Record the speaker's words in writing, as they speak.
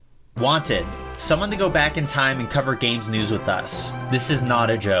Wanted, someone to go back in time and cover games news with us. This is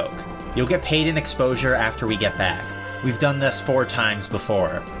not a joke. You'll get paid in exposure after we get back. We've done this 4 times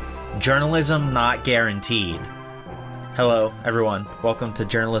before. Journalism not guaranteed. Hello, everyone. Welcome to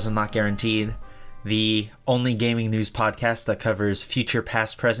Journalism Not Guaranteed, the only gaming news podcast that covers future,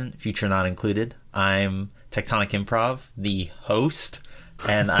 past, present, future not included. I'm Tectonic Improv, the host,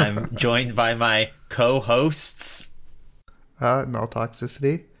 and I'm joined by my co-hosts. Null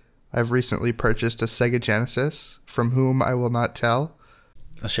Toxicity. I've recently purchased a Sega Genesis, from whom I will not tell.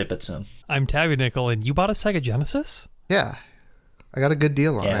 I'll ship it soon. I'm Tabby Nickel, and you bought a Sega Genesis? Yeah. I got a good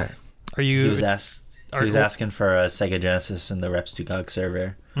deal on it. Are you? He was asking for a Sega Genesis in the Reps to GOG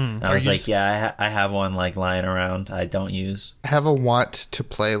server. And I was like, I have one like lying around. I don't use. I have a want to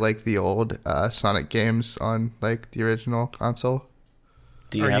play like the old Sonic games on like the original console.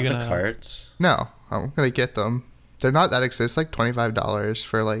 Do you have the carts? No, I'm gonna get them. They're not that expensive. It's like $25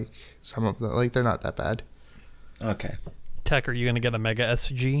 for like some of them. Like they're not that bad. Okay. Tech, are you gonna get a Mega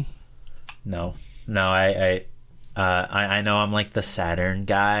SG? No. I know I'm like the Saturn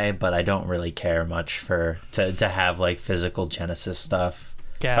guy, but I don't really care much to have like physical Genesis stuff.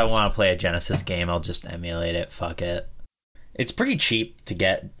 Gasp. If I want to play a Genesis game, I'll just emulate it. Fuck it. It's pretty cheap to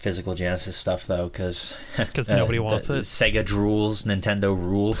get physical Genesis stuff though, because nobody wants it. Sega drools, Nintendo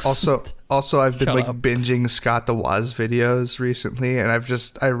rules. Also, I've been binging Scott the Woz videos recently, and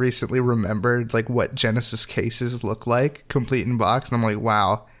I recently remembered like what Genesis cases look like, complete in box, and I'm like,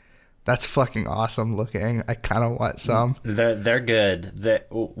 wow. That's fucking awesome looking. I kind of want some. They're good.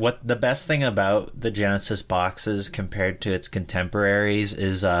 The best thing about the Genesis boxes compared to its contemporaries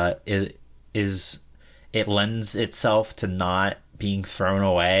is it lends itself to not being thrown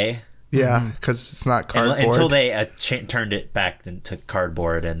away. Yeah, because it's not cardboard. Until they turned it back into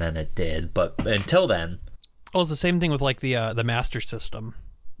cardboard, and then it did. But until then, well, it's the same thing with like the Master System,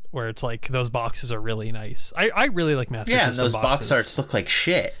 where it's like those boxes are really nice. I really like Master System. Yeah, and those box arts look like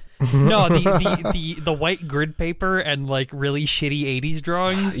shit. No, the white grid paper and like really shitty 80s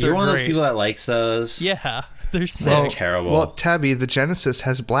drawings. You're one of those people that likes those. Yeah, they're so terrible. Well, Tabby, the Genesis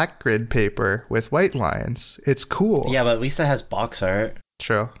has black grid paper with white lines. It's cool. Yeah, but at least it has box art.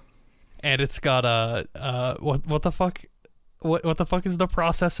 True. And it's got what the fuck? What the fuck is the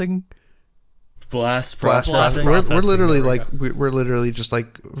processing? Blast processing. We're literally just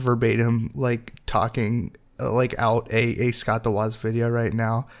like verbatim like talking like out a Scott the Woz video right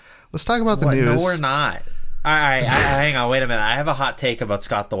now. Let's talk about the news. No, we're not. All right, hang on, wait a minute. I have a hot take about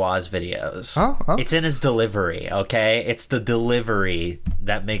Scott the Woz videos. Oh. It's in his delivery, okay? It's the delivery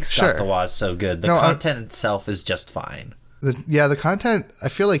that makes Scott the Woz so good. The content itself is just fine. The content, I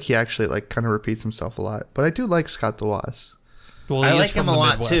feel like he actually like kind of repeats himself a lot, but I do like Scott the Woz. Well, I like him a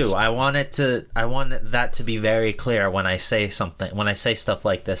lot too. I want that to be very clear when I say something. When I say stuff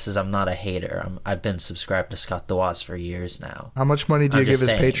like this, is I'm not a hater. I've been subscribed to Scott the Woz for years now. How much money do you give his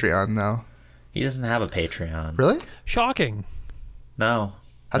Patreon though? He doesn't have a Patreon. Really? Shocking. No.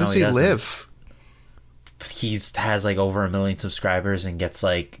 How does he live? He has like over 1 million subscribers and gets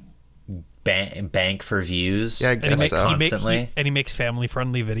like bank for views. Yeah, I guess so. Constantly. And he makes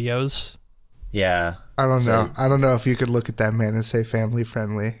family-friendly videos. Yeah. I don't know. I don't know if you could look at that man and say family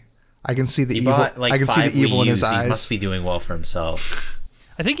friendly. I can see the evil. I can see the evil in his eyes. He must be doing well for himself.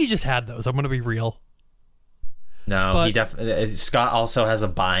 I think he just had those. I'm going to be real. No, he definitely. Scott also has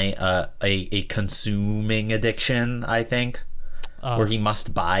a consuming addiction. I think, where he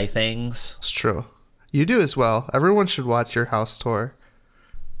must buy things. It's true. You do as well. Everyone should watch your house tour.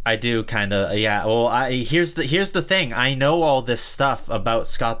 I do kind of, yeah. Well, here's the thing. I know all this stuff about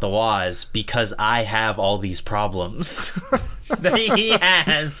Scott the Woz because I have all these problems that he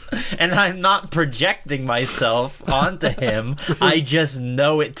has, and I'm not projecting myself onto him. I just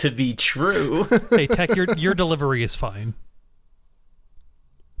know it to be true. Hey, Tech, your delivery is fine.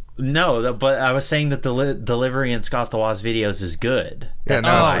 No, but I was saying that the delivery in Scott the Woz videos is good. Yeah,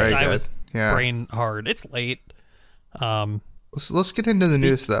 I was brain hard. It's late. Let's get into the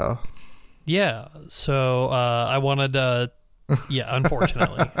news, though. Yeah, so I wanted to... Yeah,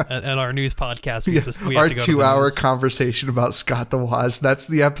 unfortunately. And our news podcast, we have to go to 2-hour conversation about Scott the Woz. That's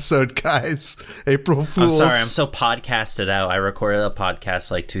the episode, guys. April Fools. I'm sorry, I'm so podcasted out. I recorded a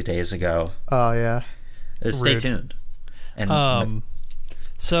podcast like 2 days ago. Oh, yeah. Stay tuned. And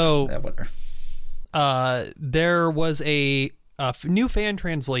so whatever. There was a new fan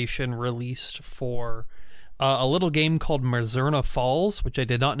translation released for a little game called Mazurna Falls, which I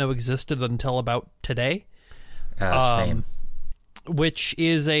did not know existed until about today. Same. Which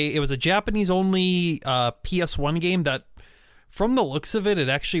is it was a Japanese only PS1 game that, from the looks of it, it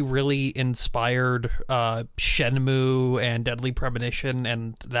actually really inspired Shenmue and Deadly Premonition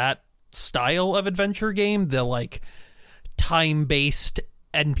and that style of adventure game, the like time-based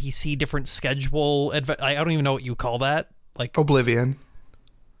NPC different schedule. I don't even know what you call that. Like Oblivion.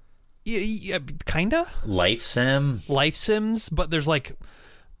 Yeah, kinda. Life Sims, but there's like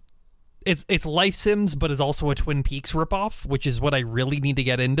it's Life Sims, but is also a Twin Peaks ripoff, which is what I really need to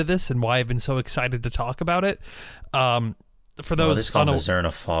get into this and why I've been so excited to talk about it. For those this is called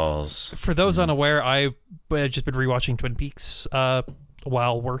Mizurna Falls. For those unaware, I've just been rewatching Twin Peaks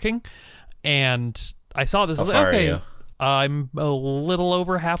while working, and I saw this. How far okay, are you? I'm a little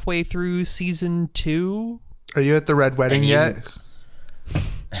over halfway through season 2. Are you at the Red Wedding yet?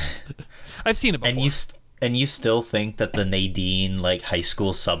 I've seen it before. And you still think that the Nadine like high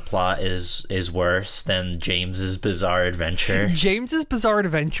school subplot is worse than James's Bizarre Adventure? James's Bizarre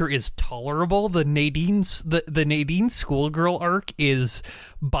Adventure is tolerable. The Nadine schoolgirl arc is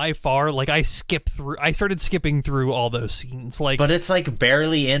by far like I started skipping through all those scenes. Like, but it's like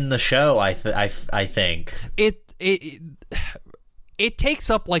barely in the show. I think it takes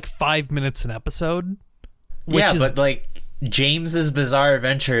up like 5 minutes an episode. But like James's Bizarre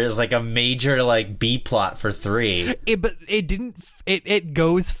Adventure is like a major like B plot for 3. But it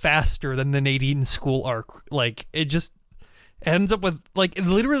goes faster than the Nadine school arc. Like it just ends up with like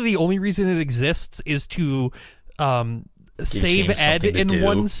literally the only reason it exists is to save James Ed in do.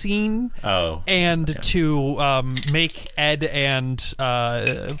 one scene. Oh, and okay. to make Ed and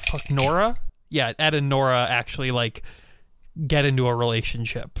Nora. Yeah, Ed and Nora actually like get into a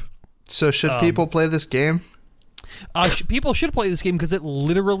relationship. So should people play this game? People should play this game because it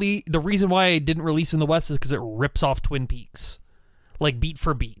literally, the reason why it didn't release in the West is because it rips off Twin Peaks, like beat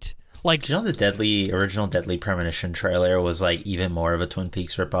for beat. Like, do you know the original Deadly Premonition trailer was like even more of a Twin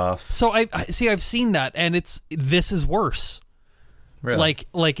Peaks ripoff? So I've seen that, and this is worse. Really?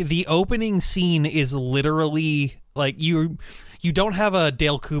 Like the opening scene is literally like you don't have a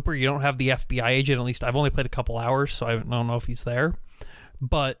Dale Cooper, you don't have the FBI agent. At least I've only played a couple hours, so I don't know if he's there,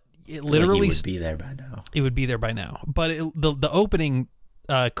 but. It literally would be there by now. It would be there by now. But the opening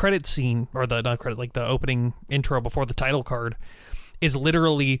credit scene, or the not credit, like the opening intro before the title card, is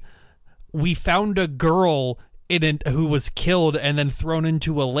literally, we found a girl who was killed and then thrown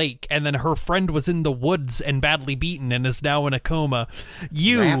into a lake, and then her friend was in the woods and badly beaten and is now in a coma.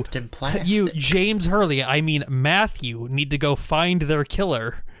 Wrapped in plastic. You, James Hurley, I mean Matthew, need to go find their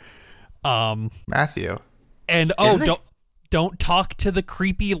killer. Matthew. And don't talk to the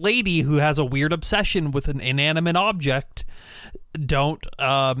creepy lady who has a weird obsession with an inanimate object. Don't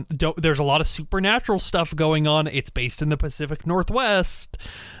there's a lot of supernatural stuff going on. It's based in the Pacific Northwest.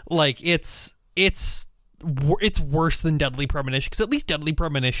 Like it's worse than Deadly Premonition, because at least Deadly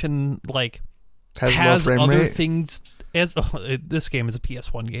Premonition like has other things. This game is a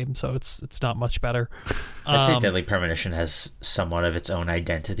PS1 game, so it's not much better. I'd say Deadly Premonition has somewhat of its own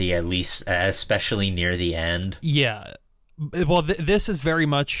identity, at least, especially near the end. Yeah. Well, this is very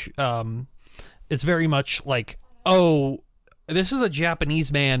much, it's very much like, oh, this is a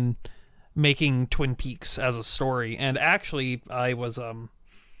Japanese man making Twin Peaks as a story. And actually, I was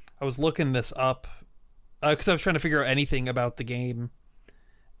looking this up because I was trying to figure out anything about the game,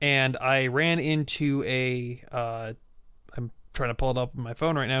 and I ran into I'm trying to pull it up on my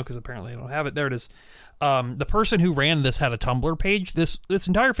phone right now because apparently I don't have it. There it is. The person who ran this had a Tumblr page. This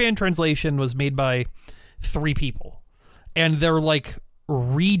entire fan translation was made by 3 people. And they're like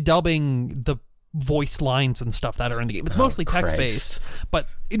redubbing the voice lines and stuff that are in the game. It's mostly text based, but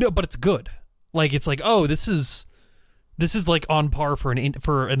it's good. Like it's like, oh, this is like on par for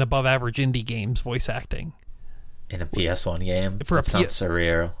an above average indie game's voice acting in a PS1 game. That sounds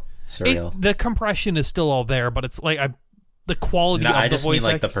surreal. The compression is still all there, but it's like the quality of the voice. I just mean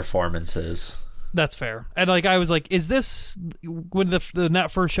like the performances. That's fair. And like I was like, is this, when the net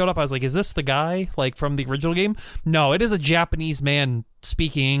first showed up, I was like, is this the guy like from the original game? No, it is a Japanese man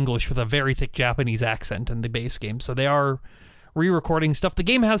speaking English with a very thick Japanese accent in the base game. So they are re-recording stuff. The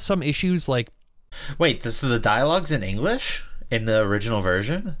game has some issues like, wait, the dialogue's in English in the original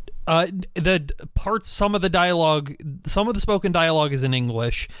version? Some of the spoken dialogue is in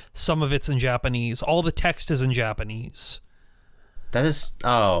English, some of it's in Japanese. All the text is in Japanese. That's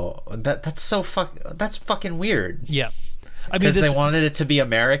fucking weird. Yeah, I mean, because they wanted it to be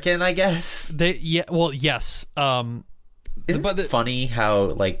American, I guess. Yes. Isn't it funny how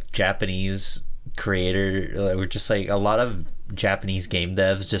like Japanese creator, we're just like a lot of Japanese game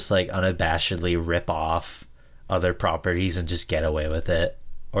devs just like unabashedly rip off other properties and just get away with it,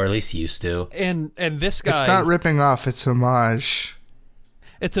 or at least used to. And this guy, it's not ripping off; it's homage.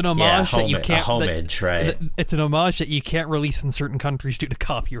 It's an homage that you can't. Homage, right? It's an homage that you can't release in certain countries due to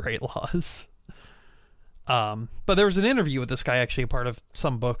copyright laws. But there was an interview with this guy, actually a part of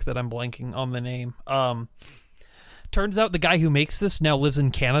some book that I'm blanking on the name. Turns out the guy who makes this now lives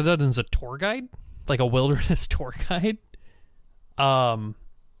in Canada and is a tour guide, like a wilderness tour guide. And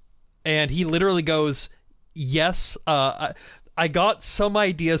he literally goes, yes, I got some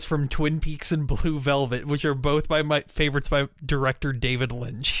ideas from Twin Peaks and Blue Velvet, which are both my favorites by director David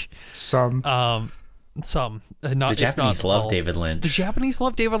Lynch. Some. Not the Japanese love David Lynch. The Japanese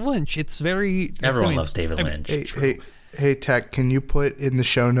love David Lynch. It's very... Everyone loves David Lynch. Hey, Tech, can you put in the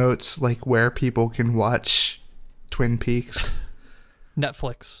show notes like where people can watch Twin Peaks?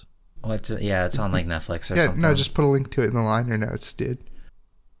 Netflix. Yeah, it's on like Netflix or something. No, just put a link to it in the liner notes, dude.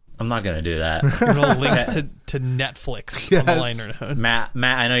 I'm not going to do that. You're going to link to Netflix on the liner notes.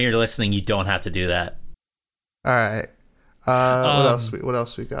 Matt, I know you're listening. You don't have to do that. All right. What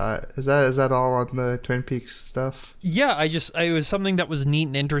else we got? Is that all on the Twin Peaks stuff? Yeah, it was something that was neat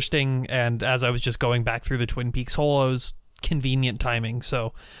and interesting, and as I was just going back through the Twin Peaks hole, it was convenient timing.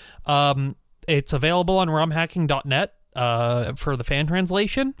 So, it's available on romhacking.net for the fan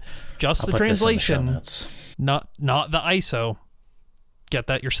translation. Just the translation, not the ISO. Get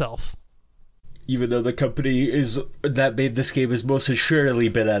that yourself. Even though the company that made this game has most assuredly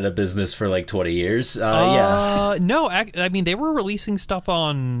been out of business for like 20 years. Yeah. No, I mean, they were releasing stuff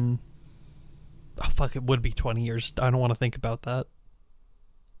on... Oh, fuck, it would be 20 years. I don't want to think about that.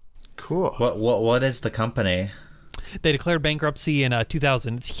 Cool. What is the company? They declared bankruptcy in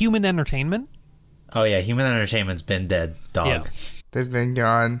 2000. It's Human Entertainment. Oh, yeah. Human Entertainment's been dead, dog. Yeah. They've been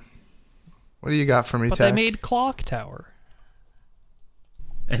gone. What do you got for me, But Tech? they made Clock Tower.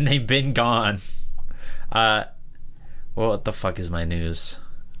 And they've been gone. Well, what the fuck is my news?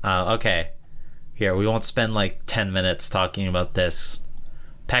 Okay. Here, we won't spend like 10 minutes talking about this.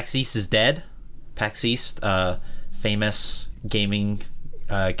 PAX East is dead. PAX East, famous gaming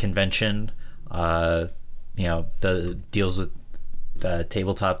convention. The deals with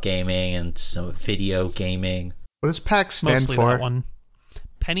tabletop gaming and some video gaming. What does PAX stand Mostly for? That one.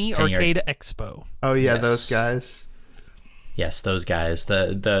 Penny Arcade Expo. Oh yeah, Yes. those guys. Yes, those guys.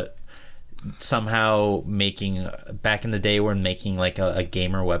 The somehow making back in the day when making like a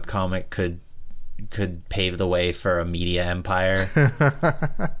gamer webcomic could pave the way for a media empire.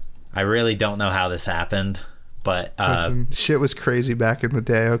 I really don't know how this happened, but Listen, shit was crazy back in the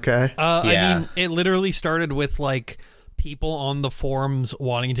day. Okay. Yeah. I mean, it literally started with like people on the forums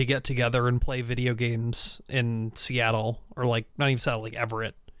wanting to get together and play video games in Seattle, or like not even Seattle, like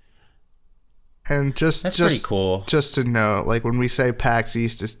Everett. And that's pretty cool. Just to know, like when we say PAX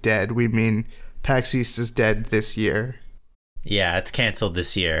East is dead, we mean PAX East is dead this year. Yeah, it's canceled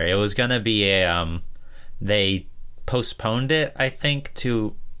this year. It was gonna be they postponed it, I think,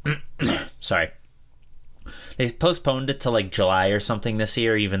 to sorry. They postponed it to like July or something this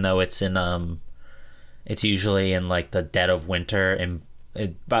year, even though it's it's usually in like the dead of winter. And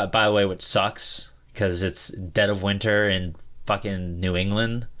by the way, which sucks because it's dead of winter in fucking New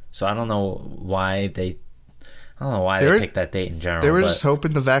England. So I don't know why they picked that date in general. They were just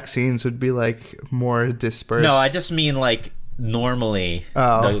hoping the vaccines would be like more dispersed. No, I just mean like normally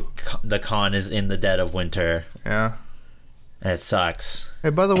the con is in the dead of winter. Yeah. And it sucks. Hey,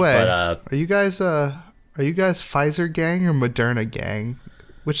 by the way, are you guys Pfizer gang or Moderna gang?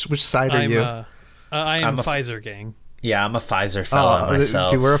 Which side are you? I'm a Pfizer gang. Yeah, I'm a Pfizer fella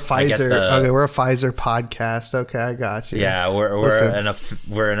myself. Dude, we're a Pfizer. Okay, we're a Pfizer podcast. Okay, I got you. Yeah,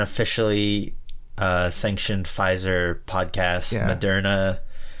 we're an officially sanctioned Pfizer podcast. Yeah. Moderna.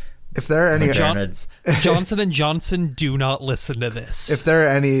 If there are any Johnson and Johnson, do not listen to this. If there are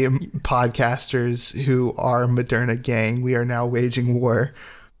any podcasters who are Moderna gang, we are now waging war.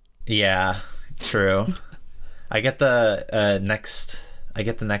 Yeah, true. I get the next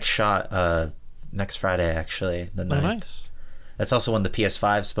shot. Next Friday, actually, the 9th. Oh, nice. That's also when the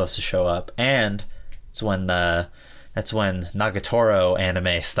PS5 is supposed to show up, and it's when Nagatoro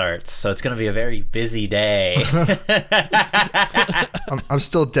anime starts. So it's going to be a very busy day. I'm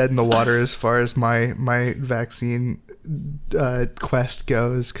still dead in the water as far as my vaccine quest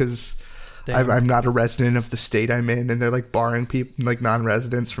goes because I'm not a resident of the state I'm in, and they're like barring people, like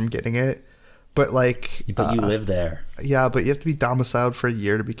non-residents, from getting it. But like, you live there. Yeah, but you have to be domiciled for a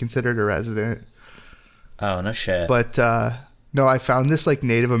year to be considered a resident. Oh, no shit. But no, I found this like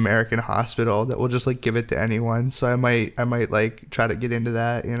Native American hospital that will just like give it to anyone. So I might like try to get into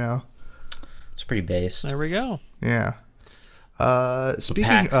that, you know. It's pretty based. There we go. Yeah. Speaking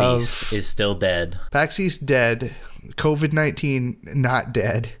PAX of East is still dead. PAX East dead. COVID-19 not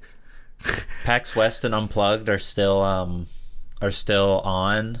dead. PAX West and Unplugged are still on,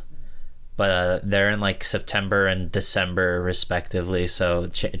 but they're in like September and December respectively. So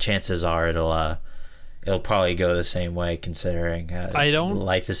chances are it'll probably go the same way, considering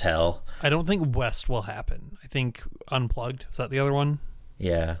life is hell. I don't think West will happen. I think Unplugged. Is that the other one?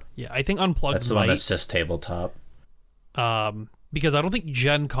 Yeah. Yeah, I think Unplugged That's the one that's just tabletop. Because I don't think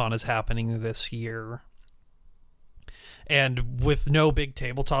Gen Con is happening this year. And with no big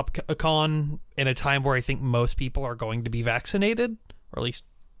tabletop con in a time where I think most people are going to be vaccinated, or at least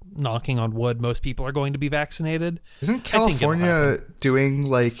knocking on wood, most people are going to be vaccinated. Isn't California doing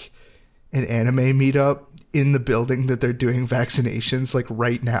like an anime meetup in the building that they're doing vaccinations like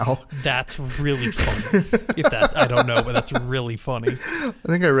right now? That's really funny. I don't know, but that's really funny. I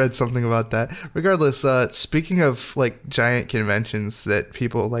think I read something about that. Regardless, speaking of like giant conventions that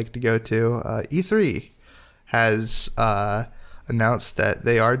people like to go to, E3 has announced that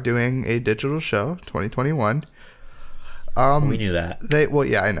they are doing a digital show 2021. We knew that.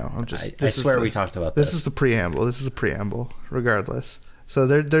 Yeah, I know. I swear we talked about this. This is the preamble. Regardless, so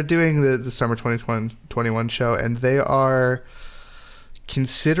they're doing the summer 2021 show, and they are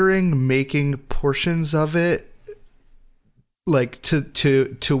considering making portions of it like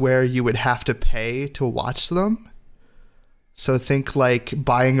to where you would have to pay to watch them. So think like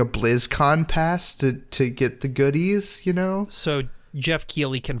buying a BlizzCon pass to get the goodies, you know? So Jeff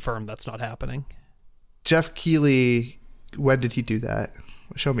Keighley confirmed that's not happening. Jeff Keighley, when did he do that?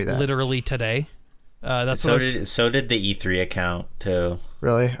 Show me that. Literally today. So did the E3 account too.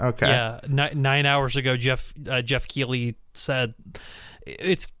 Really? Okay. Yeah, 9 hours ago, Jeff Keighley said,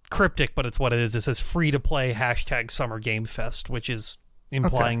 it's cryptic, but it's what it is. It says free to play #Summer Game Fest, which is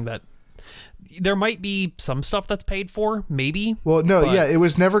implying that there might be some stuff that's paid for, maybe. Well, no, yeah, it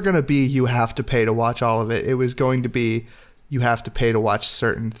was never going to be you have to pay to watch all of it. It was going to be you have to pay to watch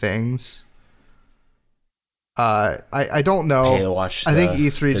certain things. I don't know. Pay to watch I think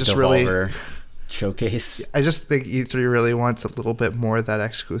E3 just really showcase. I just think E3 really wants a little bit more of that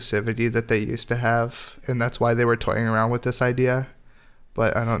exclusivity that they used to have, and that's why they were toying around with this idea.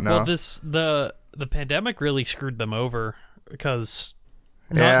 But I don't know. Well, the pandemic really screwed them over because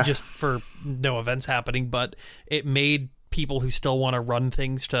not just for no events happening, but it made people who still want to run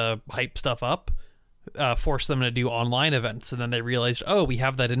things to hype stuff up, force them to do online events. And then they realized, oh, we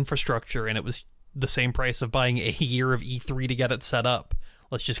have that infrastructure, and it was the same price of buying a year of E3 to get it set up.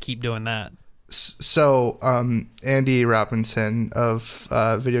 Let's just keep doing that. So Andy Robinson of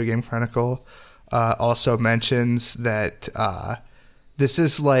Video Game Chronicle also mentions that this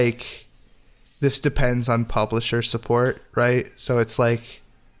depends on publisher support, right? So it's like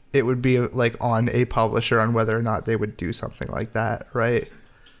it would be like on a publisher on whether or not they would do something like that, right?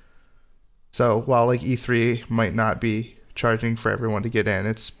 So while like E3 might not be charging for everyone to get in,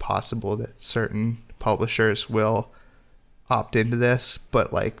 it's possible that certain publishers will opt into this,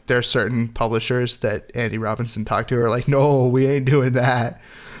 but like there's certain publishers that Andy Robinson talked to are like, no, we ain't doing that.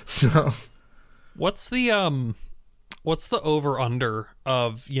 So what's the over under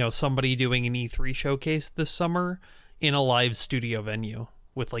of, somebody doing an E3 showcase this summer in a live studio venue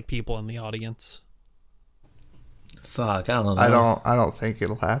with like people in the audience? Fuck, I don't know. I don't think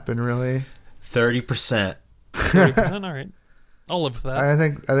it'll happen really. 30%. 30%, all right. I'll live with that. I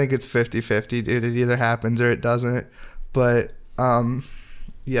think it's 50-50, dude. It either happens or it doesn't. But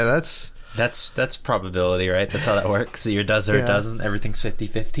yeah, that's probability, right? That's how that works. Either does or it doesn't. Everything's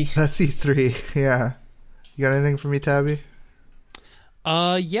 50-50. That's E3. Yeah. You got anything for me, Tabby?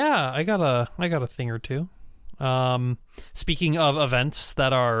 Yeah, I got a thing or two. Speaking of events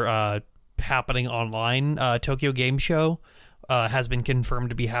that are happening online, Tokyo Game Show has been confirmed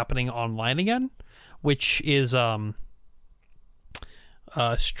to be happening online again, which is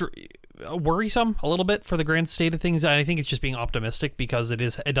worrisome a little bit for the grand state of things. I think it's just being optimistic because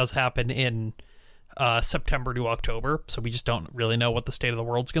it does happen in September to October, so we just don't really know what the state of the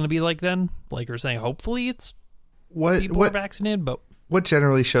world's going to be like then. Like we're saying, hopefully it's people are vaccinated, but what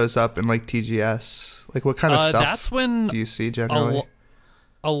generally shows up in like TGS? Like what kind of stuff? That's when do you see generally?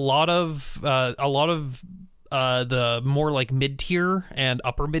 A lot of the more like mid-tier and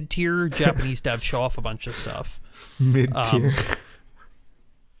upper mid-tier Japanese devs show off a bunch of stuff. Mid-tier.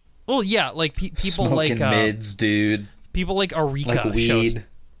 Well, yeah, like people smoking like mids, dude. People like Arika like weed.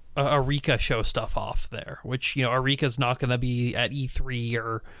 Arika show stuff off there, which Arika's not going to be at E3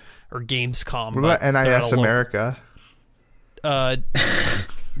 or Gamescom. What about NIS America?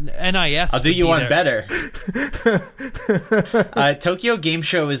 NIS. I'll do you one better. Tokyo Game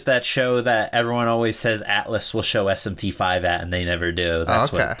Show is that show that everyone always says Atlas will show SMT5 at, and they never do.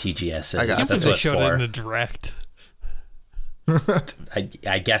 That's what TGS is. That's what showed for. it in a direct.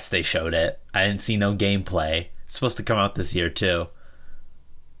 I guess they showed it. I didn't see no gameplay. It's supposed to come out this year too.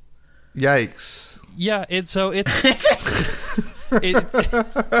 Yikes. Yeah, it's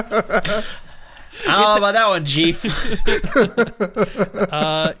I don't know about that one, Chief.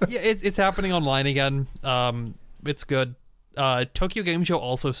 It's happening online again. It's good. Tokyo Game Show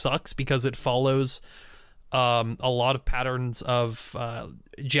also sucks because it follows a lot of patterns of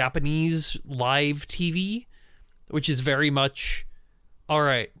Japanese live TV, which is very much, all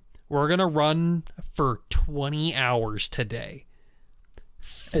right, we're going to run for 20 hours today.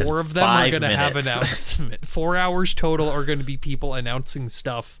 4 of them are going to have announcement. 4 hours total are going to be people announcing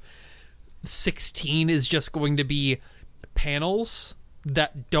stuff. 16 is just going to be panels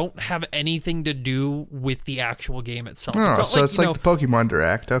that don't have anything to do with the actual game itself. Oh, so it's like the Pokemon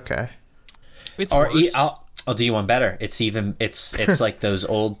Direct. Okay. It's worse. I'll do you one better. It's like those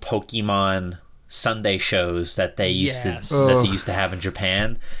old Pokemon Sunday shows that they used to have in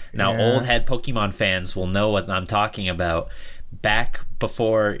Japan. Now, old head Pokemon fans will know what I'm talking about. Back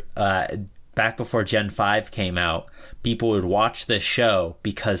before Gen 5 came out, people would watch this show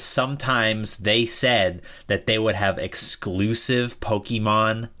because sometimes they said that they would have exclusive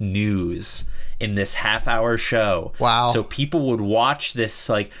Pokemon news in this half-hour show. Wow. So people would watch this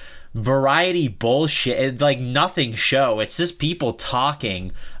like variety bullshit, like nothing show. It's just people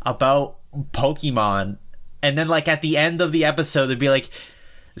talking about Pokemon, and then like at the end of the episode they'd be like,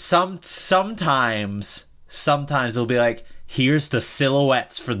 sometimes it'll be like, here's the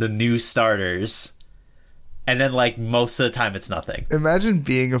silhouettes for the new starters, and then like most of the time it's nothing. Imagine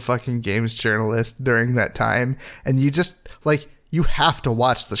being a fucking games journalist during that time, and you just like, you have to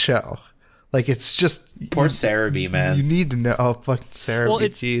watch the show. Like, it's just poor Cerebi, man. You need to know. Oh, fucking Cerebi. Well,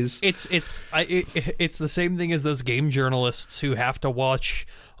 jeez. It's the same thing as those game journalists who have to watch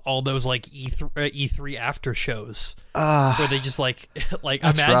all those like E3 after shows, where they just like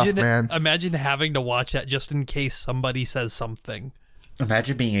imagine having to watch that just in case somebody says something.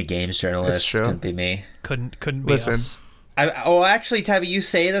 Imagine being a games journalist. Couldn't be me. Couldn't be us. Actually, Tabby, you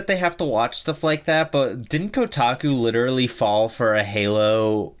say that they have to watch stuff like that, but didn't Kotaku literally fall for a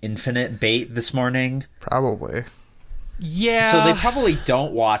Halo Infinite bait this morning? Probably. Yeah. So they probably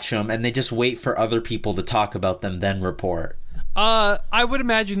don't watch them, and they just wait for other people to talk about them, then report. I would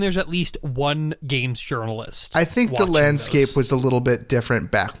imagine there's at least one games journalist. I think the landscape was a little bit different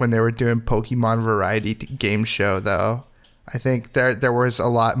back when they were doing Pokemon Variety Game Show, though. I think there was a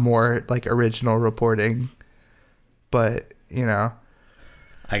lot more like original reporting. But, you know,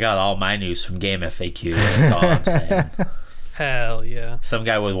 I got all my news from Game FAQ. That's all I'm saying. Hell yeah! Some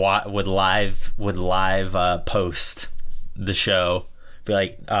guy would live post the show, be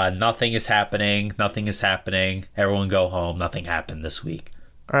like, nothing is happening. Everyone go home. Nothing happened this week.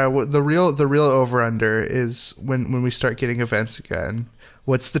 All right. Well, the real over under is when we start getting events again.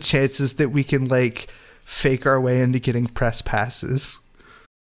 What's the chances that we can like fake our way into getting press passes?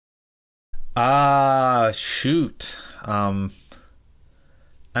 Shoot. I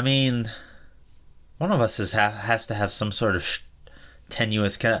mean, one of us has to have some sort of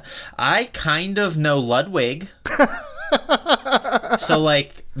tenuous I kind of know Ludwig. So,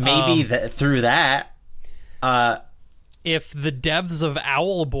 like, maybe through that. If the devs of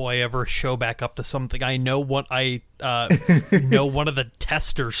Owlboy ever show back up to something, I know what know one of the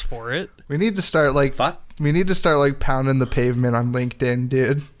testers for it. We need to start, like, pounding the pavement on LinkedIn,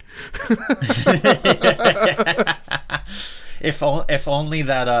 dude. If only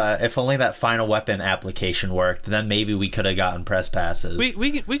that Final Weapon application worked, then maybe we could have gotten press passes.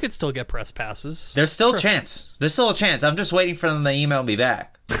 We could still get press passes. There's still a chance. I'm just waiting for them to email me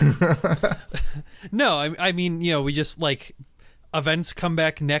back. No, I mean, you know, we just like events come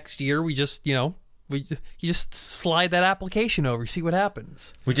back next year. We just, you know, you just slide that application over, see what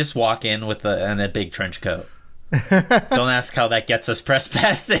happens. We just walk in with a big trench coat. Don't ask how that gets us press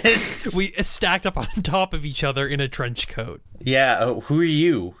passes. We stacked up on top of each other in a trench coat. Yeah, who are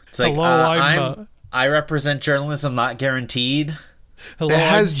you? It's like, hello, I represent journalism not guaranteed. Hello, it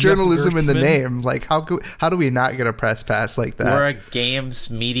has journalism in the Gertzman. name. Like, how do we not get a press pass like that? We're a games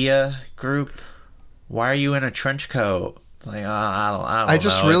media group. Why are you in a trench coat? It's like, I don't know. I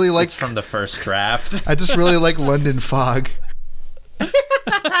just really like it's from the first draft. I just really like London Fog.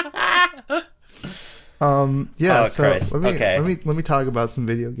 Yeah, so Christ. let me talk about some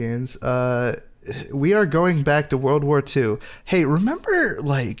video games. We are going back to World War II. Hey, remember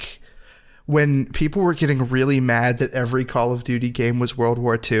like when people were getting really mad that every Call of Duty game was World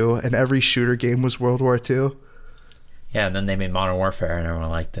War II and every shooter game was World War II? Yeah, and then they made Modern Warfare and everyone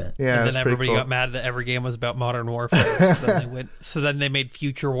liked it. Yeah, and then everybody got mad that every game was about Modern Warfare. So then they made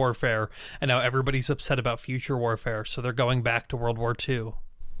Future Warfare, and now everybody's upset about Future Warfare. So they're going back to World War II.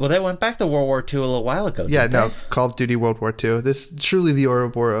 Well, they went back to World War II a little while ago. Yeah, didn't no, Call of Duty World War II. This is truly the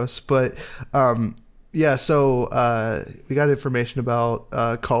Ouroboros. But yeah, so we got information about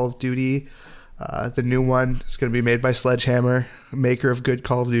Call of Duty The new one is going to be made by Sledgehammer, maker of good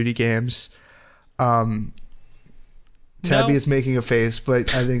Call of Duty games. Tabby is making a face,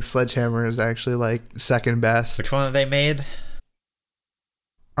 but I think Sledgehammer is actually like second best. Which one have they made?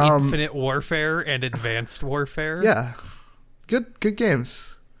 Infinite Warfare and Advanced Warfare. Yeah, good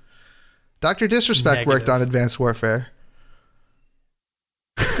games. Dr. Disrespect worked on Advanced Warfare.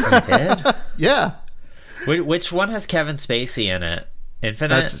 He did? Yeah. Which one has Kevin Spacey in it?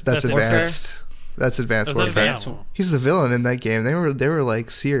 Infinite. That's Advanced. That's Advanced Warfare. He's the villain in that game. They were like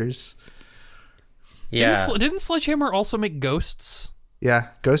Sears. Yeah. Didn't Sledgehammer also make Ghosts? Yeah,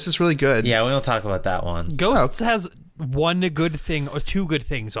 Ghost is really good. Yeah, we don't talk about that one. Ghosts has one good thing or two good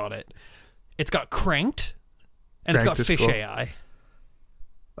things on it. It's got Cranked, and it's got Fish cool. AI.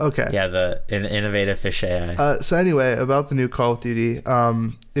 Okay. Yeah, the innovative Fish AI. So anyway, about the new Call of Duty,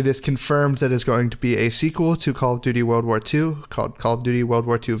 it is confirmed that it's going to be a sequel to Call of Duty World War II called Call of Duty World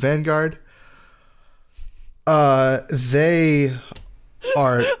War II Vanguard. They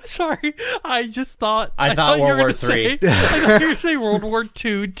are... Sorry, I thought World War III. I thought you were going to say World War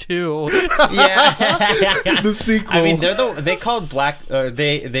II too. Yeah. The sequel. I mean, they called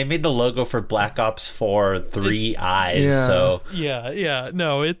they made the logo for Black Ops 4 three eyes. Yeah. So yeah.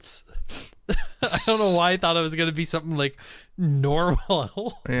 No, it's... I don't know why I thought it was going to be something like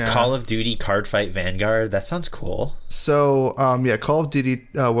normal. Yeah. Call of Duty Card Fight Vanguard. That sounds cool. So, Call of Duty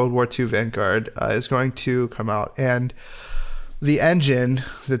World War II Vanguard is going to come out, and the engine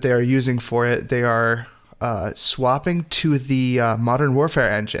that they are using for it, they are swapping to the Modern Warfare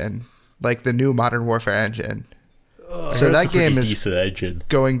engine, like the new Modern Warfare engine. So that game is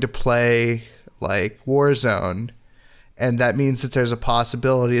going to play like Warzone, and that means that there's a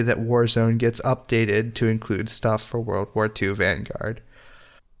possibility that Warzone gets updated to include stuff for World War II Vanguard.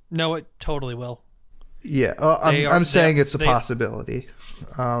 No, it totally will. Yeah, I'm saying it's a possibility.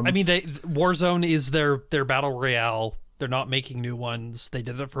 I mean, Warzone is their battle royale. They're not making new ones. They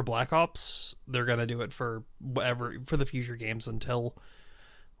did it for Black Ops. They're gonna do it for the future games until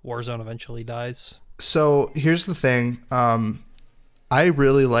Warzone eventually dies. So here's the thing. I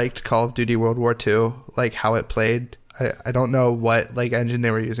really liked Call of Duty World War II, like how it played. I don't know what like engine they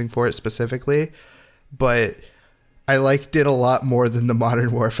were using for it specifically, but I liked it a lot more than the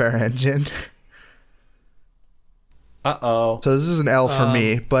Modern Warfare engine. So this is an L for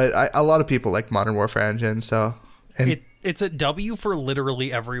me, but a lot of people like Modern Warfare engine. So it's a W for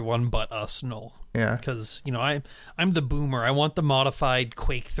literally everyone but us, Noel. Yeah, because I'm the boomer. I want the modified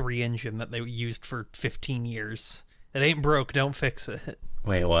Quake 3 engine that they used for 15 years. It ain't broke, don't fix it.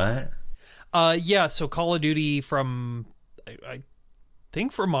 Wait, what? Yeah. So Call of Duty from I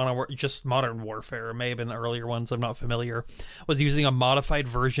think from Modern Warfare, it may have been the earlier ones. I'm not familiar. Was using a modified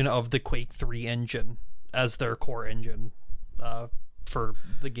version of the Quake 3 engine as their core engine for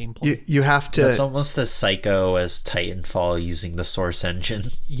the gameplay. You have to. It's almost as psycho as Titanfall using the Source engine.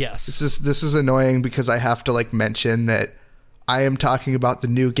 Yes. This is annoying because I have to like mention that I am talking about the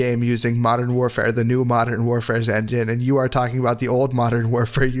new game using Modern Warfare, the new Modern Warfare's engine, and you are talking about the old Modern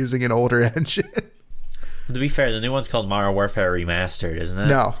Warfare using an older engine. To be fair, the new one's called Modern Warfare Remastered, isn't it?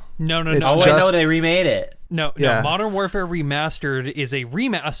 No. No, they remade it. No, Modern Warfare Remastered is a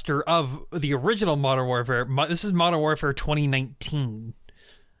remaster of the original Modern Warfare. This is Modern Warfare 2019.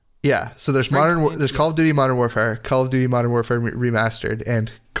 Yeah, so there's Call of Duty Modern Warfare, Call of Duty Modern Warfare Remastered,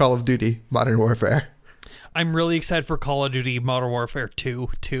 and Call of Duty Modern Warfare. I'm really excited for Call of Duty Modern Warfare 2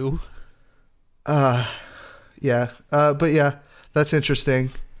 too. Yeah. But yeah, that's interesting.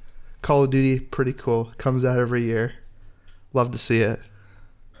 Call of Duty, pretty cool. Comes out every year. Love to see it.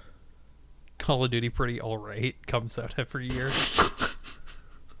 Call of Duty pretty alright. Comes out every year.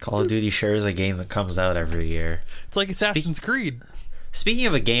 Call of Duty sure is a game that comes out every year. It's like Assassin's Creed. Speaking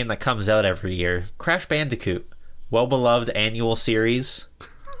of a game that comes out every year, Crash Bandicoot, well-beloved annual series.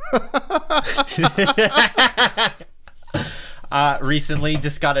 Recently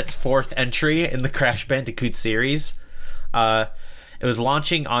just got its fourth entry in the Crash Bandicoot series. It was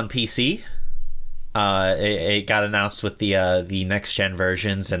launching on PC. It got announced with the next gen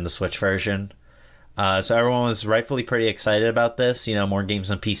versions and the Switch version. So everyone was rightfully pretty excited about this. More games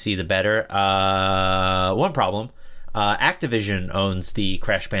on PC, the better. One problem: Activision owns the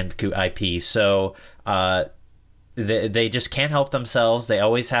Crash Bandicoot IP, so they just can't help themselves. They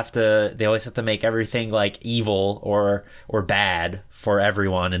always have to make everything like evil or bad for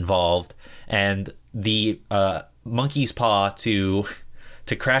everyone involved. And the monkey's paw to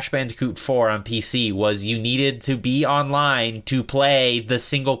Crash Bandicoot 4 on PC was you needed to be online to play the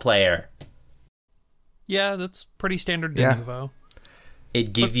single player. Yeah, that's pretty standard de novo.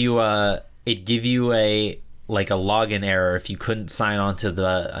 It'd give you a like a login error if you couldn't sign on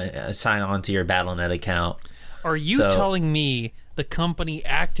to your Battle.net account. Are you telling me the company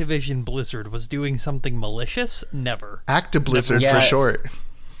Activision Blizzard was doing something malicious? Never. Actiblizzard for short.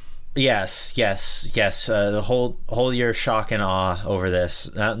 Yes. Hold your shock and awe over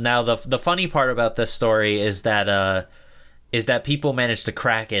this. Now, the funny part about this story is that people managed to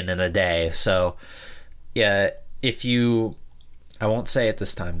crack it in a day. So, yeah, I won't say it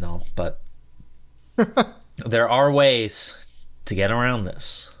this time though, but there are ways to get around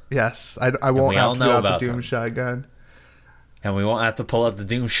this. Yes, I won't have to pull out the Doom shotgun. And we won't have to pull out the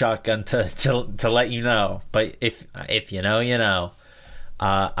Doom shotgun to let you know. But if you know, you know.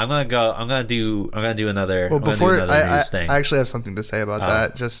 I'm gonna do another. Well, before news thing. I actually have something to say about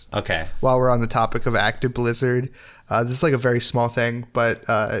that. Just okay. While we're on the topic of Active Blizzard, this is like a very small thing, but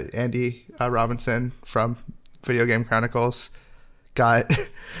Andy Robinson from Video Game Chronicles got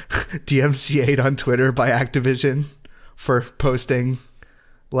DMCA'd on Twitter by Activision for posting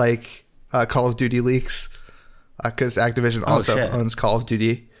like Call of Duty leaks, because Activision also owns Call of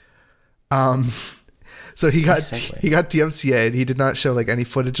Duty. So he got DMCA'd. He did not show like any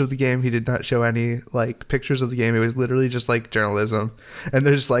footage of the game. He did not show any like pictures of the game. It was literally just like journalism, and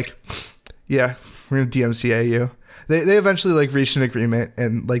they're just like, yeah, we're gonna DMCA you. They eventually like reached an agreement,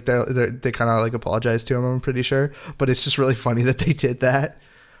 and like they kind of like apologized to him, I'm pretty sure. But it's just really funny that they did that.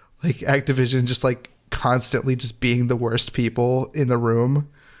 Like Activision just like constantly just being the worst people in the room.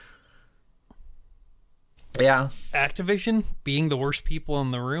 Yeah. Activision being the worst people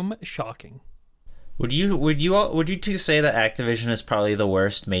in the room, shocking. Would you two say that Activision is probably the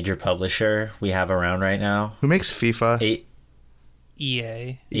worst major publisher we have around right now? Who makes FIFA?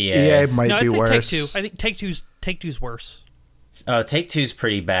 EA. EA might be worse. Take-Two. I think Take-Two's worse. Take-Two's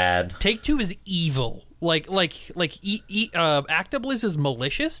pretty bad. Take-Two is evil. Actibliz is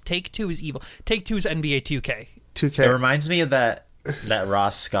malicious. Take-Two is evil. Take-Two is NBA 2K. 2K. It reminds me of that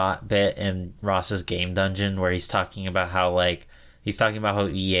Ross Scott bit in Ross's Game Dungeon where he's talking about how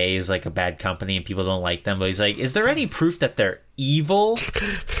EA is like a bad company and people don't like them, but he's like, is there any proof that they're evil?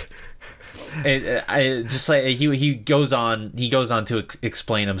 He goes on to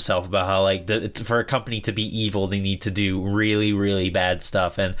explain himself about how like for a company to be evil they need to do really, really bad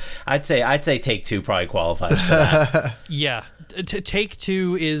stuff, and I'd say Take-Two probably qualifies for that. Yeah,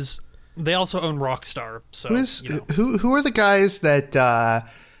 Take-Two is. They also own Rockstar. So who are the guys that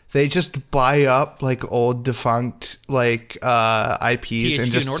they just buy up like old defunct like IPs THQ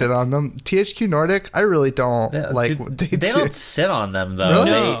and just Nordic? Sit on them? THQ Nordic, I really don't like what they do. They don't sit on them though.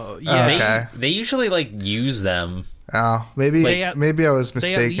 Really? No. They usually like use them. Oh, maybe I was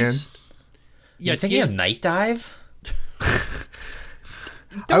mistaken. You're thinking of Night Dive?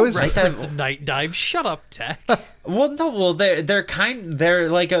 Don't reference Night Dive. Shut up, Tech. They're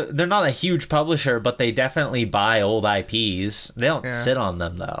not a huge publisher, but they definitely buy old IPs. They don't sit on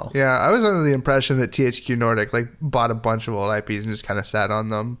them though. Yeah, I was under the impression that THQ Nordic like bought a bunch of old IPs and just kind of sat on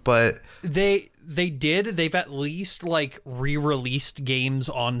them, but they did. They've at least like re-released games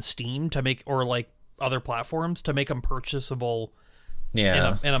on Steam to make, or like other platforms to make them purchasable.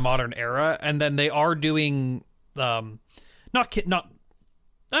 Yeah, in a modern era, and then they are doing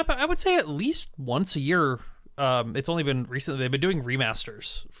I would say at least once a year. It's only been recently they've been doing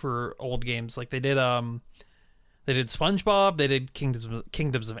remasters for old games. Like they did SpongeBob, they did Kingdoms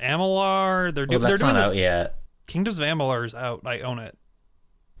of Amalur. They're not out yet. Kingdoms of Amalur is out. I own it.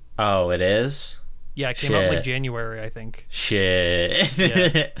 Oh, it is? Yeah, it came out like January, I think. Shit.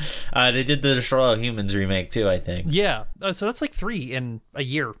 Yeah. They did the Destroy All Humans remake too, I think. Yeah. So that's like 3 in a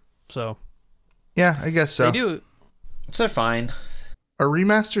year. So yeah, I guess so. They do. So fine. Are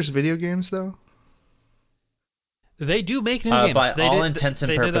remasters video games though? They do make new games. By all intents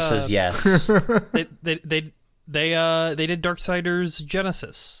and purposes, yes. They did Darksiders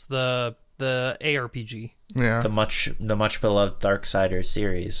Genesis, the ARPG. Yeah. The much beloved Darksiders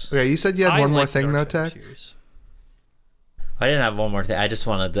series. Okay, you said you had one more thing though, Tech? I didn't have one more thing. I just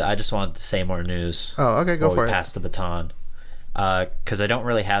wanted to say more news. Oh, okay, go for it. Pass the baton. Because I don't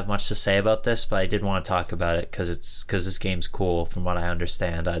really have much to say about this, but I did want to talk about it because this game's cool from what I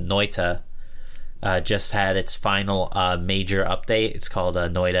understand. Noita just had its final major update. It's called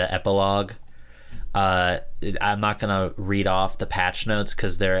Noita Epilogue. I'm not gonna read off the patch notes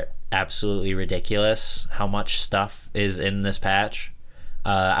because they're absolutely ridiculous how much stuff is in this patch.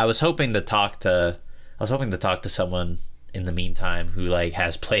 I was hoping to talk to someone in the meantime who like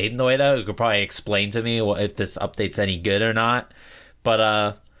has played Noita, who could probably explain to me if this update's any good or not.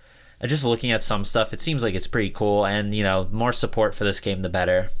 But just looking at some stuff, it seems like it's pretty cool, and more support for this game the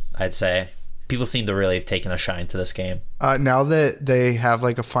better, I'd say. People seem to really have taken a shine to this game. Now that they have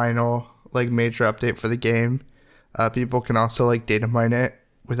like a final like major update for the game. People can also like data mine it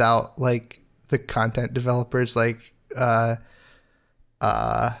without like the content developers like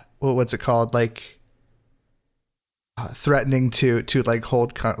what's it called, like threatening to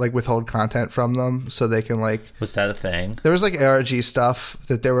like withhold content from them so they can like. Was that a thing? There was like ARG stuff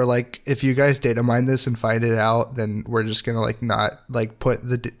that they were like, if you guys data mine this and find it out, then we're just gonna like not like put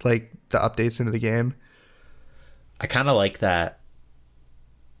the updates into the game. I kind of like that.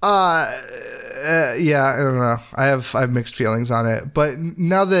 Yeah, I don't know. I have mixed feelings on it, but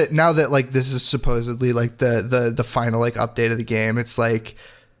now that like this is supposedly like the final like update of the game, it's like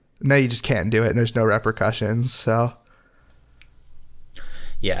now you just can't do it and there's no repercussions. So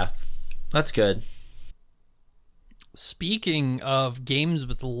yeah, that's good. Speaking of games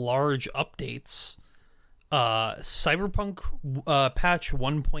with large updates, Cyberpunk patch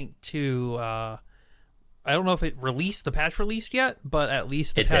 1.2. I don't know if the patch released yet, but at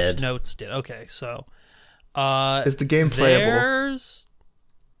least the patch notes did. Okay, so is the game playable?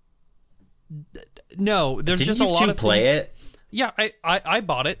 No, there's Didn't just a lot of play things. it? Yeah, I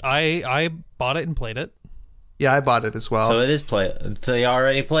bought it. I bought it and played it. Yeah, I bought it as well. So it is so you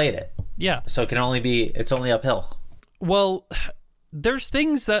already played it. Yeah. So it's only uphill. Well, there's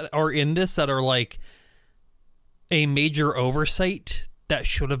things that are in this that are like a major oversight that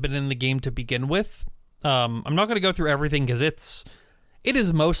should have been in the game to begin with. I'm not going to go through everything because it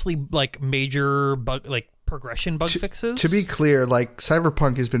is mostly like major progression bug fixes. To be clear, like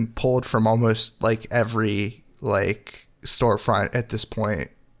Cyberpunk has been pulled from almost like every like storefront at this point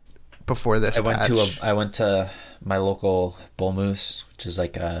before this patch. I went to my local Bull Moose, which is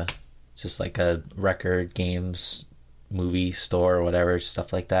like it's just like a record games movie store or whatever,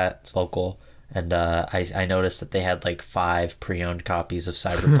 stuff like that. It's local. And I noticed that they had like 5 pre-owned copies of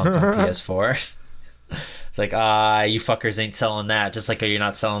Cyberpunk on PS4. It's like, you fuckers ain't selling that. Just like you're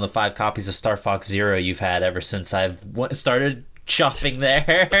not selling the 5 copies of Star Fox Zero you've had ever since I've started shopping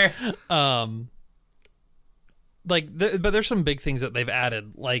there. But there's some big things that they've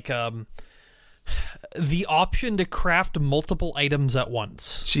added, like the option to craft multiple items at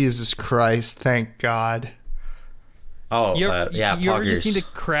once. Jesus Christ! Thank God. Oh, you poggers. ever just need to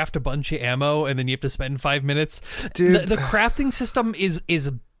craft a bunch of ammo and then you have to spend 5 minutes? Dude, the crafting system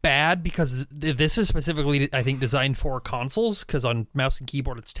is bad because this is specifically, I think, designed for consoles, because on mouse and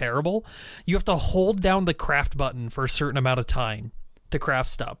keyboard it's terrible. You have to hold down the craft button for a certain amount of time to craft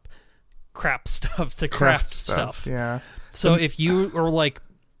stuff. Yeah. So if you are like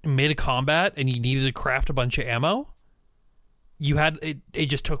mid combat and you needed to craft a bunch of ammo, you had it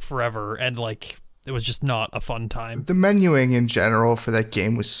just took forever, and like it was just not a fun time. The menuing in general for that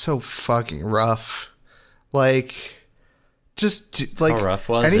game was so fucking rough. Like, just like how rough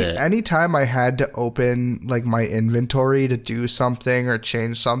was it? Anytime I had to open like my inventory to do something or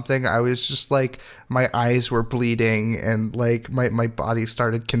change something, I was just like, my eyes were bleeding and like my body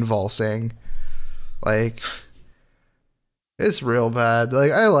started convulsing. Like, it's real bad.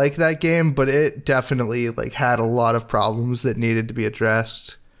 Like, I like that game, but it definitely like had a lot of problems that needed to be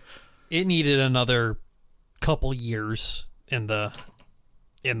addressed. It needed another couple years in the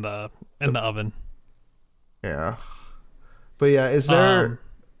oven. Yeah. But yeah, is there?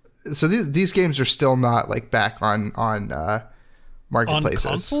 So these games are still not like back on marketplaces.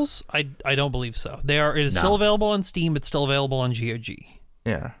 On consoles? I don't believe so. They are. It is still available on Steam. It's still available on GOG.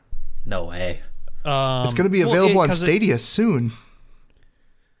 Yeah. No way. It's going to be available on Stadia soon.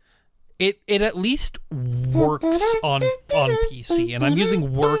 It at least works on PC, and I'm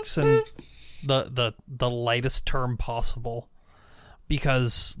using works in the lightest term possible,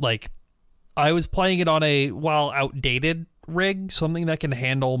 because like I was playing it on a outdated rig, something that can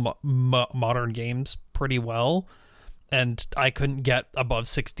handle modern games pretty well, and I couldn't get above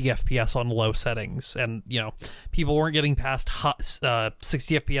 60 FPS on low settings, and people weren't getting past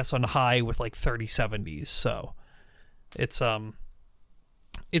 60 FPS on high with like 3070s, so it's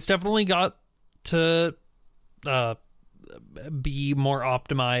definitely got to be more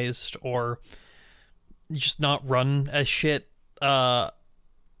optimized, or just not run as shit.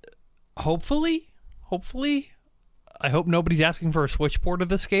 Hopefully, I hope nobody's asking for a Switch port of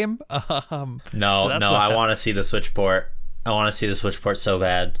this game. No, I want to see the Switch port. I want to see the Switch port so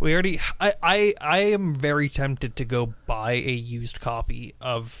bad. I am very tempted to go buy a used copy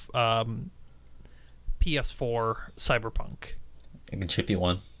of PS4 Cyberpunk. I can ship you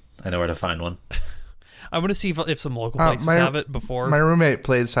one. I know where to find one. I want to see if some local places have it before. My roommate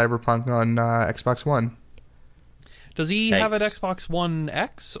played Cyberpunk on Xbox One. Does he have an Xbox One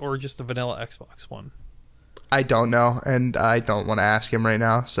X or just a vanilla Xbox One? I don't know, and I don't want to ask him right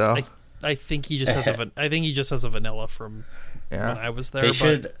now. So I think he just has a vanilla from when I was there.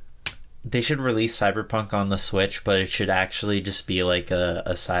 they should release Cyberpunk on the Switch, but it should actually just be like a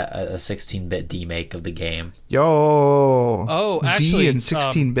 16-bit demake of the game. Yo. Oh, actually, V in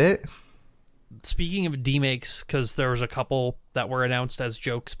 16-bit. Speaking of demakes, because there was a couple that were announced as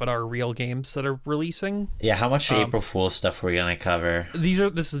jokes but are real games that are releasing. Yeah, how much April Fool's stuff we're gonna cover?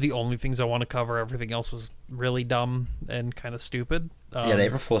 This is the only things I want to cover. Everything else was really dumb and kind of stupid. Yeah, the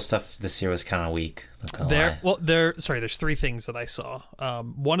April Fool's stuff this year was kind of weak. There's three things that I saw.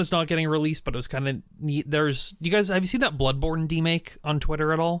 One is not getting released, but it was kind of neat. Have you seen that Bloodborne demake on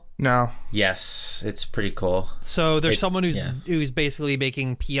Twitter at all? No. Yes, it's pretty cool. So there's someone who's basically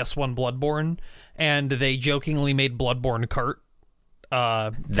making PS1 Bloodborne, and they jokingly made Bloodborne Kart.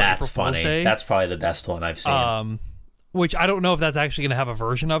 That's funny. Day. That's probably the best one I've seen. Which I don't know if that's actually going to have a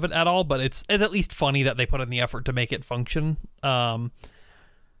version of it at all, but it's at least funny that they put in the effort to make it function.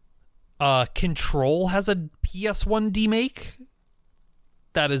 Control has a PS1 demake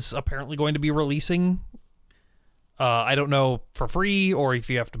that is apparently going to be releasing. I don't know for free or if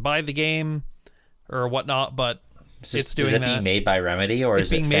you have to buy the game or whatnot, but it's doing that. Is it being made by Remedy or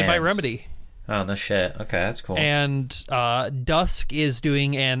is it being made by Remedy? Oh, no shit. Okay, that's cool. And Dusk is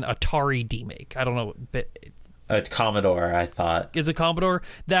doing an Atari demake. I don't know. Commodore, I thought. Is it Commodore?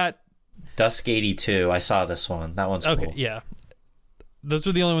 That Dusk 82. I saw this one. That one's cool. Okay, yeah. Those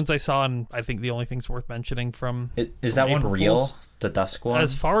are the only ones I saw, and I think the only things worth mentioning from. Is that one real? The Dusk one?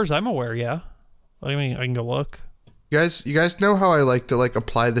 As far as I'm aware, yeah. I mean, I can go look. You guys know how I like to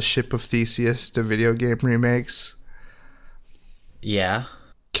apply the Ship of Theseus to video game remakes? Yeah.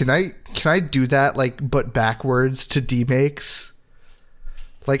 Can I do that but backwards to demakes?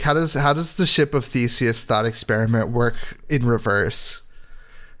 Like how does the Ship of Theseus thought experiment work in reverse?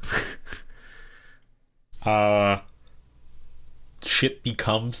 Ship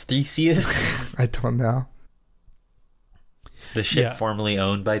becomes Theseus? I don't know. The ship formerly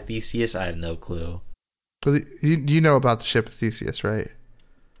owned by Theseus? I have no clue. But you know about the Ship of Theseus, right?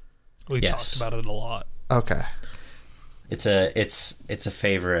 We've talked about it a lot. Okay. It's a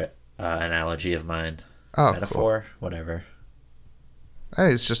favorite analogy of mine. Oh, metaphor, cool. Whatever.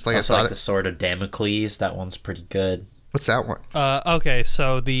 It's just like also, the Sword of Damocles. That one's pretty good. What's that one? Okay,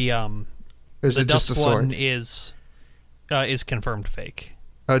 so the is the it just a Dusk sword? One is confirmed fake.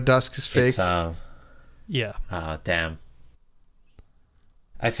 Oh, Dusk is fake. Yeah. Oh, damn.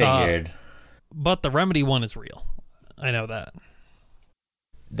 I figured. But the Remedy one is real. I know that.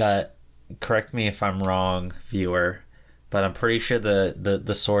 Correct me if I'm wrong, viewer, but I'm pretty sure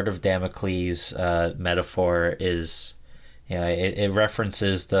the Sword of Damocles metaphor is, it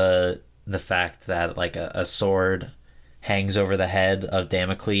references the fact that like a sword hangs over the head of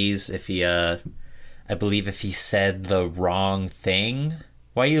Damocles if he I believe if he said the wrong thing.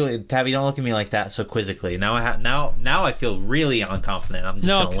 Why Tabby? Don't look at me like that so quizzically. Now I feel really unconfident. I'm just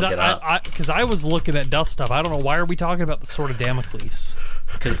gonna look it up because I was looking at dust stuff. I don't know why are we talking about the Sword of Damocles?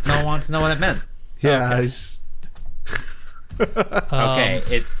 Because no one wants to know what it meant. Yeah. Okay.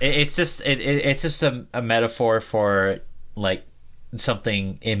 Okay. It's just a metaphor for like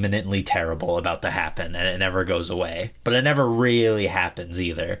something imminently terrible about to happen, and it never goes away, but it never really happens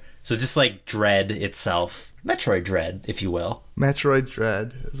either. So just like Dread itself, Metroid Dread, if you will. Metroid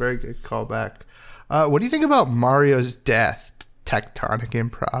Dread, very good callback. What do you think about Mario's death? Tectonic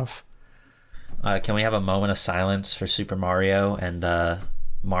improv. Can we have a moment of silence for Super Mario and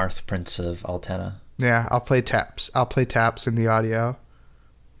Marth, Prince of Altena? Yeah, I'll play taps. I'll play taps in the audio.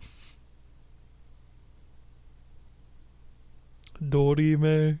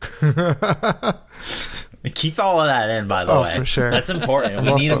 Dorime. Keep all of that in, by the way. For sure. That's important.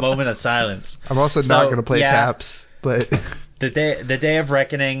 We need a moment of silence. I'm also not going to play taps, but the day of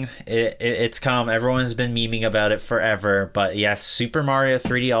reckoning, it's come. Everyone's been memeing about it forever. But yes, Super Mario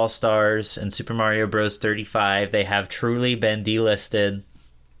 3D All Stars and Super Mario Bros. 35, they have truly been delisted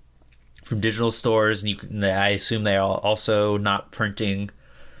from digital stores, and I assume they are also not printing.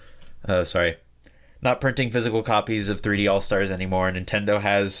 Not printing physical copies of 3D All Stars anymore. Nintendo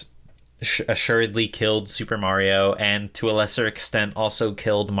has assuredly killed Super Mario, and to a lesser extent also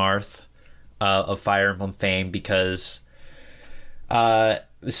killed Marth of Fire Emblem fame, because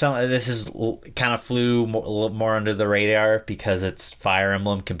this is kind of flew more under the radar because it's Fire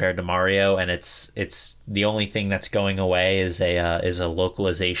Emblem compared to Mario, and it's the only thing that's going away is a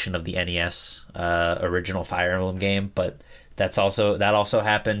localization of the NES original Fire Emblem game, but that also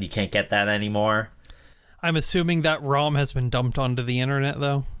happened. You can't get that anymore. I'm assuming that ROM has been dumped onto the internet,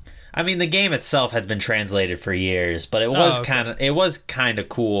 though. I mean, the game itself had been translated for years, but it was kind of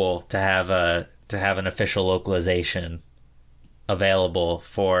cool to have an official localization available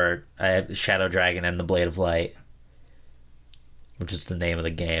for Shadow Dragon and the Blade of Light, which is the name of the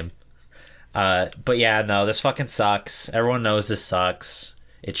game. But yeah, no, this fucking sucks. Everyone knows this sucks.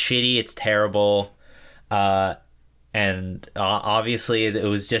 It's shitty. It's terrible. And obviously it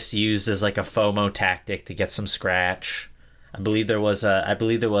was just used as like a FOMO tactic to get some scratch. I believe there was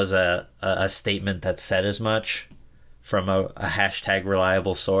a statement that said as much from a hashtag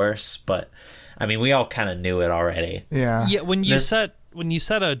reliable source, but I mean, we all kind of knew it already. Yeah. Yeah. When you set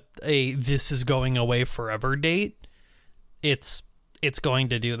a this is going away forever date, it's going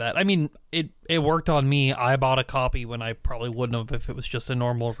to do that. I mean, it worked on me. I bought a copy when I probably wouldn't have if it was just a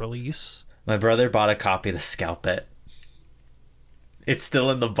normal release. My brother bought a copy to scalp it. It's still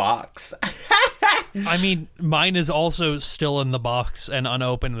in the box. I mean, mine is also still in the box and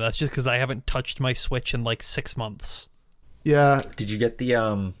unopened. That's just because I haven't touched my Switch in like 6 months. Yeah. Did you get the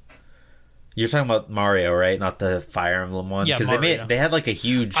You're talking about Mario, right? Not the Fire Emblem one. Yeah, because they had like a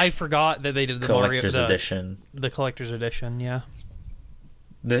huge. I forgot that they did the collector's Mario edition. The collector's edition, yeah.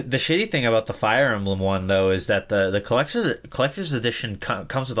 The shitty thing about the Fire Emblem one though is that the collector's edition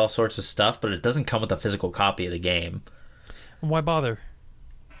comes with all sorts of stuff, but it doesn't come with a physical copy of the game. Why bother?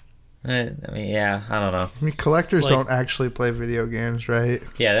 I mean, yeah, I don't know. I mean, collectors don't actually play video games, right?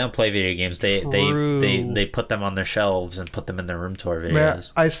 Yeah, they don't play video games. They put them on their shelves and put them in their room tour videos. Man,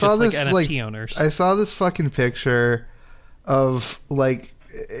 I saw just this like NFT owners. I saw this fucking picture of like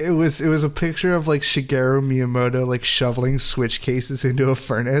it was a picture of like Shigeru Miyamoto like shoveling Switch cases into a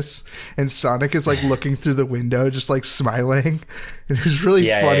furnace, and Sonic is like looking through the window, just like smiling. And it was really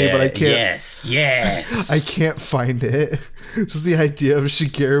funny, but I can't. Yes. I can't find it. Just the idea of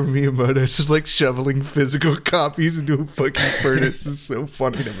Shigeru Miyamoto just like shoveling physical copies into a fucking furnace is so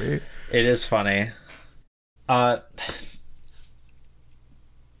funny to me. It is funny. I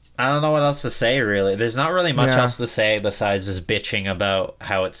don't know what else to say, really. There's not really much else to say besides just bitching about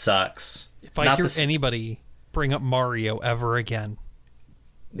how it sucks. If I hear anybody bring up Mario ever again.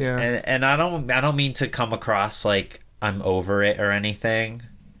 Yeah. And I don't mean to come across like I'm over it or anything.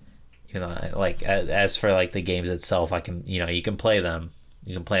 You know, like as for like the games itself, I can, you can play them.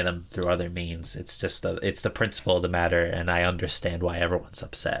 You can play them through other means. It's just it's the principle of the matter, and I understand why everyone's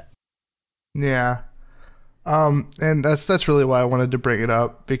upset. Yeah. And that's really why I wanted to bring it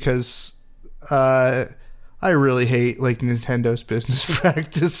up, because I really hate like Nintendo's business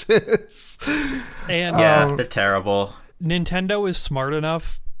practices. And they're terrible. Nintendo is smart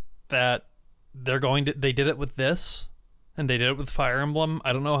enough that they did it with this, and they did it with Fire Emblem.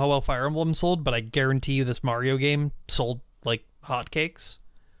 I don't know how well Fire Emblem sold, but I guarantee you this Mario game sold like hotcakes.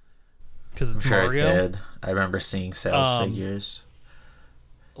 Because it's Mario. It did. I remember seeing sales figures.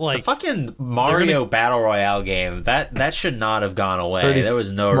 Like the fucking Mario Battle Royale game, that should not have gone away. There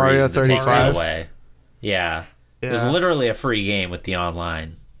was no Mario reason to 35. take it away. Yeah. It was literally a free game with the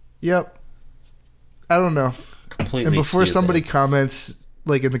online. Yep. I don't know. Completely. And before stupid. somebody comments,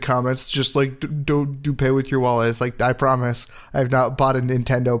 like in the comments, just like do pay with your wallet. It's like, I promise, I have not bought a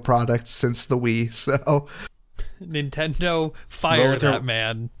Nintendo product since the Wii. So Nintendo, fire that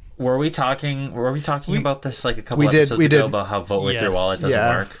man. Were we talking about this like a couple episodes ago about how vote with your wallet doesn't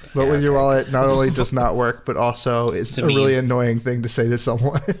work? Vote with your wallet not only does not work, but also it's a really annoying thing to say to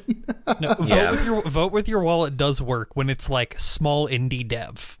someone. No, vote with your wallet does work when it's like small indie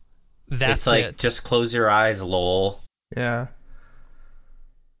dev. That's it's like it. Just close your eyes, lol. Yeah.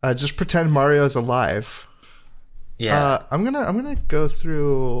 Just pretend Mario's alive. Yeah. I'm gonna go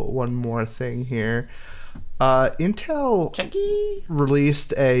through one more thing here. Intel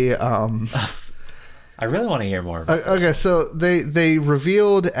released a I really want to hear more about this. Okay, so they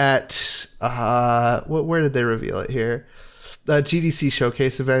revealed at where did they reveal it here? GDC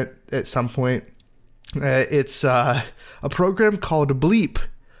showcase event at some point. It's a program called Bleep,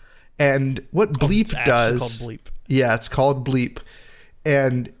 and what Bleep does? Called Bleep. Yeah, it's called Bleep,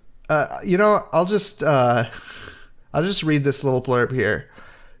 and I'll just read this little blurb here.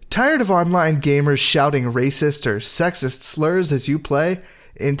 Tired of online gamers shouting racist or sexist slurs as you play?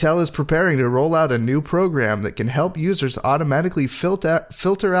 Intel is preparing to roll out a new program that can help users automatically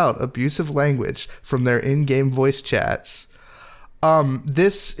filter out abusive language from their in-game voice chats.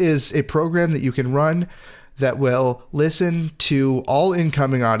 This is a program that you can run that will listen to all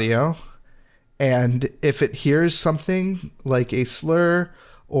incoming audio, and if it hears something like a slur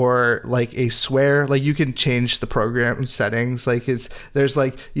or like a swear, like you can change the program settings. Like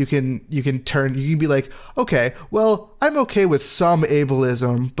you can be like, okay, well, I'm okay with some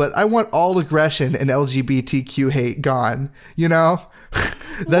ableism, but I want all aggression and LGBTQ hate gone.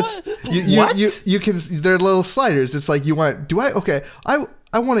 That's you can. They're little sliders. It's like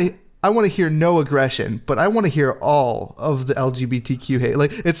I want to hear no aggression, but I want to hear all of the LGBTQ hate.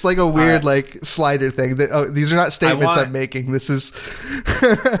 Like it's like a weird like slider thing that these are not statements I'm making. This is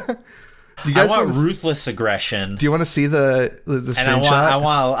Do you guys want ruthless aggression. Do you want to see the screenshot? And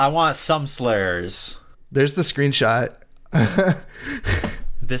I want some slurs. There's the screenshot.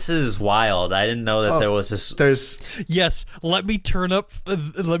 This is wild. I didn't know that there was this. Yes. Let me turn up the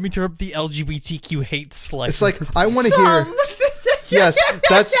LGBTQ hate slider. It's like, I want to hear. Yes,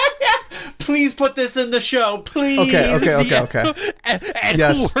 that's. Please put this in the show, please. Okay.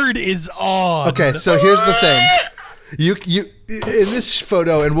 Yes. Word is on. Okay, so here's the thing. You in this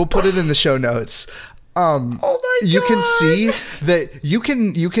photo, and we'll put it in the show notes. You can see that you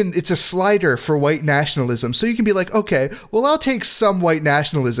can it's a slider for white nationalism. So you can be like, okay, well, I'll take some white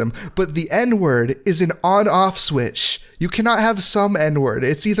nationalism, but the N-word is an on-off switch. You cannot have some N-word.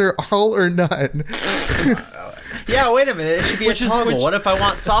 It's either all or none. Yeah, wait a minute. It should be a toggle. What if I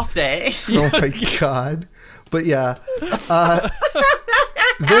want soft A? Oh my god. But yeah.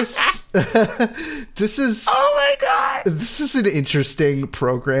 This is oh my god. This is an interesting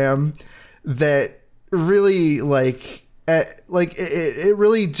program that really it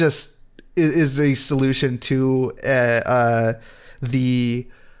really just is a solution to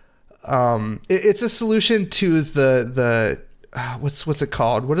it's a solution to the what's it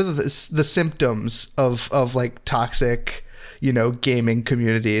called? What are the symptoms of like toxic, gaming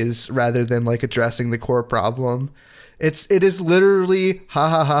communities rather than like addressing the core problem? It is literally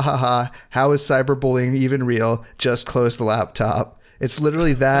how is cyberbullying even real? Just close the laptop. It's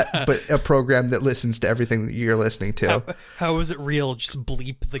literally that, but a program that listens to everything that you're listening to. How is it real? Just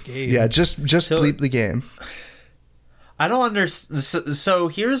bleep the game. Yeah, just bleep the game. I don't understand. So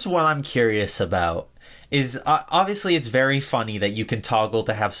here's what I'm curious about. Is obviously it's very funny that you can toggle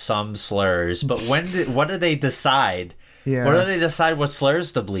to have some slurs, but what do they decide? Yeah. What do they decide what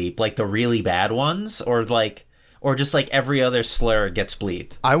slurs to bleep? Like the really bad ones, or just like every other slur gets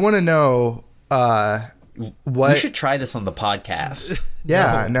bleeped? I want to know what. We should try this on the podcast.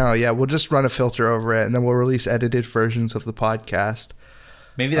 Yeah, we'll just run a filter over it, and then we'll release edited versions of the podcast.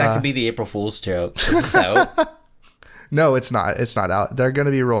 Maybe that could be the April Fool's joke. Is this out? No, it's not. It's not out. They're going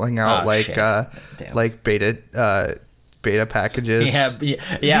to be rolling out like beta packages. Yeah.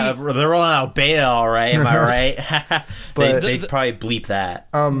 They're rolling out beta, all right. Am I right? But they'd probably bleep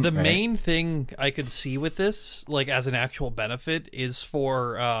that. The main thing I could see with this, like as an actual benefit, is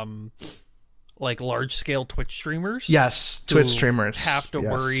for like large scale Twitch streamers. Yes, Twitch streamers have to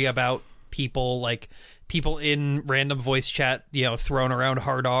worry about people in random voice chat, throwing around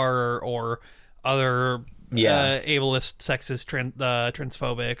hard R or other ableist, sexist,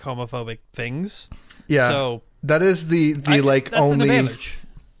 transphobic, homophobic things. Yeah. So that is the only an advantage.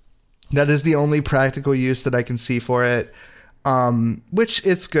 That is the only practical use that I can see for it. Which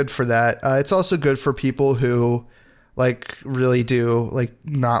it's good for that. It's also good for people who really do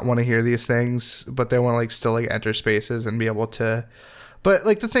not want to hear these things, but they want to still enter spaces and be able to. But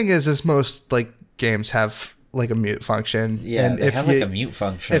the thing is most games have a mute function. Yeah, and they have a mute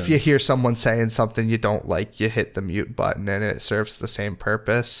function. If you hear someone saying something you don't like, you hit the mute button and it serves the same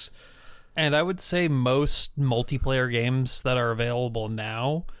purpose. And I would say most multiplayer games that are available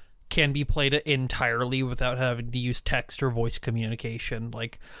now can be played entirely without having to use text or voice communication.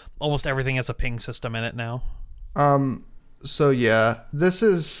 Almost everything has a ping system in it now. So yeah, this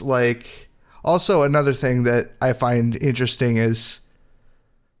is also another thing that I find interesting is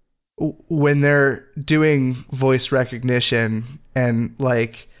when they're doing voice recognition and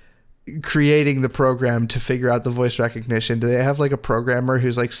creating the program to figure out the voice recognition, do they have a programmer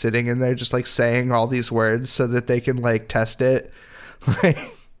who's sitting in there just saying all these words so that they can test it?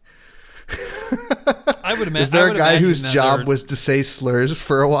 I would imagine. Is there a guy whose job was to say slurs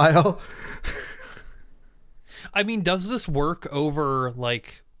for a while? I mean, does this work over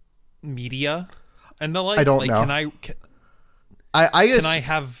media and the I don't know. I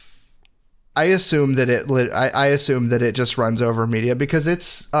assume that I assume that it just runs over media because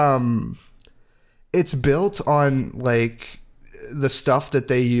it's built on the stuff that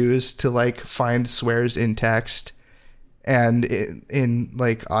they use to find swears in text and in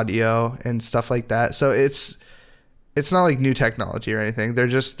audio and stuff like that. So it's not new technology or anything. They're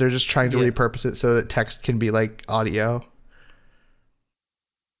just trying to repurpose it so that text can be audio.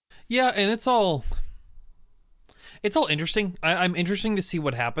 Yeah, and it's all interesting. I'm interesting to see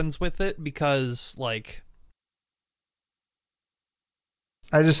what happens with it because I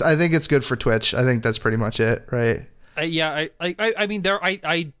think it's good for Twitch. I think that's pretty much it, right? I mean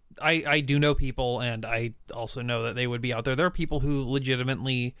I do know people, and I also know that they would be out there. There are people who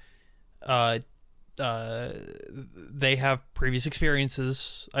legitimately they have previous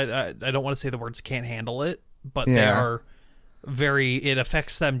experiences. I don't want to say the words can't handle it, but they are it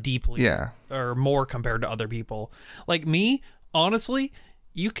affects them deeply, or more compared to other people. Like me, honestly,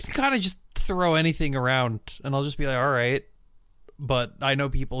 you can kind of just throw anything around, and I'll just be like, all right. But I know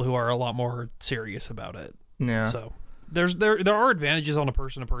people who are a lot more serious about it. Yeah. So there are advantages on a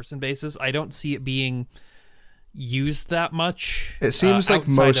person-to-person basis. I don't see it being used that much. It seems like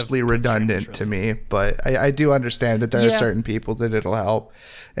mostly redundant to me, but I do understand that there are certain people that it'll help,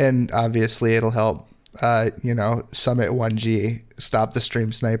 and obviously it'll help. Summit 1G, stop the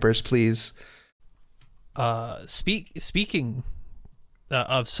stream snipers, please. Speaking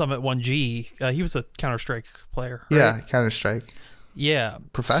of Summit 1G, he was a Counter-Strike player, right? Yeah, Counter-Strike. Yeah,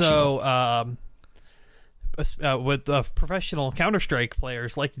 professional. So, with professional Counter-Strike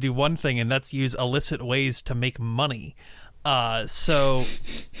players like to do one thing, and that's use illicit ways to make money. Noel,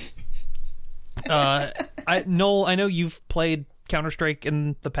 I know you've played Counter-Strike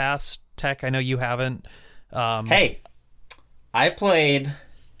in the past. Tech, I know you haven't. Hey, I played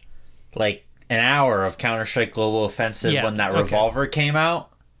like an hour of Counter-Strike Global Offensive when that revolver came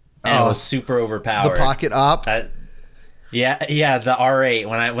out, and it was super overpowered. The pocket op. The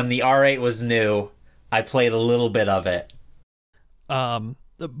R8. When the R8 was new, I played a little bit of it.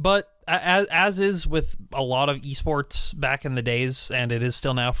 But as is with a lot of esports back in the days, and it is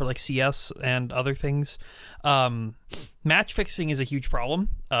still now for like CS and other things, match fixing is a huge problem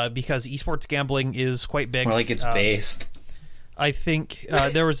because esports gambling is quite big. More like it's based. I think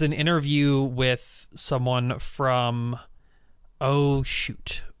there was an interview with someone from,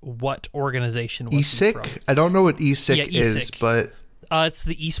 what organization was he from? I don't know what ESIC is, but... it's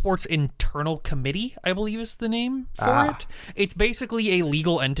the Esports Internal Committee, I believe is the name for it. It's basically a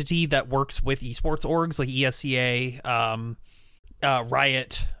legal entity that works with esports orgs like ESEA,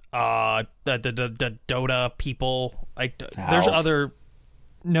 Riot, the Dota people. There's other...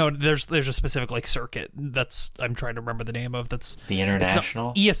 No, there's a specific like circuit that's I'm trying to remember the name of. That's the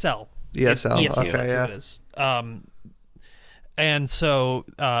International ESL. ESL. ESL, okay, that's yeah. what it is. And so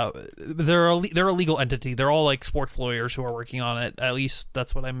they're a legal entity. They're all like sports lawyers who are working on it. At least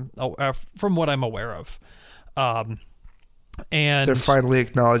that's what from what I'm aware of. And they're finally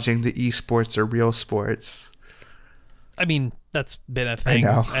acknowledging that esports are real sports. I mean, that's been a thing.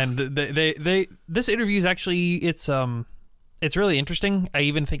 I know. And this interview is actually it's really interesting. I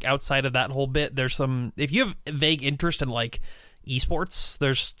even think outside of that whole bit, there's some, if you have vague interest in like esports,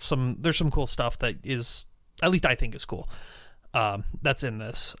 there's some cool stuff that is, at least I think is cool. That's in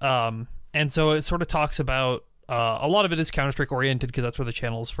this. And so it sort of talks about, a lot of it is Counter-Strike oriented because that's where the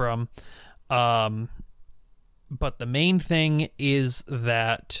channel is from. But the main thing is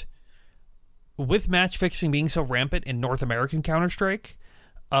that with match fixing being so rampant in North American Counter-Strike,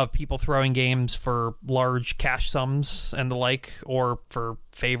 of people throwing games for large cash sums and the like, or for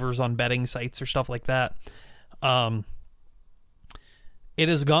favors on betting sites or stuff like that, it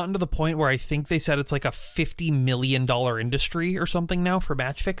has gotten to the point where I think they said it's like a $50 million industry or something now for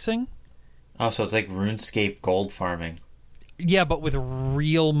match fixing. Oh, so it's like RuneScape gold farming. Yeah, but with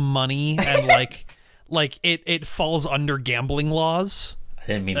real money and like it falls under gambling laws. I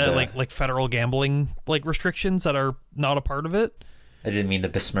didn't mean like federal gambling like restrictions that are not a part of it. I didn't mean to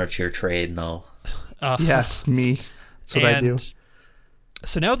besmirch your trade, no. Yes, me. That's what I do.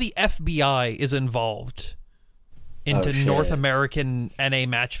 So now the FBI is involved into North American NA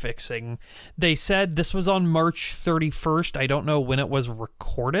match fixing. They said this was on March 31st. I don't know when it was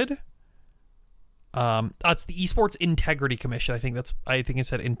recorded. It's the Esports Integrity Commission. I think it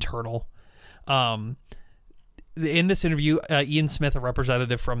said internal. In this interview, Ian Smith, a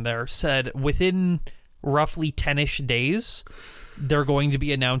representative from there, said within roughly 10-ish days, they're going to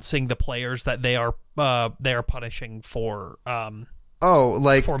be announcing the players that they are punishing for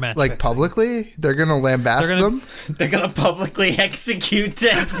for match fixing. Publicly? They're gonna lambast them? They're gonna publicly execute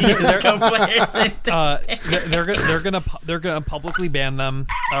 10 CSGO players. They're gonna publicly ban them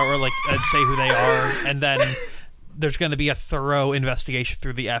or say who they are, and then there's going to be a thorough investigation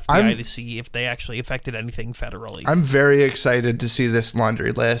through the FBI to see if they actually affected anything federally. I'm very excited to see this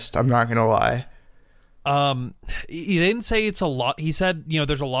laundry list. I'm not gonna lie. He didn't say it's a lot. He said,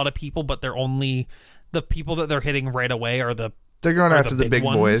 there's a lot of people, but they're only the people that they're hitting right away are they're going after the big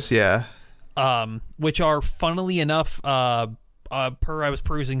boys, yeah. Which are, funnily enough, I was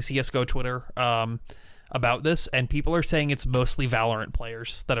perusing CSGO Twitter about this, and people are saying it's mostly Valorant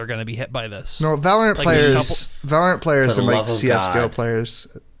players that are going to be hit by this. No, Valorant players and like CSGO players.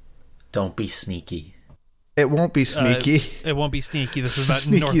 Don't be sneaky. It won't be sneaky. It won't be sneaky. This is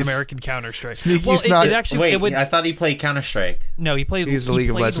about North American Counter-Strike. Sneaky's not. I thought he played Counter-Strike. No, he played. He's a League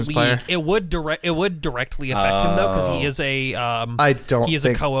of Legends player. It would directly affect him though, because he is a. He is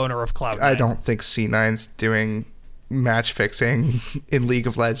a co-owner of Cloud9. I don't think C9's doing match fixing in League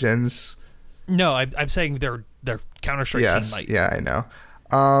of Legends. No, I'm saying their Counter-Strike team might. Yeah, I know.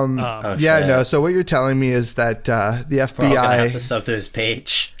 Yeah, shit. no. So what you're telling me is that the We're all gonna have FBI, to sub to his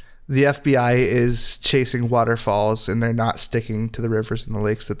page. the FBI is chasing waterfalls, and they're not sticking to the rivers and the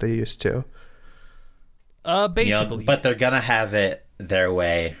lakes that they used to. Basically. But they're gonna have it their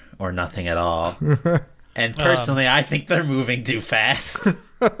way or nothing at all. And personally, I think they're moving too fast.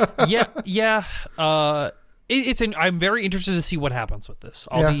 yeah. I'm very interested to see what happens with this.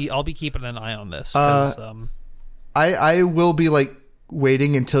 I'll be keeping an eye on this. I will be like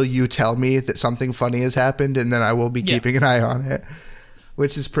waiting until you tell me that something funny has happened, and then I will be keeping an eye on it,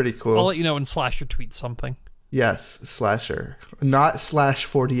 which is pretty cool. I'll let you know when Slasher tweets something. Yes, Slasher, not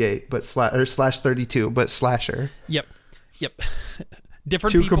 /48, but /32, but Slasher. Yep.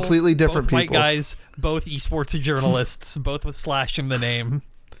 Different Two people, completely different both people. White guys, both esports journalists, both with Slash in the name.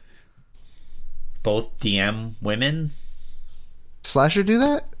 Both DM women? Slasher do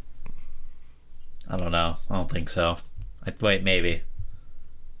that? I don't know. I don't think so. Wait, maybe.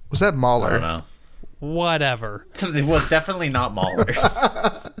 Was that Mauler? I don't know. Whatever. It was definitely not Mauler.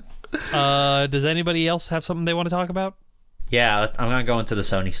 Does anybody else have something they want to talk about? Yeah, I'm gonna go into the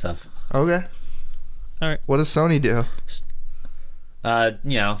Sony stuff. Okay. All right. What does Sony do?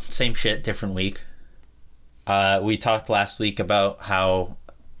 Same shit, different week. We talked last week about how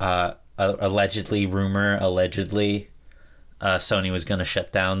allegedly Sony was going to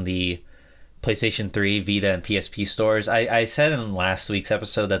shut down the PlayStation 3, Vita, and PSP stores. I said in last week's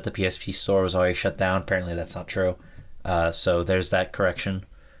episode that the PSP store was already shut down. Apparently that's not true. So there's that correction.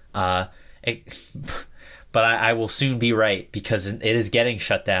 But I will soon be right, because it is getting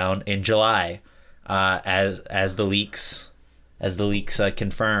shut down in July, as the leaks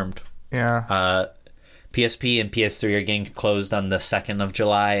confirmed. Yeah. PSP and PS3 are getting closed on the 2nd of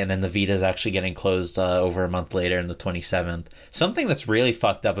July, and then the Vita is actually getting closed over a month later, on the 27th. Something that's really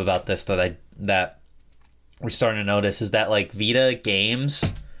fucked up about this that we're starting to notice is that like Vita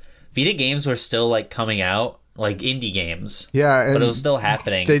games were still like coming out, like indie games. Yeah, but it was still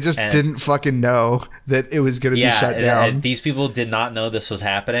happening. They just didn't fucking know that it was going to be shut down. And these people did not know this was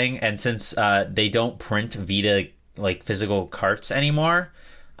happening, and since they don't print Vita like physical carts anymore,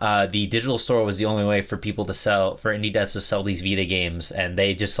 the digital store was the only way for people to sell, for indie devs to sell these Vita games, and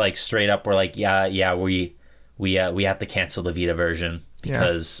they just like straight up were like, we have to cancel the Vita version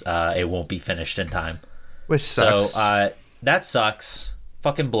because it won't be finished in time. Which sucks. So that sucks.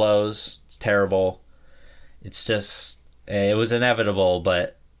 Fucking blows. It's terrible. It's just, it was inevitable,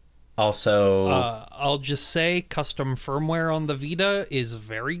 but also I'll just say custom firmware on the Vita is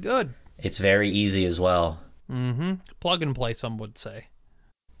very good. It's very easy as well. Mm-hmm. Plug and play, some would say.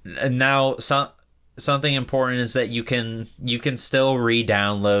 Now, something important is that you can still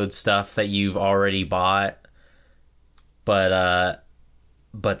re-download stuff that you've already bought, but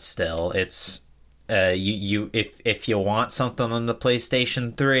still, it's if you want something on the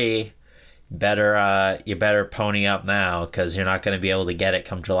PlayStation 3, you better pony up now, because you're not going to be able to get it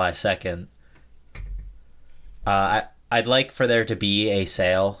come July 2nd. I'd like for there to be a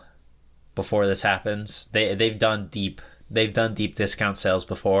sale before this happens. They've done deep discount sales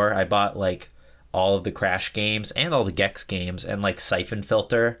before. I bought like all of the Crash games and all the Gex games and like Siphon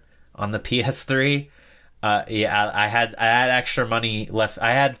Filter on the PS3. I had extra money left.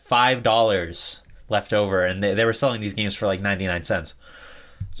 I had $5 left over, and they were selling these games for like 99 cents.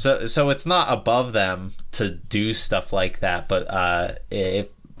 So it's not above them to do stuff like that, but they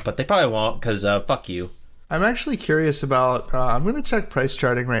probably won't, because fuck you. I'm actually curious about. I'm going to check price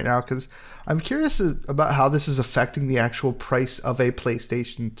charting right now, because I'm curious about how this is affecting the actual price of a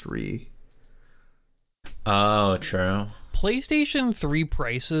PlayStation 3. Oh, true. PlayStation 3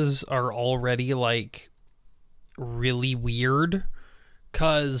 prices are already like really weird,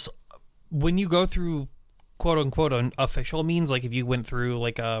 because when you go through quote unquote an official means, like if you went through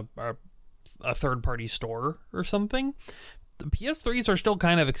like a third party store or something, the PS3s are still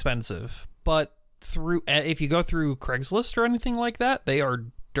kind of expensive, but if you go through Craigslist or anything like that, they are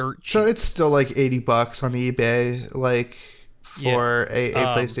dirt cheap. So it's still like $80 on eBay, like for a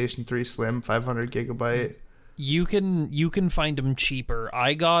PlayStation 3 Slim 500 gigabyte. You can find them cheaper.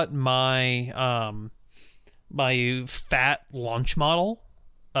 I got my my fat launch model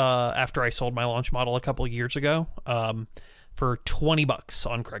after I sold my launch model a couple of years ago for $20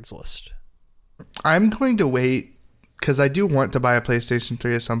 on Craigslist. I'm going to wait, because I do want to buy a PlayStation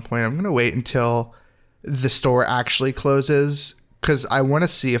 3 at some point. I'm going to wait until the store actually closes, because I want to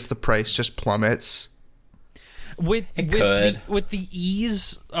see if the price just plummets. With the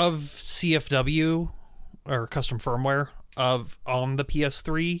ease of CFW or custom firmware on the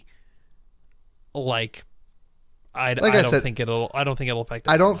PS3, like I don't think it'll affect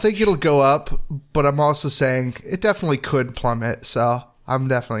it. I don't think it'll go up, but I'm also saying it definitely could plummet. So I'm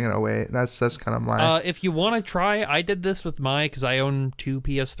definitely gonna wait. That's kind of my. If you want to try, I did this with because I own 2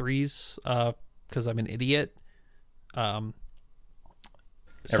 PS3s. Because I'm an idiot.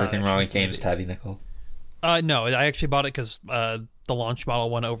 Everything wrong with games, Tabby Nickel? No, I actually bought it because the launch model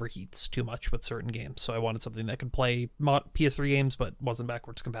one overheats too much with certain games, so I wanted something that could play PS3 games but wasn't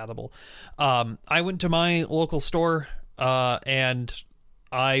backwards compatible. I went to my local store and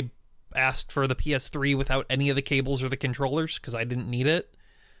I asked for the PS3 without any of the cables or the controllers because I didn't need it,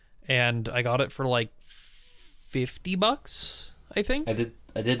 and I got it for like $50, I think. I did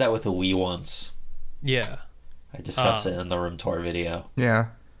that with a Wii once. Yeah. I discussed it in the room tour video. Yeah.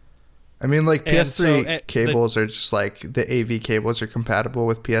 I mean, like, PS3 cables are just like the AV cables are compatible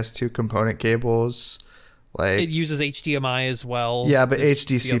with PS2 component cables. Like, it uses HDMI as well. Yeah, but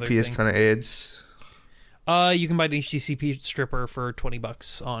HDCP is kind of AIDS. You can buy an HDCP stripper for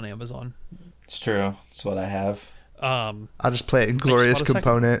 $20 on Amazon. It's true. It's what I have. I'll just play it in Glorious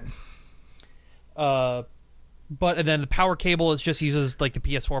Component. But and then the power cable just uses like the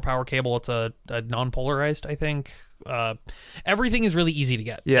PS4 power cable. It's a non-polarized, I think. Everything is really easy to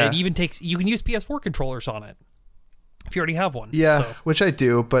get. Yeah. It even you can use PS4 controllers on it if you already have one. Yeah, so. Which I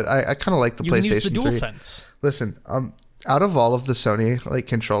do, but I kind of like the PlayStation 3. You can use the DualSense. Listen, out of all of the Sony like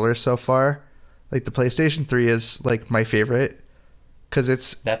controllers so far, like the PlayStation 3 is like my favorite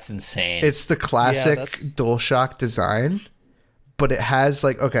because that's insane. It's the classic DualShock design, but it has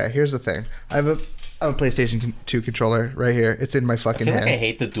like, okay, here's the thing. I have a PlayStation 2 controller right here. It's in my fucking hand. I feel like I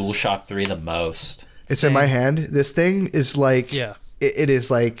hate the DualShock 3 the most. It's in my hand. This thing is like, it is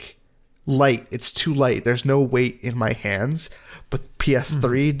like light. It's too light. There's no weight in my hands. But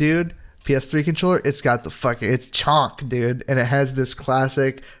PS3, dude, PS3 controller, it's got it's chonk, dude. And it has this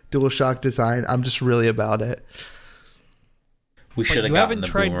classic DualShock design. I'm just really about it. We should have gotten the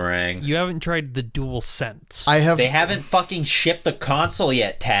boomerang. You haven't tried the DualSense. They haven't fucking shipped the console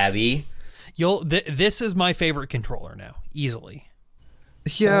yet, Tabby. This is my favorite controller now, easily.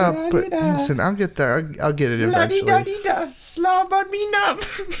 Yeah, but listen, I'll get there. I'll get it eventually.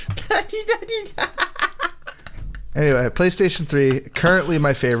 Anyway, PlayStation 3, currently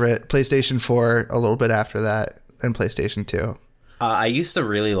my favorite. PlayStation 4, a little bit after that, and PlayStation 2. I used to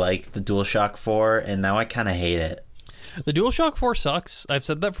really like the DualShock 4, and now I kind of hate it. The DualShock 4 sucks. I've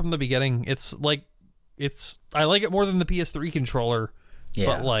said that from the beginning. I like it more than the PS3 controller,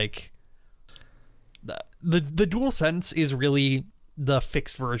 but like the DualSense is really the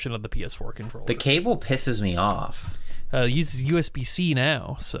fixed version of the PS4 controller. The cable pisses me off. It uses USB-C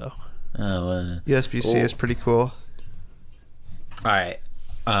now, so. USB-C is pretty cool. All right,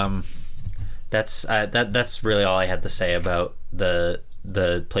 that's really all I had to say about the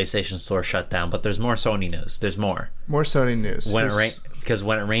PlayStation Store shutdown. But there's more Sony news. There's more Sony news. Because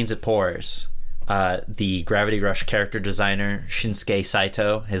when it rains, it pours. The Gravity Rush character designer Shinsuke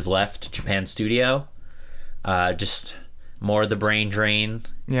Saito has left Japan Studio. Just more of the brain drain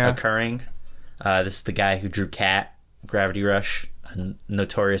occurring. This is the guy who drew Cat, Gravity Rush, a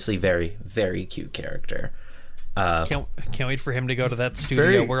notoriously very, very cute character. Can't wait for him to go to that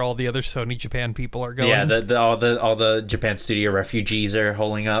studio where all the other Sony Japan people are going. Yeah, all the Japan Studio refugees are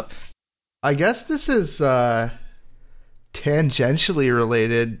holding up. I guess this is tangentially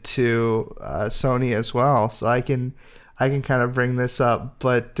related to Sony as well, so I can kind of bring this up.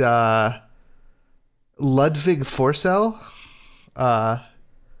 But Ludwig Forsell of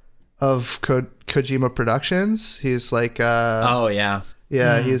Kojima Productions, he's like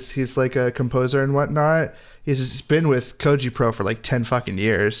he's like a composer and whatnot. He's been with Koji Pro for like 10 fucking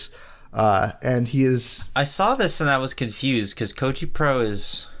years. And he is... I saw this and I was confused because Koji Pro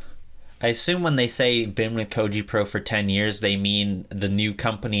is... I assume when they say been with Koji Pro for 10 years, they mean the new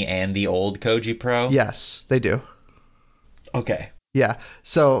company and the old Koji Pro? Yes, they do. Okay. Yeah.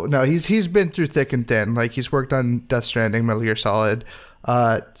 So, no, he's been through thick and thin. Like, he's worked on Death Stranding, Metal Gear Solid,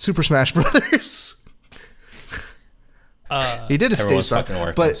 Super Smash Brothers. He did a stage song,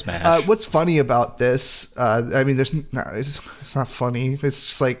 but what's funny about this? I mean, it's not funny. It's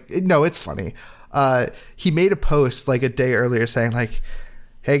just like it's funny. He made a post like a day earlier saying like,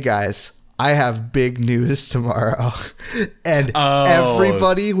 "Hey guys, I have big news tomorrow," and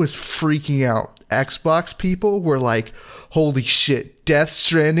everybody was freaking out. Xbox people were like, "Holy shit, Death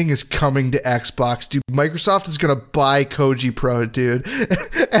Stranding is coming to Xbox, dude. Microsoft is gonna buy Koji Pro, dude."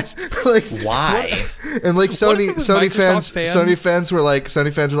 And like, why? And like Sony fans were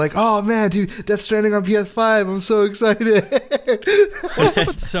like, "Oh man, dude, Death Stranding on PS5. I'm so excited." What's up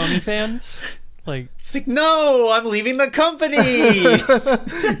with Sony fans? Like, it's like, no, I'm leaving the company.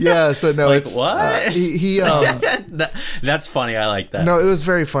 Yeah, so no, like, it's what? he That's funny. I like that. No, it was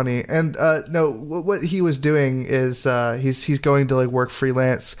very funny. And no, what he was doing is he's going to like work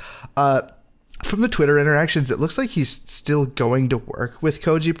freelance. From the Twitter interactions, it looks like he's still going to work with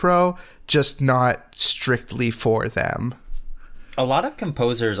Koji Pro, just not strictly for them. A lot of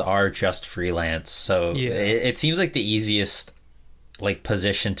composers are just freelance, so it seems like the easiest like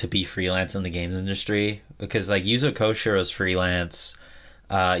position to be freelance in the games industry, because like Yuzo Koshiro is freelance,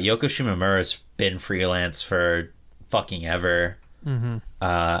 Yoko Shimomura's been freelance for fucking ever. Mm-hmm.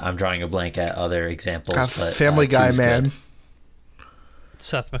 I'm drawing a blank at other examples, but Family Guy man. Good.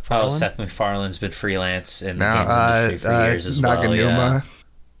 Seth MacFarlane. Oh, Seth MacFarlane's been freelance in the games industry for years as well. Naganuma.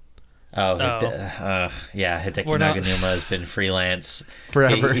 Yeah. Hideki Naganuma has been freelance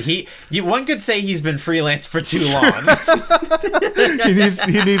forever. One could say he's been freelance for too long.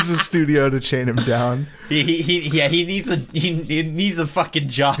 he needs a studio to chain him down. He needs a fucking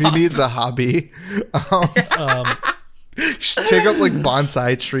job. He needs a hobby. Should take up like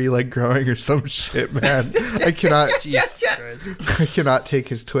bonsai tree like growing or some shit, man. I cannot take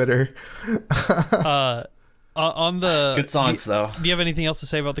his Twitter. On the good songs though. Do you have anything else to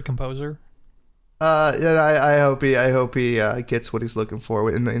say about the composer? I hope he gets what he's looking for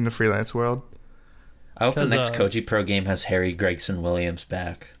in the freelance world. I hope the next Koji Pro game has Harry Gregson Williams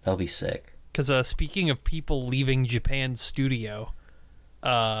back. That'll be sick. Because speaking of people leaving Japan's studio,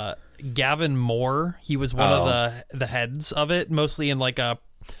 Gavin Moore, he was one of the heads of it, mostly in like a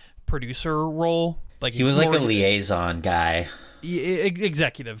producer role. Like he was like a liaison guy.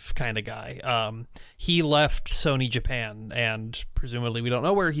 Executive kind of guy. He left Sony Japan, and presumably we don't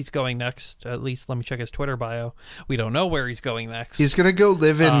know where he's going next. At least let me check his Twitter bio. We don't know where he's going next. He's gonna go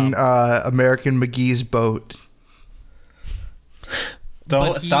live in American McGee's boat.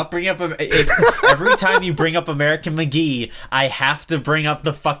 Don't stop bringing up every time you bring up American McGee, I have to bring up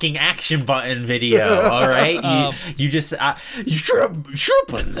the fucking action button video. All right, you just you should have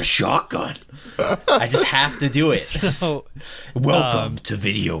put in the shotgun. I just have to do it. So, welcome to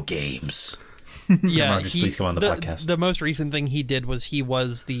video games. Yeah, please come on the podcast. The most recent thing he did was he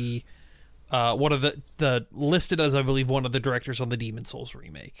was the one of the listed as I believe one of the directors on the Demon Souls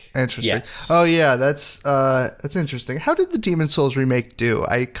remake. Interesting. Yes. Oh yeah, that's interesting. How did the Demon Souls remake do?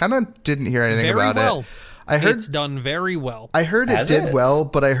 I kind of didn't hear anything about it. I heard it's done very well. I heard it did well,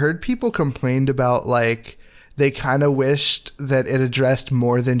 but I heard people complained about like they kind of wished that it addressed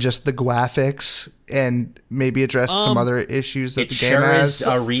more than just the graphics and maybe addressed some other issues that the game has.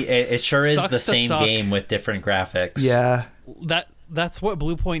 It sure is the same game with different graphics. Yeah. That's what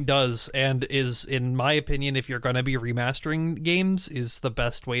Bluepoint does, and is, in my opinion, if you're going to be remastering games, is the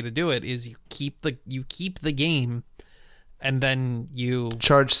best way to do it. Is you keep the game, and then you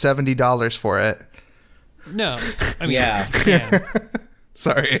charge $70 for it. No, I mean, yeah.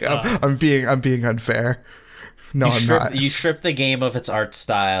 Sorry, I'm being unfair. No, I'm not. You strip the game of its art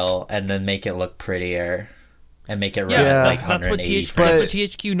style and then make it look prettier. And make it run that's what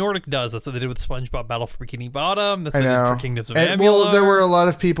THQ Nordic does. That's what they did with SpongeBob Battle for Bikini Bottom. That's what they did for Kingdoms of Amalur. Well, there were a lot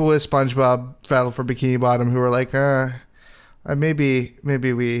of people with SpongeBob Battle for Bikini Bottom who were like, maybe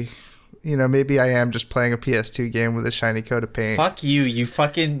I am just playing a PS2 game with a shiny coat of paint. Fuck you! You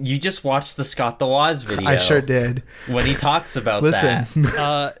just watched the Scott the Woz video. I sure did. When he talks about that.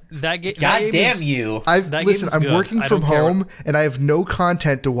 That game. God damn you! I'm working from home and I have no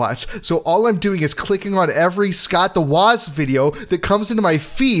content to watch, so all I'm doing is clicking on every Scott the Woz video that comes into my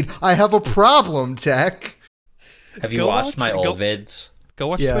feed. I have a problem, Tech. Have you watched my old vids? Go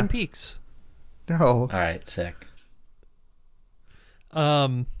watch Twin Peaks. No. All right, sick.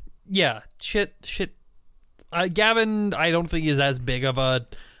 Yeah, shit. Gavin, I don't think is as big of a.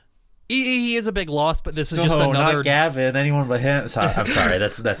 He is a big loss, but this is just another. Not Gavin. Anyone but him. Sorry, I'm sorry.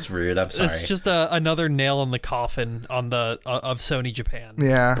 That's rude. I'm sorry. It's just another nail in the coffin on the of Sony Japan.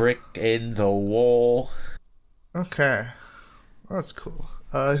 Yeah. Brick in the wall. Okay, well, that's cool.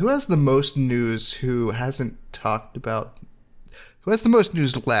 Who has the most news? Who hasn't talked about? Who has the most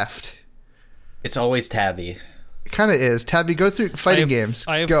news left? It's always Tabby. Kind of is. Tabby, go through fighting games.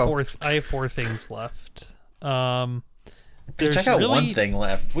 I have four things left. Check out one thing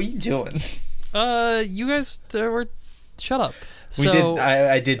left. What are you doing? You guys were shut up.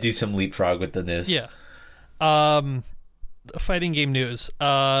 I did do some leapfrog with the news. Yeah. Fighting game news.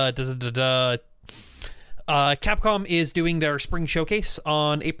 Capcom is doing their spring showcase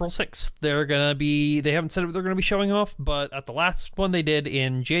on April 6th. They haven't said what they're going to be showing off, but at the last one they did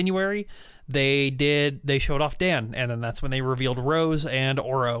in January, they showed off Dan, and then that's when they revealed Rose and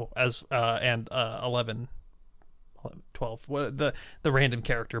Oro as and 12, the random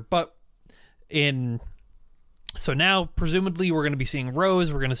character. But So now, presumably, we're going to be seeing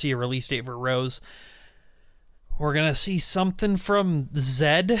Rose. We're going to see a release date for Rose. We're going to see something from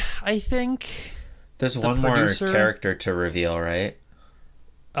Zed, I think. There's one more character to reveal, right?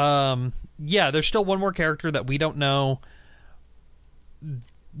 Yeah, there's still one more character that we don't know.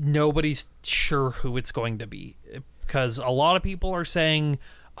 Nobody's sure who it's going to be. Because a lot of people are saying,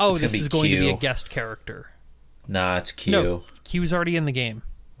 oh, this is going to be a guest character. Nah, it's Q. No, Q's already in the game.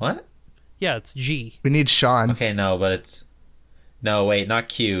 What? Yeah, it's G. We need Sean. Okay, no, but it's... No, wait, not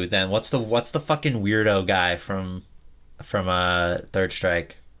Q. Then what's the fucking weirdo guy from Third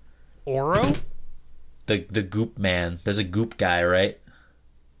Strike? Oro? The goop man. There's a goop guy, right?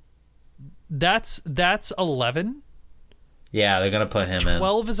 That's 11. Yeah, they're gonna put him in.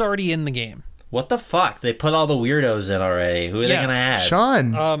 12 is already in the game. What the fuck? They put all the weirdos in already. Who are they gonna add?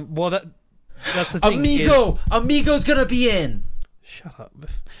 Sean. Well, that's the thing. Amigo. Amigo's gonna be in. Shut up.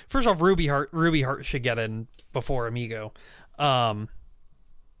 First off, Ruby Heart should get in before Amigo.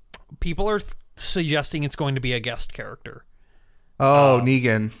 People are suggesting it's going to be a guest character. Oh,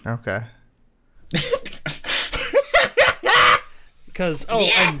 Negan. Okay. Because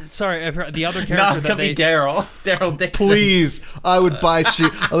I'm sorry, I've heard the other character. No, it's gonna be Daryl Dixon. Please, I would buy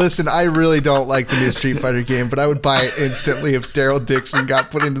Listen, I really don't like the new Street Fighter game, but I would buy it instantly if Daryl Dixon got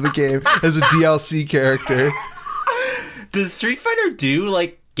put into the game as a DLC character. Does Street Fighter do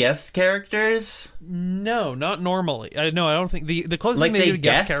like guest characters? No, not normally. No, I don't think the closest thing they do to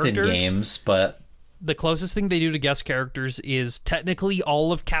guest characters in games, but the closest thing they do to guest characters is technically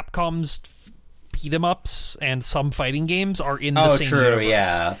all of Capcom's beat 'em ups and some fighting games are in the same universe.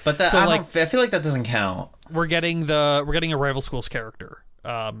 Yeah, but that, I feel like that doesn't count. We're getting a Rival Schools character.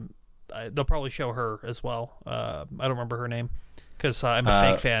 They'll probably show her as well. I don't remember her name because I'm a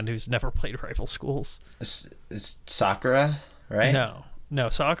fake fan who's never played Rival Schools. Is Sakura, right? No,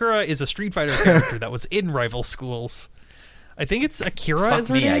 Sakura is a Street Fighter character that was in Rival Schools. I think it's Akira. Fuck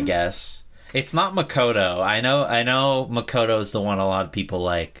me, I guess. It's not Makoto. I know Makoto's the one a lot of people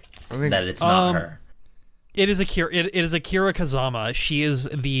like. That it's not her. It is Akira. It is Akira Kazama. She is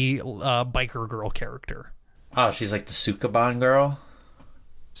the biker girl character. Oh, she's like the Sukaban girl.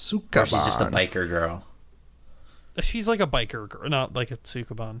 Sukaban. Or she's just a biker girl. She's like a biker girl, not like a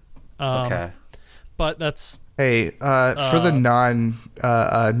Sukaban. Okay. But that's for the non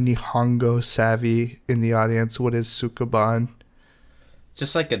Nihongo savvy in the audience. What is Sukaban?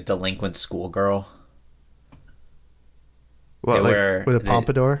 Just like a delinquent schoolgirl. What, like with a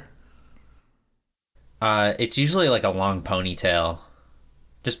pompadour? It's usually like a long ponytail.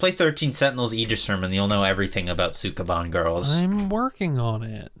 Just play 13 Sentinels Aegisrim and you'll know everything about Sukaban girls. I'm working on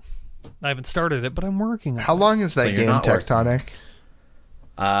it. I haven't started it, but I'm working on it. How long is that game, Tectonic?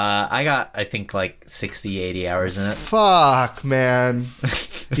 I got, I think, like 60, 80 hours in it. Fuck, man.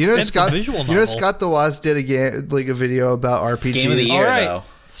 You know, Scott the Woz did a video about RPGs. It's game of the year, though.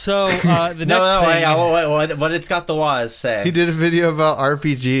 So the next thing... What did Scott the Woz say? He did a video about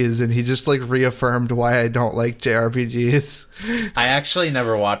RPGs, and he just reaffirmed why I don't like JRPGs. I actually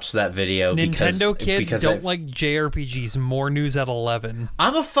never watched that video. Nintendo kids don't like JRPGs. More news at 11.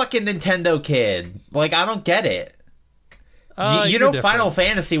 I'm a fucking Nintendo kid. Like, I don't get it. You know, different. Final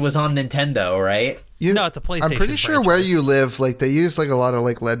Fantasy was on Nintendo, right? No, it's a PlayStation. I'm pretty sure where you live, they use a lot of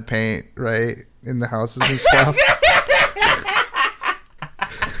lead paint, right, in the houses and stuff.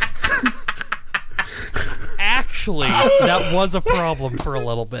 Actually, that was a problem for a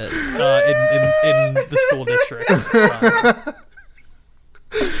little bit in the school districts.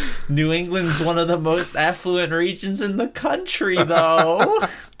 New England's one of the most affluent regions in the country, though.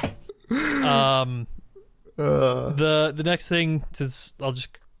 The next thing, since I'll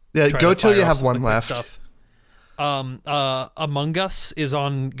just go till you have one left. Stuff. Among Us is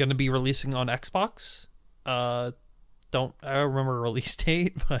going to be releasing on Xbox. I don't remember a release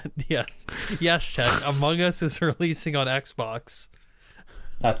date, but yes, Chad. Among Us is releasing on Xbox.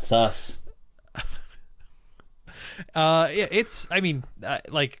 That's sus. It's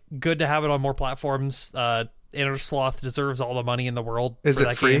good to have it on more platforms. Innersloth deserves all the money in the world. Is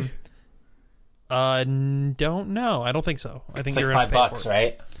it free? Game. Don't know. I don't think so. I think it's you're like $5,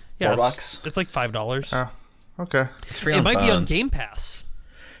 right? Yeah, $4. It's like $5. Oh, okay. It's free. It might be on Game Pass.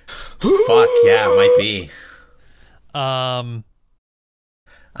 Fuck yeah, it might be. I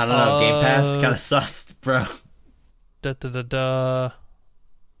don't know. Game Pass kind of sus, bro.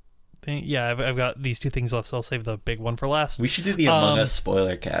 Yeah, I've got these two things left, so I'll save the big one for last. We should do the Among Us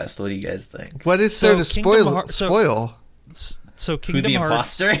spoiler cast. What do you guys think? What is there to spoil? So Kingdom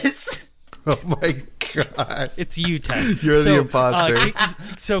Hearts. Who the imposter is? Oh my god! It's you, Ted. You're the imposter.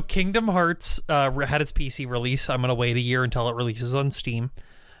 So Kingdom Hearts had its PC release. I'm gonna wait a year until it releases on Steam.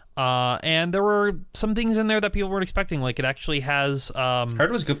 And there were some things in there that people weren't expecting. Like it actually has. Heard it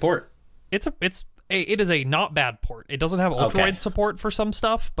was a good port. It is a not bad port. It doesn't have ultra-wide support for some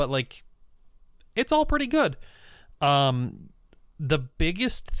stuff, but like it's all pretty good. The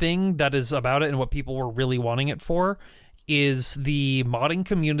biggest thing that is about it and what people were really wanting it for is the modding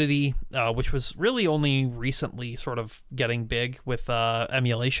community, which was really only recently sort of getting big with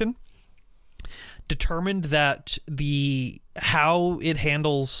emulation, determined that how it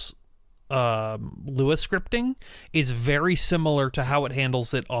handles Lua scripting is very similar to how it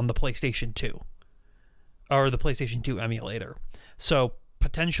handles it on the PlayStation 2 or the PlayStation 2 emulator. So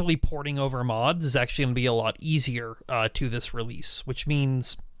potentially porting over mods is actually going to be a lot easier to this release, which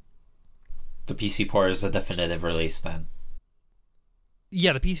means the PC port is the definitive release then.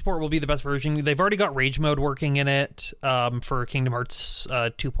 Yeah, the PC port will be the best version. They've already got Rage Mode working in it for Kingdom Hearts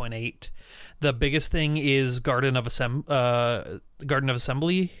 2.8. The biggest thing is Garden of Assemblage.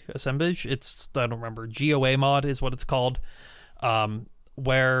 It's, I don't remember, GOA mod is what it's called,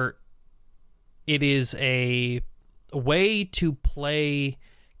 where it is a way to play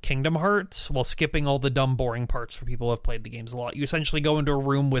Kingdom Hearts while skipping all the dumb, boring parts for people who have played the games a lot. You essentially go into a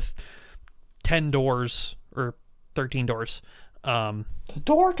room with 10 doors, or 13 doors. The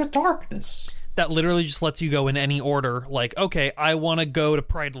door to darkness. That literally just lets you go in any order. Like, okay, I want to go to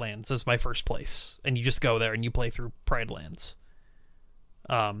Pride Lands as my first place. And you just go there and you play through Pride Lands.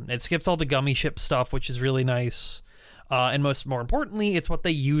 It skips all the gummy ship stuff, which is really nice. And more importantly, it's what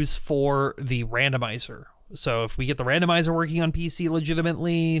they use for the randomizer. So if we get the randomizer working on PC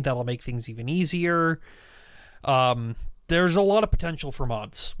legitimately, that'll make things even easier. There's a lot of potential for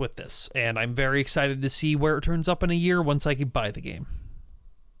mods with this, and I'm very excited to see where it turns up in a year once I can buy the game.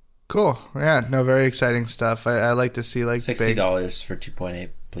 Cool. Yeah, no, very exciting stuff. I like to see like $60 for 2.8,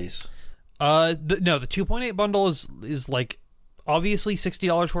 please. The 2.8 bundle is like, obviously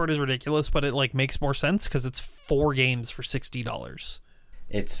 $60 for it is ridiculous, but it like makes more sense because it's 4 games for $60.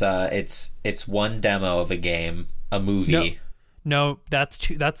 It's one demo of a game, a movie. No, that's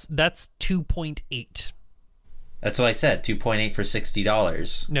 2.8. That's what I said. 2.8 for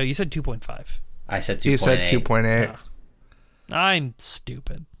 $60. No, you said 2.5. I said 2.8. You said 2.8. I'm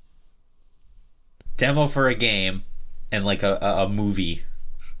stupid. Demo for a game and like a movie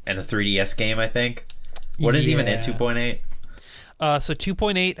and a 3DS game, I think. What is even in 2.8? So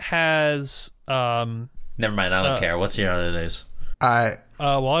 2.8 has never mind, I don't care. What's your other news? Well,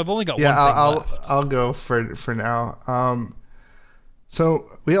 I've only got one thing left. I'll go for now.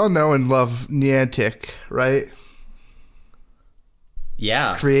 So we all know and love Niantic, right?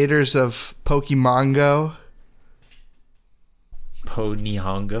 Yeah. Creators of Pokemon Go.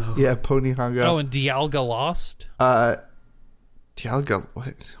 Ponyhongo. Yeah, Ponyhongo. Oh, and Dialga Lost? Dialga,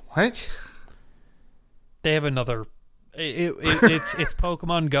 what? They have another... It's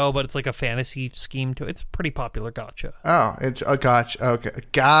Pokemon Go, but it's like a fantasy scheme to it. It's a pretty popular gacha. Oh, gotcha. Okay.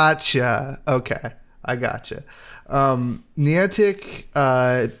 Gotcha. Okay. I gotcha. Niantic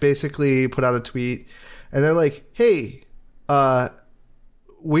basically put out a tweet, and they're like, hey,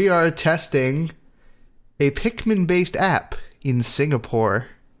 we are testing a Pikmin-based app in Singapore,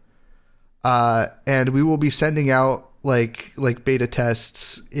 and we will be sending out like beta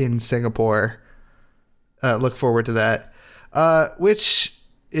tests in Singapore. Look forward to that, which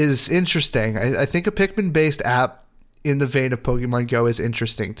is interesting. I think a Pikmin-based app in the vein of Pokemon Go is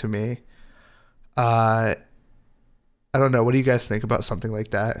interesting to me. I don't know. What do you guys think about something like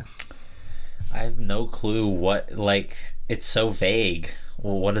that? I have no clue what, like, it's so vague.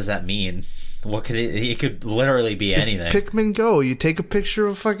 Well, what does that mean? What could it could literally be anything. It's Pikmin Go. You take a picture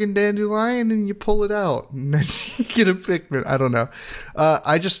of a fucking dandelion and you pull it out and then you get a Pikmin. I don't know.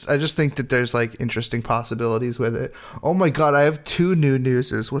 I just think that there's like interesting possibilities with it. Oh my god, I have 2 new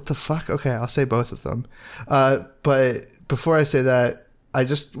newses. What the fuck? Okay, I'll say both of them. But before I say that, I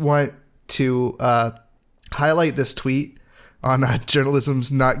just want to highlight this tweet on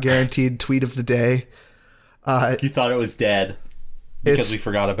Journalism's Not Guaranteed tweet of the day. You thought it was dead because we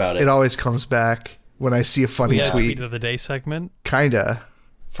forgot about it. It always comes back when I see a funny tweet. Tweet of the day segment? Kinda.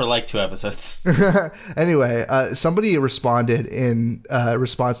 For like 2 episodes. Anyway, somebody responded in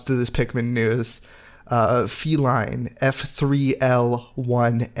response to this Pikmin news. Feline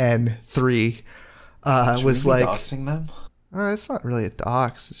F3L1N3 was like... doxing them? It's not really a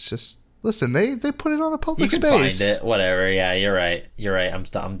dox. It's just... Listen, they put it on a public space. You can space. find it. Whatever. Yeah, you're right. I'm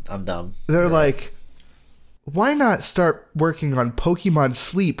dumb. They're you're like... Right. Why not start working on Pokemon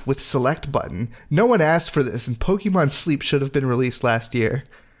Sleep with select button? No one asked for this, and Pokemon Sleep should have been released last year.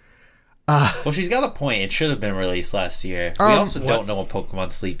 Well, she's got a point. It should have been released last year. We also don't know what Pokemon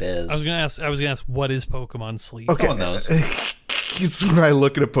Sleep is. I was gonna ask, what is Pokemon Sleep? Okay. No one knows. it's when I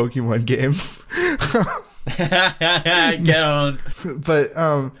look at a Pokemon game. Get on. But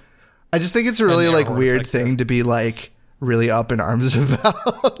I just think it's a really like weird thing to be like really up in arms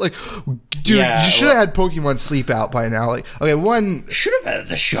about. Like, dude, you should have had Pokemon Sleep out by now. Like, okay, one should have had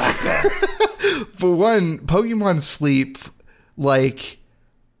the shotgun. For one, Pokemon Sleep, like,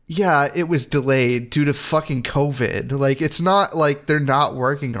 yeah, it was delayed due to fucking COVID. Like, it's not like they're not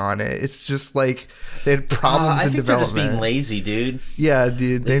working on it. It's just like they had problems in development. They're just being lazy, dude. Yeah,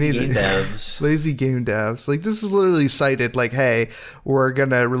 dude. Lazy game devs. Lazy game devs. Like, this is literally cited like, hey, we're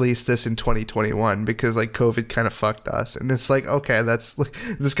gonna release this in 2021 because like COVID kind of fucked us. And it's like, okay, that's like,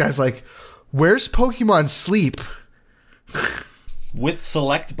 this guy's like, where's Pokemon Sleep? With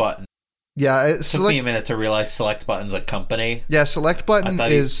Select Button. Yeah, it took me a minute to realize Select Button's a company. Yeah, Select Button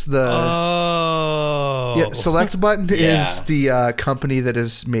is the. Oh. Yeah, Select Button is the company that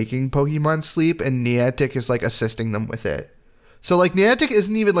is making Pokemon Sleep, and Niantic is like assisting them with it. So like Niantic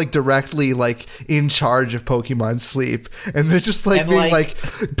isn't even like directly like in charge of Pokemon Sleep, and they're just like being like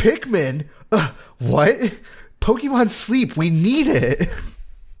Pikmin. What? Pokemon Sleep? We need it.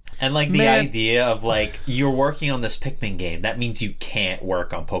 And, like, the idea of, like, you're working on this Pikmin game, that means you can't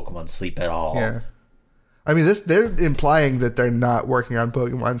work on Pokemon Sleep at all. Yeah. I mean, they're implying that they're not working on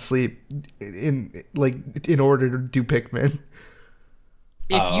Pokemon Sleep in order to do Pikmin.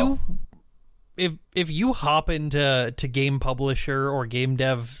 If you hop into game publisher or game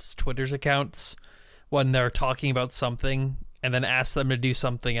devs' Twitter's accounts when they're talking about something and then ask them to do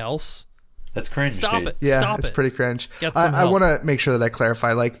something else... That's cringe, Stop dude. it. Yeah, Stop it's it. pretty cringe. I want to make sure that I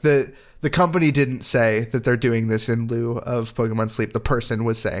clarify. Like, the company didn't say that they're doing this in lieu of Pokemon Sleep. The person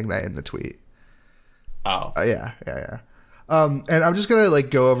was saying that in the tweet. Oh. Yeah. And I'm just going to, like,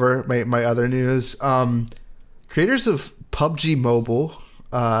 go over my other news. Creators of PUBG Mobile,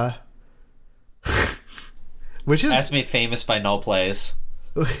 which is... That's made famous by Null Plays.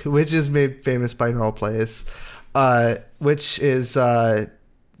 Which is made famous by Null Plays. Which is...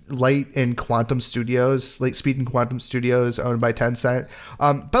 Light and Quantum Studios, Lightspeed and Quantum Studios, owned by Tencent.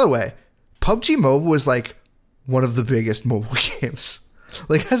 By the way, PUBG Mobile was like one of the biggest mobile games.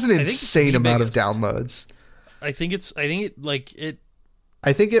 Like, has an insane amount of downloads. I think it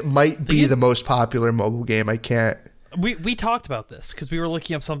might be the most popular mobile game. I can't. We talked about this because we were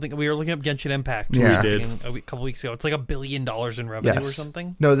looking up something. We were looking up Genshin Impact. Yeah, a couple weeks ago. It's like $1 billion in revenue or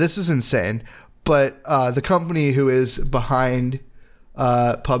something. No, this is insane. But the company who is behind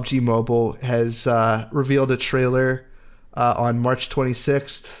PUBG Mobile has revealed a trailer on March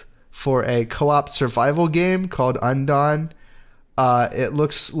 26th for a co-op survival game called Undawn. It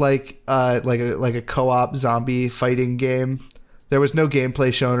looks like a co-op zombie fighting game. There was no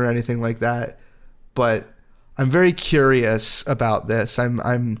gameplay shown or anything like that, but I'm very curious about this.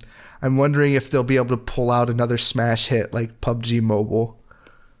 I'm wondering if they'll be able to pull out another smash hit like PUBG Mobile.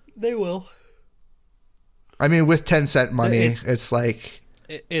 They will. I mean, with Tencent money, it's like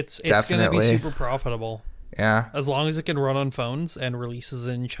it's going to be super profitable. Yeah, as long as it can run on phones and releases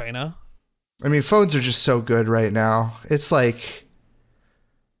in China. I mean, phones are just so good right now. It's like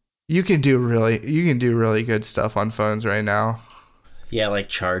you can do really good stuff on phones right now. Yeah, like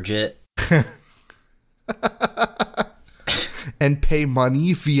charge it and pay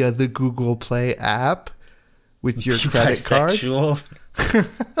money via the Google Play app with your credit card.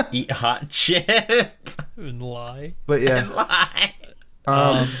 Eat hot chip and lie. But yeah, and lie.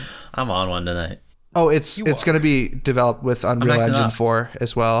 I'm on one tonight. Oh, it's going to be developed with Unreal Engine 4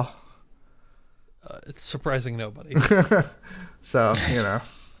 as well. It's surprising nobody. So, you know.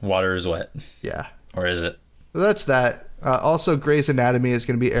 Water is wet. Yeah. Or is it? Well, that's that. Also, Grey's Anatomy is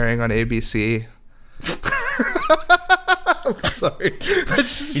going to be airing on ABC. I'm sorry.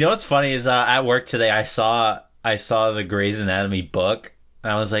 You know what's funny is at work today I saw the Grey's Anatomy book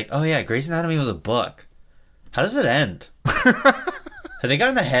and I was like, oh yeah, Grey's Anatomy was a book. How does it end? Have they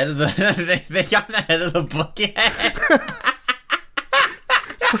gotten ahead of the book yet?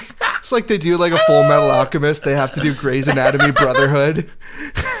 It's like they do like a Full Metal Alchemist. They have to do Grey's Anatomy Brotherhood.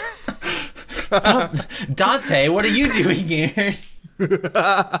 Dante, what are you doing here?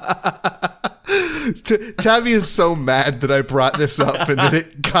 Tabby is so mad that I brought this up and that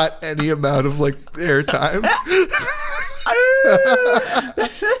it got any amount of like airtime.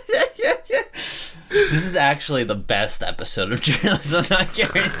 This is actually the best episode of Journalism Not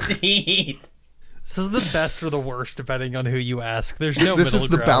Guaranteed. This is the best or the worst, depending on who you ask. There's no. This middle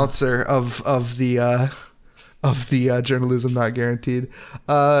is the ground. bouncer of the Journalism Not Guaranteed.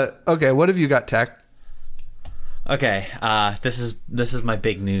 Okay, what have you got, Tech? Okay, this is my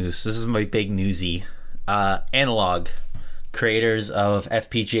big news. This is my big newsy. Analog, creators of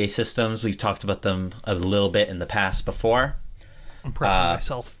FPGA systems. We've talked about them a little bit in the past before. I'm proud of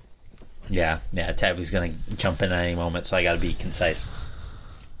myself. Yeah, Tabby's going to jump in at any moment, so I got to be concise.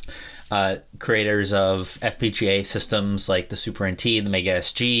 Creators of FPGA systems like the Super NT and the Mega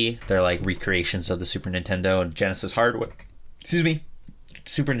SG, they're like recreations of the Super Nintendo and Genesis hardware.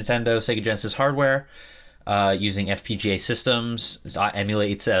 Super Nintendo, Sega Genesis hardware, using FPGA systems,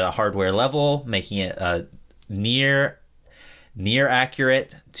 emulates at a hardware level, making it near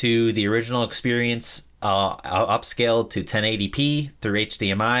accurate to the original experience, upscaled to 1080p through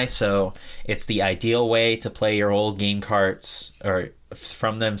HDMI. So it's the ideal way to play your old game carts or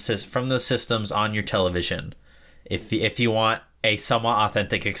from those systems on your television, if you want a somewhat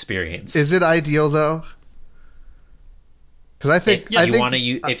authentic experience. Is it ideal though? Because if you want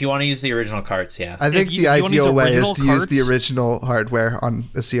to use the original carts, yeah. I think the ideal way is to use the original hardware on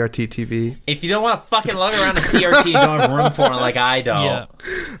a CRT TV. If you don't want to fucking lug around a CRT, you don't have room for it like I don't. Yeah.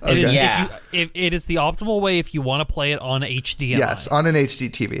 Okay. It is the optimal way if you want to play it on HDMI. Yes, on an HD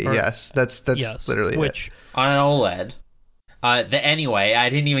TV. That's literally it. On an OLED. Anyway,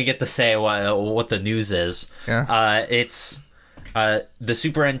 I didn't even get to say what the news is. Yeah. It's the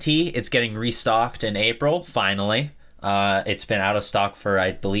Super NT. It's getting restocked in April. Finally. It's been out of stock for,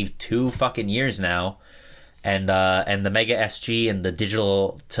 I believe, 2 fucking years now, and the Mega SG and the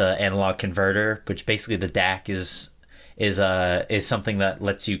digital to analog converter, which basically the DAC is something that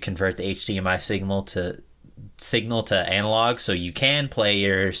lets you convert the HDMI signal to analog, so you can play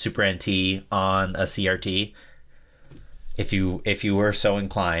your Super NT on a CRT if you were so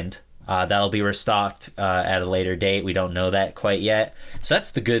inclined. That'll be restocked at a later date. We don't know that quite yet, so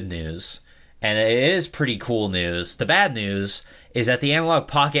that's the good news. And it is pretty cool news. The bad news is that the Analog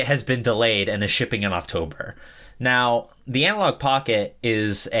Pocket has been delayed and is shipping in October. Now, the Analog Pocket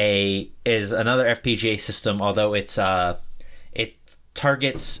is another FPGA system, although it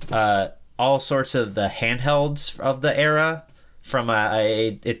targets all sorts of the handhelds of the era.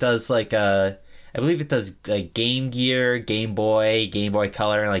 It does I believe it does like Game Gear, Game Boy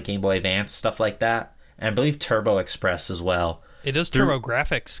Color, and like Game Boy Advance, stuff like that. And I believe Turbo Express as well. It does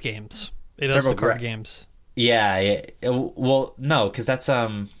TurboGrapx games. It does the card games. Yeah. Well, no, because that's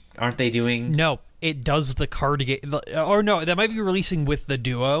aren't they doing? No, it does the card game. Or no, that might be releasing with the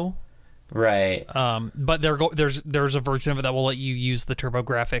Duo. Right. But there's a version of it that will let you use the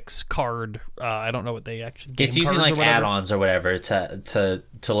TurboGrafx card. I don't know what they actually. It's using like add-ons or whatever to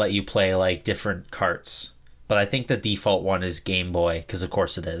let you play like different carts. But I think the default one is Game Boy, because of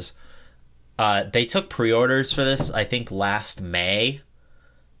course it is. They took pre-orders for this, I think, last May.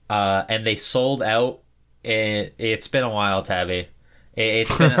 And they sold out. It's been a while, Tabby.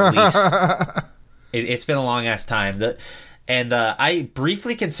 It's been at least. It's been a long ass time. And I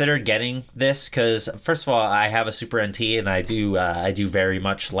briefly considered getting this because, first of all, I have a Super NT and I do very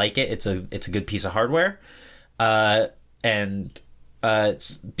much like it. It's a good piece of hardware, and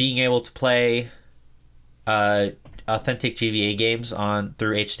it's being able to play authentic GBA games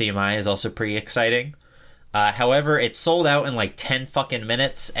through HDMI is also pretty exciting. However, it sold out in like 10 fucking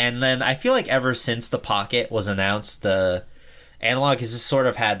minutes, and then I feel like ever since the Pocket was announced, the Analog has just sort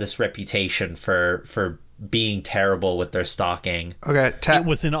of had this reputation for being terrible with their stocking. Okay, it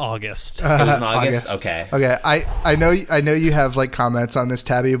was in August. It was in August? Okay. I know you have like comments on this,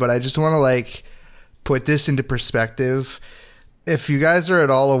 Tabby, but I just want to like put this into perspective. If you guys are at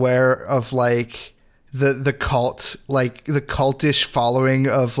all aware of like the cult, like the cultish following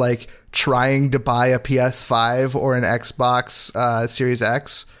of like trying to buy a PS5 or an Xbox Series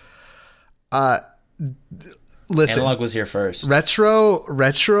X, listen, Analog was here first.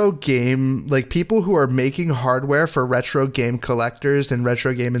 Retro game, like people who are making hardware for retro game collectors and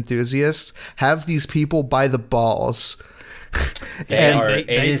retro game enthusiasts have these people by the balls. It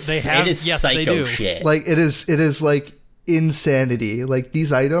is psycho shit. Like it is like insanity. Like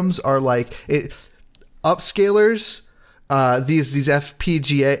these items are like upscalers. These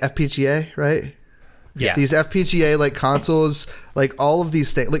FPGA, right? Yeah. These FPGA like consoles, like all of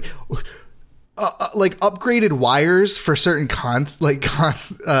these things, like upgraded wires for certain consoles.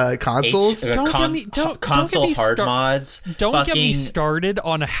 Console hard mods. Don't get me started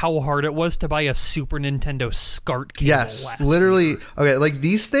on how hard it was to buy a Super Nintendo SCART cable. Yes, literally. Okay, like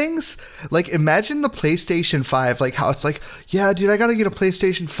these things. Like imagine the PlayStation 5. Like how it's like, yeah, dude, I gotta get a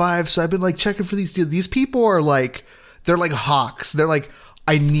PlayStation 5. So I've been like checking for these deals. These people are like, they're like hawks. They're like,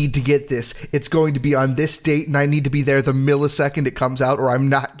 I need to get this. It's going to be on this date, and I need to be there the millisecond it comes out, or I'm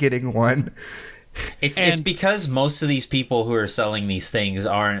not getting one. It's because most of these people who are selling these things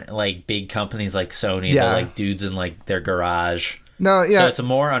aren't like big companies like Sony. They're like dudes in like their garage. No, yeah. So it's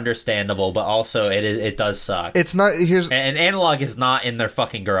more understandable, but also it does suck. It's not and Analog is not in their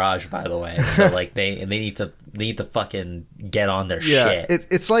fucking garage, by the way. So like they need to fucking get on their shit.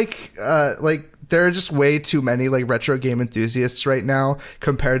 It's like there are just way too many like retro game enthusiasts right now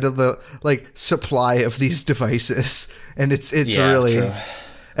compared to the like supply of these devices, and it's really true.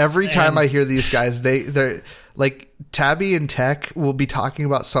 Every time I hear these guys, they're like Tabby and Tech will be talking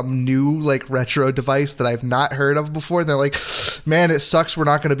about some new like retro device that I've not heard of before. And they're like, man, it sucks we're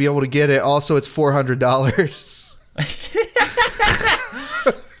not going to be able to get it. Also, it's $400.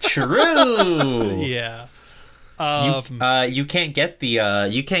 True. Yeah. You can't get the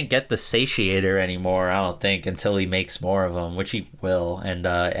satiator anymore, I don't think, until he makes more of them, which he will. And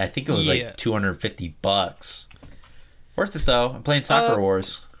I think it was like $250. Worth it though. I'm playing Soccer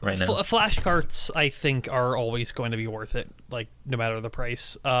Wars right now. Flash carts, I think, are always going to be worth it, like no matter the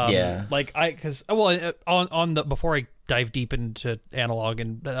price. Like before I dive deep into Analog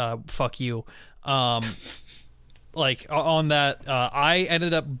and fuck you, like on that, I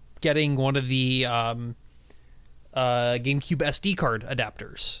ended up getting one of the GameCube SD card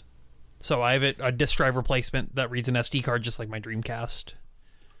adapters. So I have a disk drive replacement that reads an SD card just like my Dreamcast.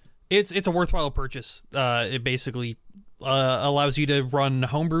 It's a worthwhile purchase. It basically allows you to run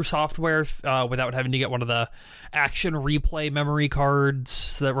homebrew software without having to get one of the Action Replay memory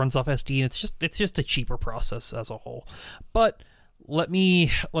cards that runs off SD. And it's just a cheaper process as a whole. But let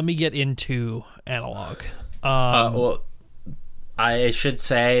me get into Analog. Well, I should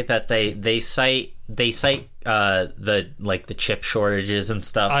say that they cite the chip shortages and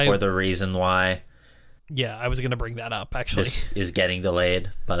stuff for the reason why. Yeah, I was going to bring that up, actually. This is getting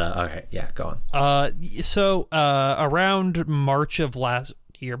delayed, but okay, yeah, go on. So around March of last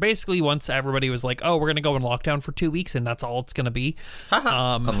year, basically once everybody was like, oh, we're going to go in lockdown for 2 weeks, and that's all it's going to be.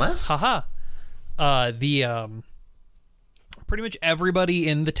 Unless? Pretty much everybody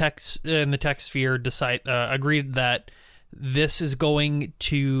in the tech sphere agreed that this is going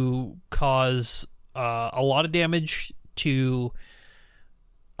to cause a lot of damage to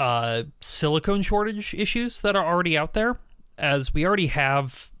silicone shortage issues that are already out there, as we already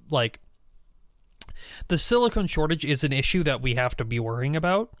have, like, the silicone shortage is an issue that we have to be worrying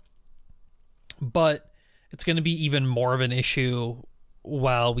about, but it's going to be even more of an issue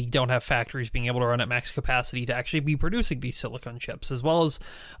while we don't have factories being able to run at max capacity to actually be producing these silicone chips, as well as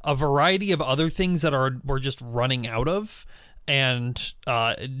a variety of other things that we're just running out of. And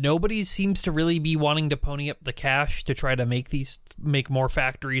nobody seems to really be wanting to pony up the cash to try to make more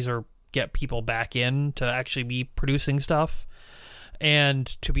factories or get people back in to actually be producing stuff. And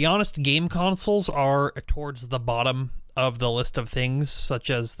to be honest, game consoles are towards the bottom of the list of things, such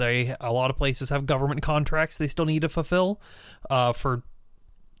as a lot of places have government contracts they still need to fulfill and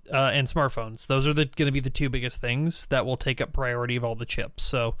smartphones. Those are going to be the two biggest things that will take up priority of all the chips.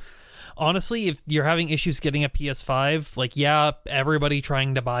 So honestly, if you're having issues getting a PS5, like, yeah, everybody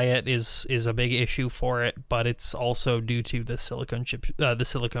trying to buy it is a big issue for it, but it's also due to the silicone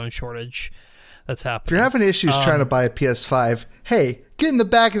shortage that's happening. If you're having issues trying to buy a PS5, hey, get in the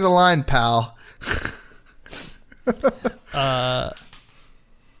back of the line, pal.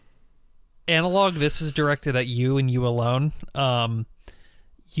 Analog, this is directed at you and you alone.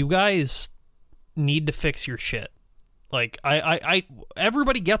 You guys need to fix your shit. Like, I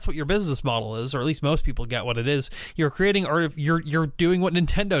everybody gets what your business model is, or at least most people get what it is. You're creating you're doing what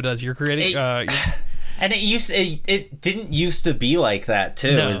Nintendo does. You're creating and it didn't used to be like that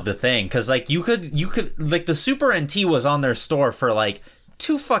too. No. Is the thing, because like you could like the Super NT was on their store for like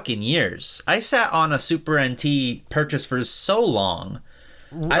 2 fucking years. I sat on a Super NT purchase for so long.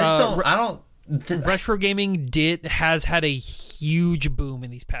 Retro gaming has had a huge boom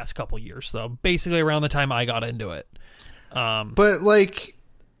in these past couple years, though. Basically around the time I got into it. But like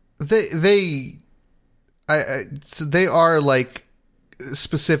they are like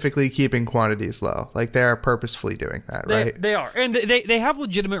specifically keeping quantities low. Like they are purposefully doing that, right? They are, and they have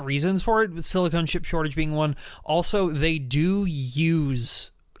legitimate reasons for it. With silicone chip shortage being one. Also, they do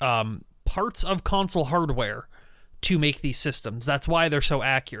use parts of console hardware to make these systems. That's why they're so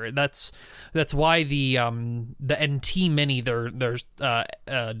accurate. That's why the NT Mini, there's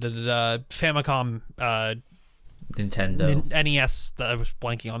the Famicom Nintendo NES, I was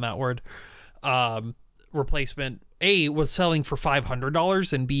blanking on that word, replacement, A, was selling for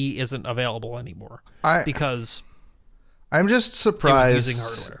 $500 and B, isn't available anymore because I'm just surprised. It was using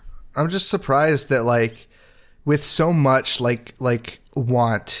hardware. I'm just surprised that like with so much like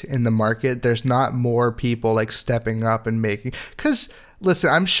want in the market, there's not more people like stepping up and making, because listen,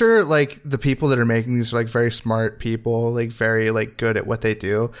 I'm sure like the people that are making these are like very smart people, like very like good at what they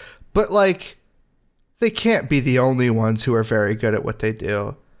do, but like they can't be the only ones who are very good at what they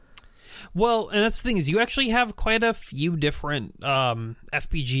do. Well, and that's the thing is you actually have quite a few different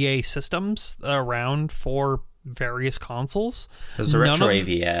FPGA systems around for various consoles. There's a retro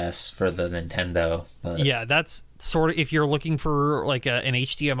AVS for the Nintendo. But... yeah, that's sort of, if you're looking for like an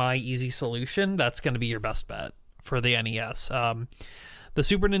HDMI easy solution, that's going to be your best bet for the NES. The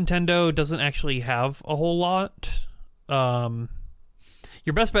Super Nintendo doesn't actually have a whole lot.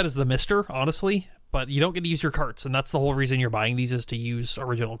 Your best bet is the Mister, honestly, but you don't get to use your carts, and that's the whole reason you're buying these is to use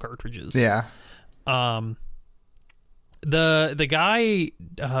original cartridges. Yeah. The guy,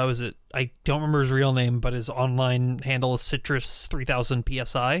 was it? I don't remember his real name, but his online handle is Citrus 3000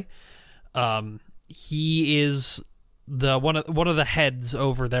 PSI. He is the one of the heads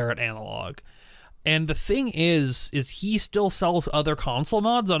over there at Analog. And the thing is he still sells other console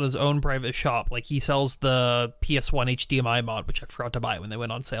mods on his own private shop. Like, he sells the PS1 HDMI mod, which I forgot to buy when they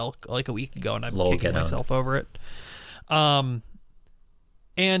went on sale like a week ago, and I'm kicking myself over it.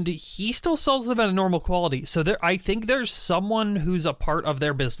 And he still sells them at a normal quality. So I think there's someone who's a part of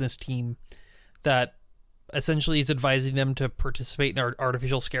their business team that essentially is advising them to participate in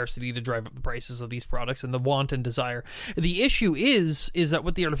artificial scarcity to drive up the prices of these products and the want and desire. The issue is that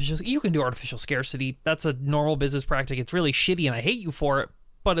with the you can do artificial scarcity. That's a normal business practice. It's really shitty and I hate you for it,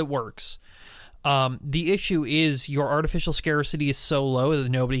 but it works. The issue is your artificial scarcity is so low that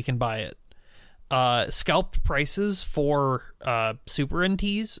nobody can buy it. Scalped prices for Super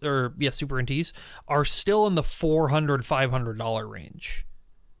NTs are still in the $400-$500 range.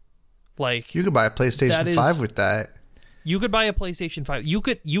 Like, you could buy a PlayStation 5 with that. You could buy a PlayStation 5. You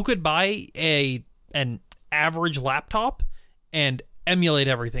could buy an average laptop and emulate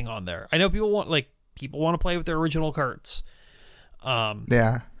everything on there. I know people want to play with their original carts.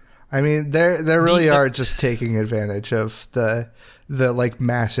 Yeah. I mean, they really are just taking advantage of the like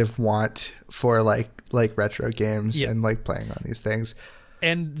massive want for like retro games and like playing on these things.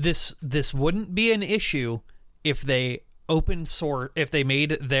 And this wouldn't be an issue if they if they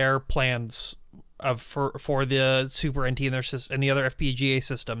made their plans for the Super NT and and the other FPGA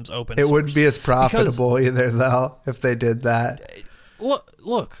systems open source. It wouldn't be as profitable either, though, if they did that.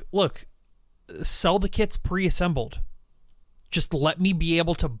 Look, sell the kits pre-assembled. Just let me be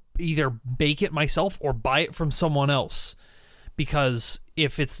able to either bake it myself or buy it from someone else. Because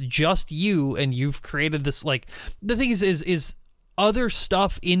if it's just you and you've created this, like, the thing is other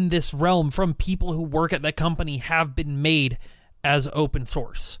stuff in this realm from people who work at that company have been made as open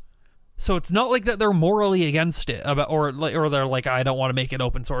source. So it's not like that they're morally against it, or they're like, I don't want to make it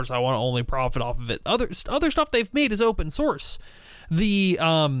open source, I want to only profit off of it. Other stuff they've made is open source. The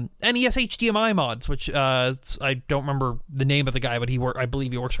NES HDMI mods, which I don't remember the name of the guy, but I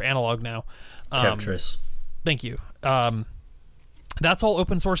believe he works for Analog now. Kevtris. Thank you. That's all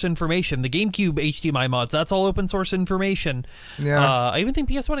open source information. The GameCube HDMI mods, that's all open source information. Yeah. I even think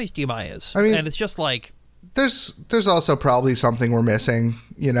PS1 HDMI is. I mean, and it's just like, there's also probably something we're missing,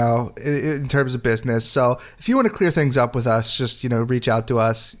 in terms of business. So if you want to clear things up with us, just, reach out to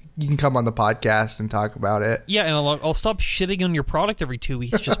us. You can come on the podcast and talk about it. Yeah, and I'll stop shitting on your product every 2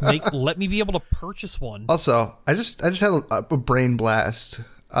 weeks. Just let me be able to purchase one. Also, I just had a brain blast.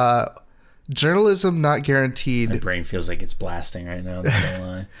 Journalism not guaranteed. My brain feels like it's blasting right now. Not gonna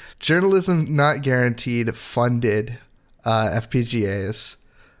lie. Journalism not guaranteed funded FPGAs.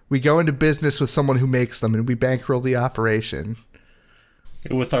 We go into business with someone who makes them, and we bankroll the operation.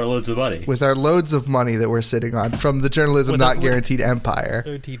 With our loads of money. With our loads of money that we're sitting on from the journalism not guaranteed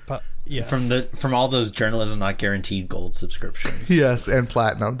empire. Yes. From all those journalism not guaranteed gold subscriptions. Yes, and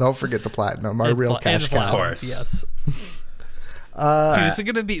platinum. Don't forget the platinum, our real cash cow. Of course. Yes. See, this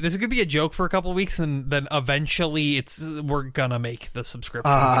is gonna be a joke for a couple of weeks, and then eventually we're gonna make the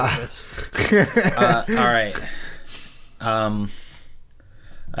subscription service. All right.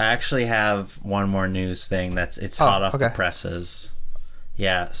 I actually have one more news thing it's hot off the presses.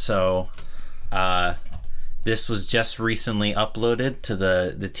 Yeah, so this was just recently uploaded to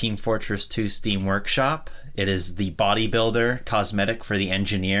the Team Fortress 2 Steam Workshop. It is the bodybuilder cosmetic for the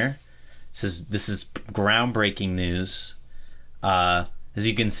engineer. This is groundbreaking news. As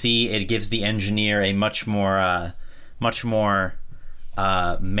you can see, it gives the engineer a much more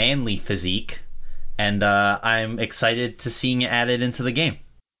manly physique, and I'm excited to seeing it added into the game.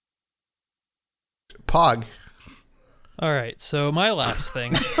 Pog. All right, so my last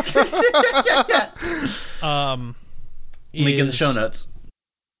thing. Link in the show notes.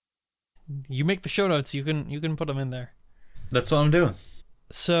 You make the show notes. You can put them in there. That's what I'm doing.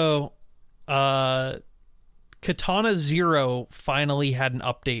 So, Katana Zero finally had an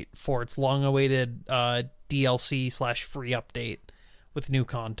update for its long-awaited DLC/free update with new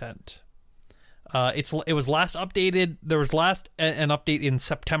content. It was last updated. There was last an update in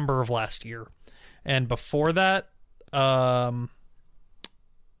September of last year, and before that,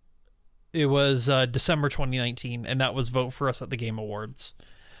 it was December 2019, and that was Vote for Us at the Game Awards.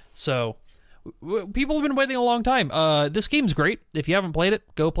 So people have been waiting a long time. This game's great. If you haven't played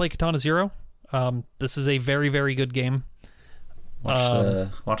it, go play Katana Zero. This is a very, very good game.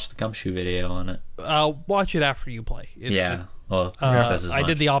 Watch the Gumshoe video on it. Watch it after you play. Well, says as I much.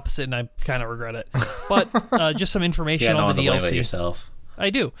 did the opposite, and I kind of regret it. But just some information on the DLC. Yourself. I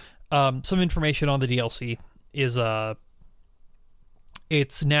do. Some information on the DLC is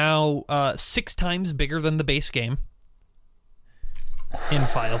it's now 6 times bigger than the base game in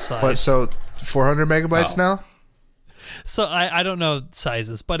file size. What? So 400 megabytes now? So I don't know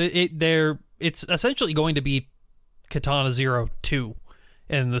sizes, but it's essentially going to be Katana Zero 2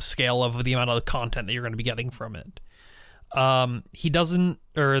 in the scale of the amount of content that you're going to be getting from it.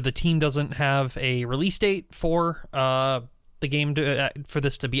 The team doesn't have a release date for the game for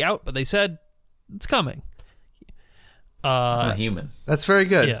this to be out, but they said it's coming. I'm a human. That's very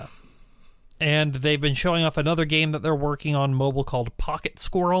good. Yeah. And they've been showing off another game that they're working on mobile called Pocket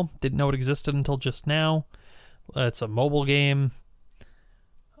Squirrel. Didn't know it existed until just now. It's a mobile game.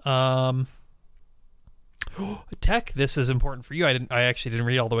 Tech, this is important for you. I actually didn't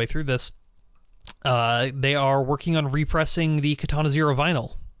read all the way through this. They are working on repressing the Katana Zero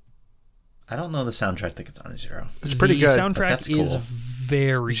vinyl. I don't know the soundtrack to Katana Zero. It's pretty good. The soundtrack is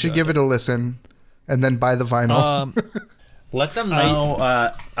very good. You should give it a listen and then buy the vinyl. Let them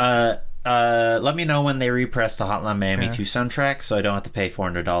know. Let me know when they repress the Hotline Miami 2 soundtrack, so I don't have to pay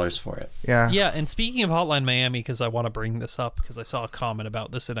 $400 for it. Yeah. Yeah, and speaking of Hotline Miami, because I want to bring this up, because I saw a comment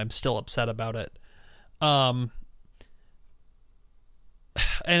about this and I'm still upset about it. And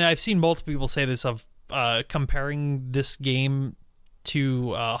I've seen multiple people say this of comparing this game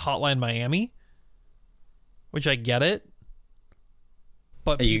to Hotline Miami, which I get it.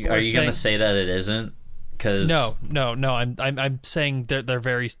 But are you going to say that it isn't? Because no. I'm saying they're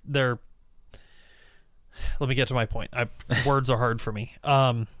very. Let me get to my point. Words are hard for me.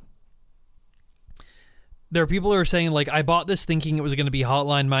 There are people who are saying, like, I bought this thinking it was going to be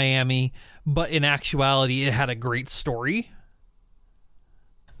Hotline Miami, but in actuality, it had a great story.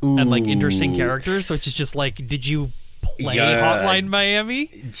 Ooh. And, like, interesting characters, which is just like, did you play Hotline Miami?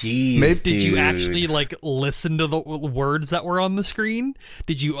 Jeez, Did you actually, like, listen to the words that were on the screen?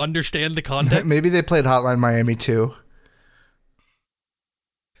 Did you understand the context? Maybe they played Hotline Miami 2.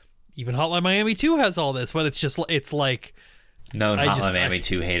 Even Hotline Miami 2 has all this, but it's like... No, Hotline Miami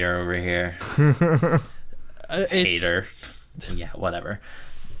 2 hater over here. Hater. Yeah, whatever.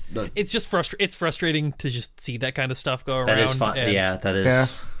 It's just it's frustrating to just see that kind of stuff go around. That is fun. Yeah, that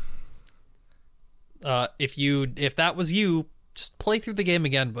is. Yeah. If that was you, just play through the game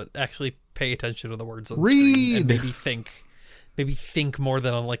again, but actually pay attention to the words on the screen and maybe think more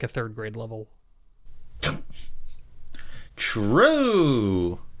than on like a 3rd grade level.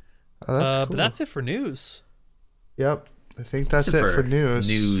 True. Oh, that's cool. But that's it for news. Yep, I think that's it for news.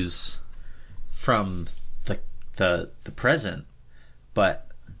 News from the present, but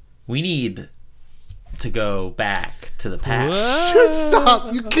we need to go back to the past.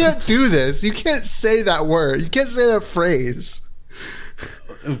 Stop! You can't do this. You can't say that word. You can't say that phrase.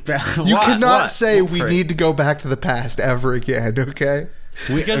 You cannot say we need to go back to the past ever again. Okay.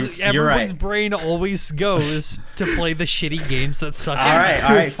 Because everyone's brain always goes to play the shitty games that suck. All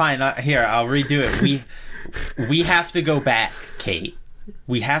right, fine. Here, I'll redo it. We have to go back, Kate.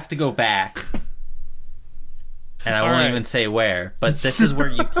 We have to go back, and I won't even say where. But this is where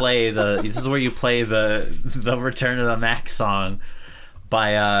you play the Return of the Mac song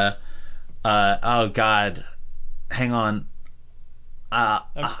by oh god, hang on.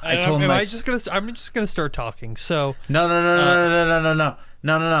 I'm just gonna start talking. So no.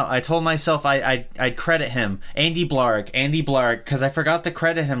 I told myself I'd credit him, Andy Blarg, because I forgot to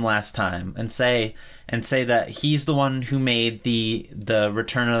credit him last time and say that he's the one who made the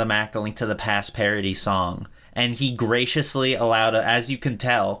Return of the Mac: A Link to the Past parody song, and he graciously allowed, as you can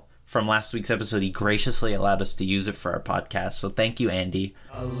tell from last week's episode, he graciously allowed us to use it for our podcast. So thank you, Andy.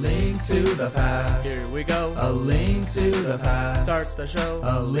 A link to the past. Here we go. A link to the past. Start the show.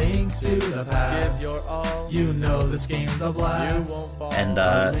 A link to the past. Give your all. You know this game's a blast. You won't fall. And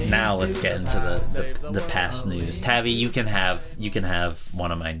now let's get into the past news. Tavi, you can have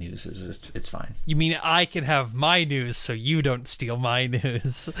one of my news. It's fine. You mean I can have my news so you don't steal my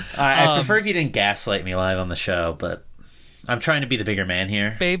news? I prefer if you didn't gaslight me live on the show, but I'm trying to be the bigger man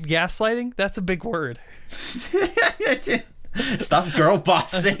here. Babe, gaslighting? That's a big word. Stop girl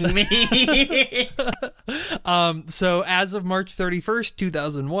bossing me. So as of March 31st,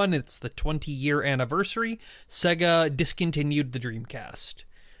 2001, it's the 20-year anniversary. Sega discontinued the Dreamcast.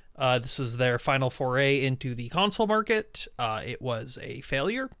 This was their final foray into the console market. It was a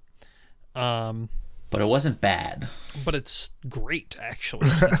failure. But it wasn't bad. But it's great, actually.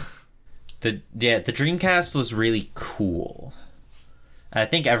 The Dreamcast was really cool. I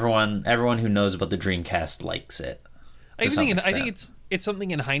think everyone who knows about the Dreamcast likes it. I think it's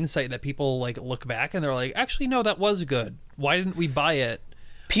something in hindsight that people like look back and they're like, actually, no, that was good. Why didn't we buy it?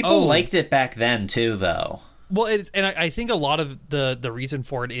 People liked it back then too, though. Well, I think a lot of the reason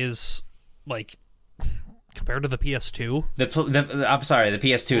for it is like compared to the PS2. I'm sorry, the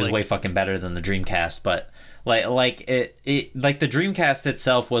PS2 is way fucking better than the Dreamcast, but like the Dreamcast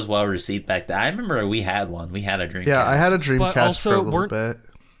itself was well received back then. I remember we had one. We had a Dreamcast. Yeah, I had a Dreamcast for a little bit.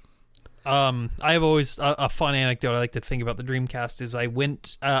 I have always a fun anecdote I like to think about the Dreamcast is I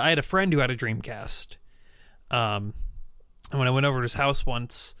had a friend who had a Dreamcast. And when I went over to his house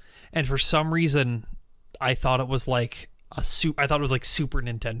once, and for some reason I thought it was like Super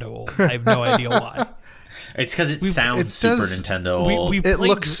Nintendo old. I have no idea why. It's because it sounds Super Nintendo old. It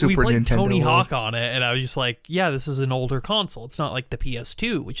looks Super Nintendo. We played Tony Hawk on it, and I was just like, yeah, this is an older console. It's not like the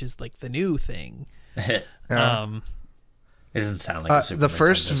PS2, which is like the new thing. It doesn't sound like a Super the Nintendo.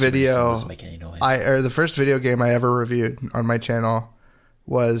 First video doesn't make any noise. the first video game I ever reviewed on my channel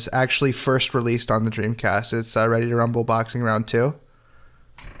was actually first released on the Dreamcast. It's Ready to Rumble Boxing Round 2.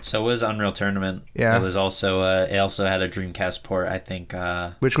 So was Unreal Tournament. Yeah. It was also it also had a Dreamcast port, I think.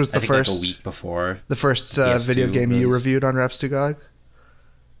 Which was the first, like a week before. The first video game you reviewed on Reps to GOG?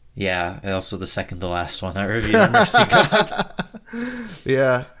 Yeah, and also the second to last one I reviewed on Reps to GOG.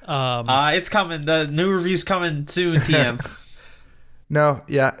 Yeah. It's coming. The new review's coming soon, TM. No,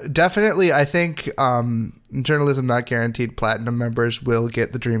 yeah, definitely. I think Journalism Not Guaranteed Platinum members will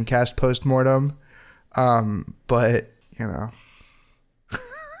get the Dreamcast postmortem. But, you know.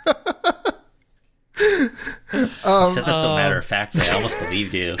 You said that so matter of factly. I almost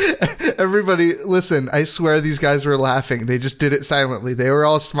believed you. Everybody, listen, I swear these guys were laughing. They just did it silently. They were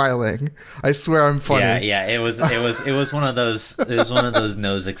all smiling. I swear I'm funny. Yeah, it was one of those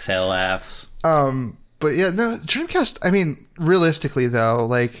nose exhale laughs. But yeah, no, Dreamcast, I mean, realistically though,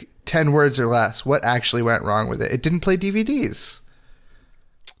 like 10 words or less, what actually went wrong with it? It didn't play DVDs.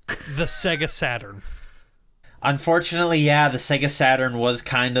 The Sega Saturn. Unfortunately, yeah, the Sega Saturn was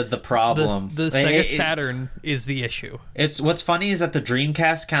kind of the problem. The Sega Saturn is the issue. It's what's funny is that the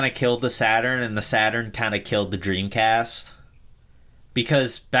Dreamcast kind of killed the Saturn, and the Saturn kind of killed the Dreamcast.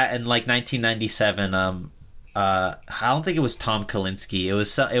 Because back in like 1997, I don't think it was Tom Kalinske. It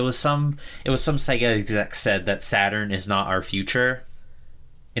was some Sega exec said that Saturn is not our future.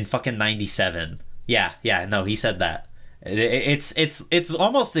 In fucking 97. Yeah, no, he said that. It's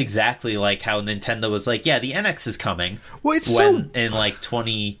almost exactly like how Nintendo was like, yeah, the NX is coming. Well, in like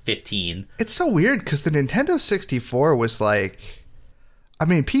 2015. It's so weird because the Nintendo 64 was like, I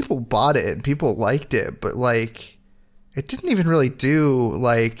mean, people bought it and people liked it, but like, it didn't even really do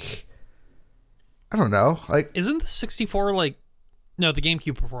like, I don't know, like, isn't the 64 like? No, the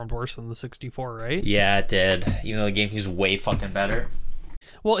GameCube performed worse than the 64, right? Yeah, it did. Even though the GameCube's way fucking better.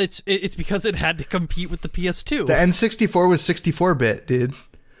 Well, it's because it had to compete with the PS2. The N64 was 64-bit, dude.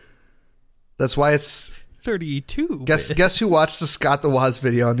 That's why it's 32. Guess who watched the Scott the Woz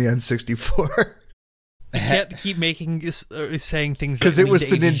video on the N64? I can't keep saying things because it was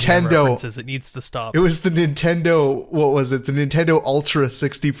the Nintendo references. It needs to stop. It was the Nintendo. What was it? The Nintendo Ultra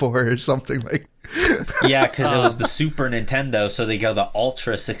 64 or something like. Yeah, because it was the Super Nintendo, so they go the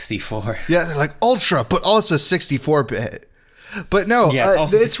Ultra 64. Yeah, they're like Ultra, but also 64-bit. But no, yeah, it's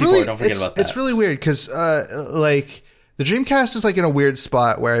also 64. Really, don't forget about that. It's really weird because, like, the Dreamcast is like in a weird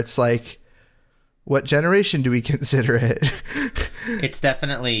spot where it's like, what generation do we consider it? It's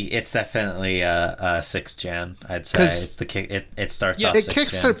definitely 6th gen. I'd say it's the it starts off. It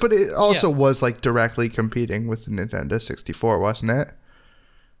 6th gen. but it also was like directly competing with the Nintendo 64, wasn't it?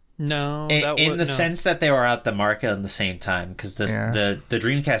 No, in the sense that they were out the market at the same time, because the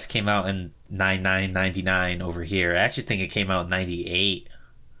Dreamcast came out in 99 over here. I actually think it came out in 98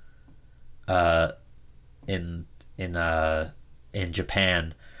 in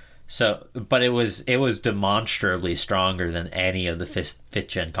Japan. So, but it was demonstrably stronger than any of the fifth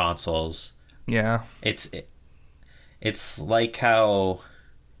gen consoles. Yeah, it's like how.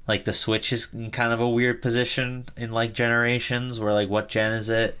 Like, the Switch is in kind of a weird position in, like, generations where, like, what gen is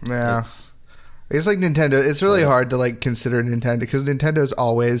it? Yeah. It's like Nintendo. It's really hard to, like, consider Nintendo because Nintendo's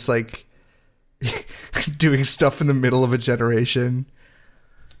always, like, doing stuff in the middle of a generation.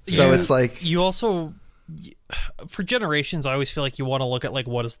 So it's like... You also... for generations, I always feel like you want to look at like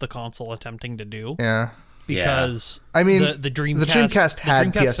what is the console attempting to do. Yeah. Because I mean, the Dreamcast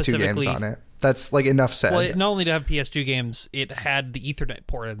had Dreamcast PS2 games on it. That's like enough said. Well, not only to have PS2 games, it had the Ethernet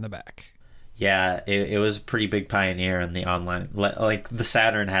port in the back. Yeah, it was a pretty big pioneer in the online. Like the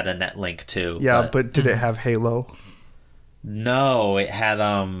Saturn had a NetLink too. Yeah, but did it have Halo? No, it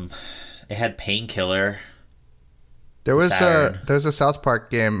had Painkiller. There's a South Park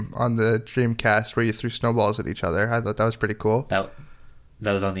game on the Dreamcast where you threw snowballs at each other. I thought that was pretty cool. That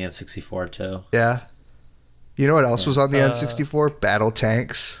was on the N64 too. Yeah. You know what else was on the N64? Battle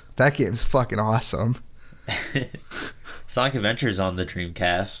Tanks. That game's fucking awesome. Sonic Adventure's on the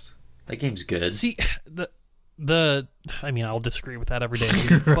Dreamcast. That game's good. See, I mean, I'll disagree with that every day.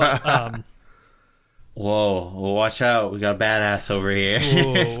 But, whoa, watch out. We got a badass over here.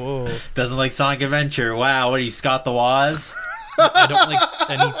 Whoa. Doesn't like Sonic Adventure. Wow, what are you, Scott the Woz? I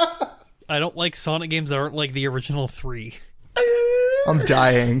don't like Sonic games that aren't like the original 3. I'm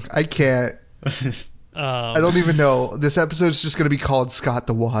dying. I can't. I don't even know. This episode's just going to be called Scott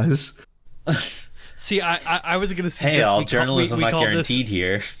the Woz. See, I was going to suggest... Hey, all journalism not guaranteed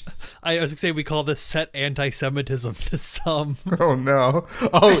here. I was going to say we call this set anti-Semitism to some. Oh, no.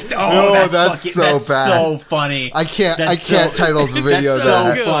 Oh, that's so bad. That's so funny. I can't title the video that's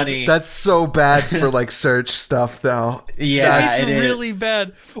that. So funny. That's so bad for, like, search stuff, though. Yeah, it's really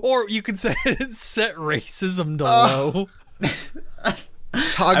bad. Or you can say set racism to low.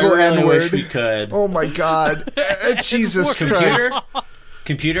 Toggle N-word. N-word. We could. Oh my god. Jesus Christ.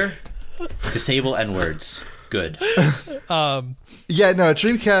 Computer, disable N-words. Good. Yeah, no,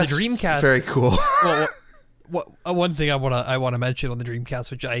 Dreamcast. Very cool. Well, one thing I want to mention on the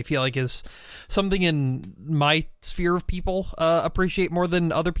Dreamcast, which I feel like is something in my sphere of people appreciate more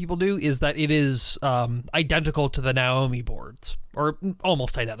than other people do, is that it is identical to the Naomi boards, or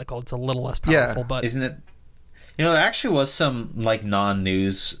almost identical. It's a little less powerful, but isn't it? You know, there actually was some like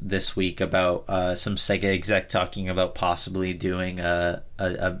non-news this week about some Sega exec talking about possibly doing a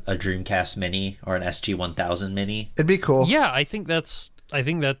Dreamcast Mini or an SG-1000 Mini. It'd be cool. Yeah, I think that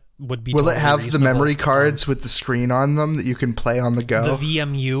would be. Will totally it have reasonable. the memory cards with the screen on them that you can play on the go? The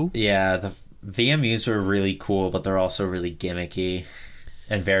VMU. Yeah, the VMUs were really cool, but they're also really gimmicky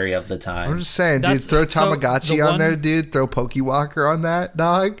and vary of the time. I'm just saying, dude, throw Tamagotchi on there, dude. Throw Pokewalker on that,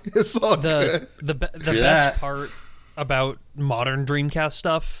 dog. It's all good. The best part about modern Dreamcast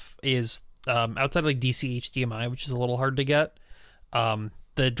stuff is outside like DC HDMI, which is a little hard to get. The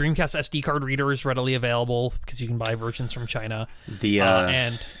Dreamcast SD card reader is readily available because you can buy versions from China.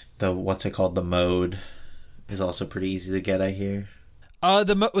 And the what's it called? The mode is also pretty easy to get, I hear.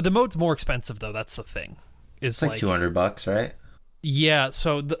 The mode's more expensive though. That's the thing. It's like $200, right? Yeah,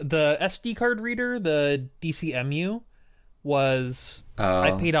 so the SD card reader, the DCMU, was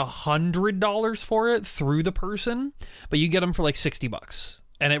I paid $100 for it through the person, but you get them for like $60,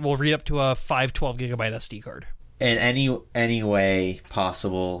 and it will read up to a 512 gigabyte SD card. And any way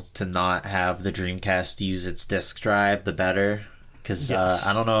possible to not have the Dreamcast use its disk drive, the better. Because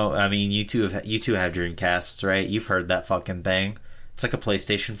I don't know. I mean, you two have Dreamcasts, right? You've heard that fucking thing. It's like a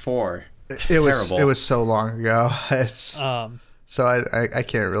PlayStation 4. It was so long ago. It's so I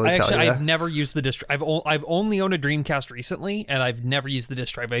can't really tell you. I've never used the disk drive. I've only owned a Dreamcast recently, and I've never used the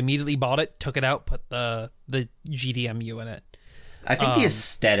disk drive. I immediately bought it, took it out, put the GDMU in it. I think the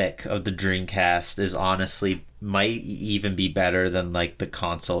aesthetic of the Dreamcast is honestly might even be better than like the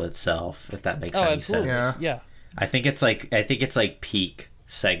console itself, if that makes any sense. Yeah. I think it's like peak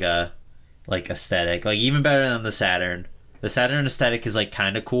Sega like aesthetic, like even better than the Saturn. The Saturn aesthetic is like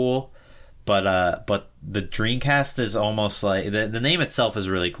kind of cool, but the Dreamcast is almost like the name itself is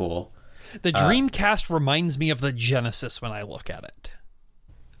really cool. The Dreamcast reminds me of the Genesis when I look at it.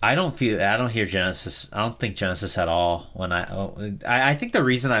 I don't hear Genesis. I don't think Genesis at all. I think the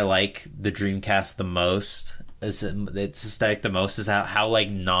reason I like the Dreamcast the most is its aesthetic the most is how like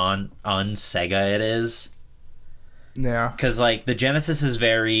un-Sega it is. Yeah. Because like the Genesis is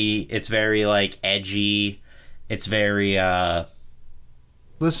very like edgy. It's very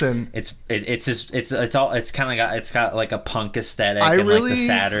listen. It's got like a punk aesthetic. Like the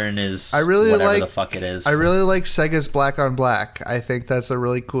Saturn is whatever the fuck it is. I really like Sega's Black on Black. I think that's a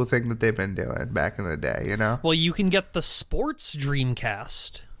really cool thing that they've been doing back in the day. You know. Well, you can get the sports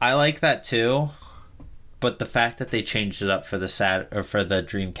Dreamcast. I like that too, but the fact that they changed it up for the for the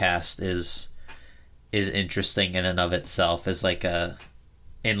Dreamcast is interesting in and of itself. Is like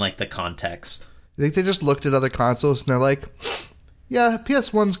in like the context. I think they just looked at other consoles and they're like, yeah,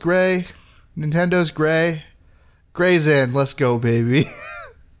 PS1's gray, Nintendo's gray, gray's in, let's go, baby.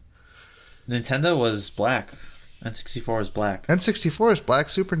 Nintendo was black. N64 was black. N64 is black,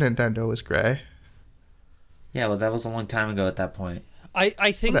 Super Nintendo was gray. Yeah, well, that was a long time ago at that point.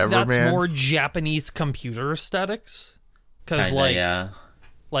 I think Whatever, that's man. more Japanese computer aesthetics. Because, Kinda, yeah.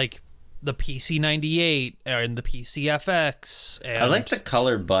 like the PC-98 and the PCFX. And I like the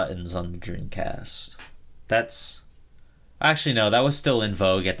colored buttons on the Dreamcast. That's... Actually, no, that was still in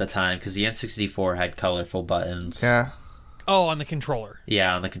vogue at the time, because the N64 had colorful buttons. Yeah. Oh, on the controller.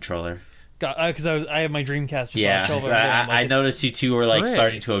 Yeah, on the controller. Because I have my Dreamcast just on Yeah, the shelf over there. I'm like, I it's noticed you two were like great.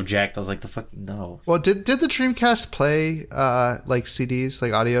 starting to object. I was like, the fuck, no. Well, did the Dreamcast play like CDs,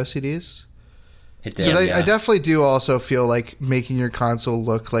 like audio CDs? It did, Because yeah. I definitely do also feel like making your console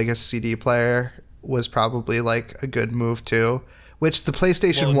look like a CD player was probably like a good move too, which the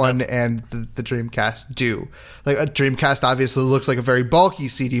PlayStation 1 and the Dreamcast do. Like a Dreamcast obviously looks like a very bulky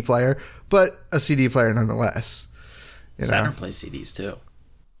CD player, but a CD player nonetheless. You know? Saturn plays CDs too.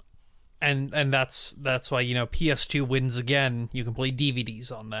 And that's why, PS2 wins again. You can play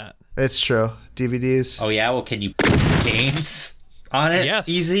DVDs on that. It's true. DVDs. Oh yeah, well, can you games on it? Yes.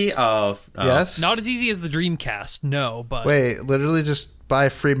 Easy? Oh. Yes. Not as easy as the Dreamcast, no, but... Wait, literally just buy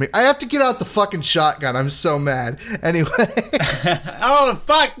free... I have to get out the fucking shotgun. I'm so mad. Anyway. Oh,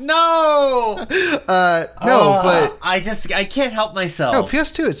 fuck, no! But... I can't help myself. No,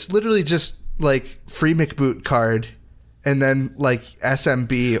 PS2, it's literally just like free McBoot card and then like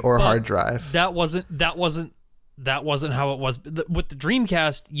SMB or hard drive. That wasn't how it was. With the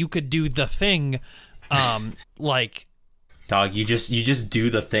Dreamcast, you could do the thing, like... Dog, you just do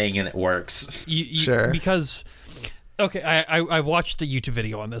the thing and it works. Sure. Because, okay, I watched the YouTube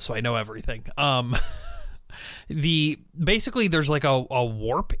video on this, so I know everything. Basically there's like a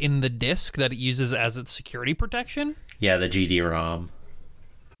warp in the disc that it uses as its security protection. Yeah, the GD-ROM. You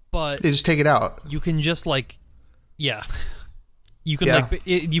But just take it out. you can just like, yeah, you can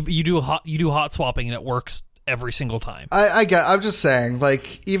you do hot swapping and it works every single time. I'm just saying,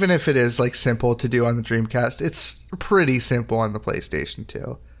 like, even if it is like simple to do on the Dreamcast, it's pretty simple on the PlayStation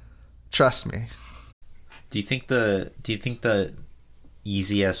 2. Trust me. Do you think the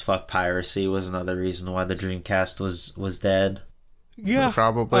easy as fuck piracy was another reason why the Dreamcast was dead? Yeah,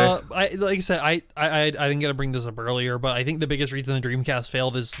 probably. Like I said, I didn't get to bring this up earlier, but I think the biggest reason the Dreamcast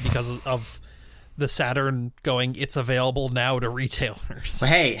failed is because of the Saturn going, it's available now to retailers. But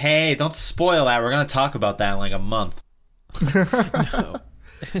hey, don't spoil that. We're gonna talk about that in like a month. No.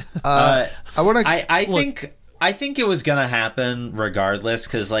 I want to. I think it was gonna happen regardless,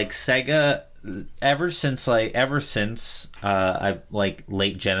 because like Sega, ever since late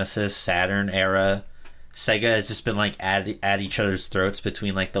Genesis, Saturn era, Sega has just been like at each other's throats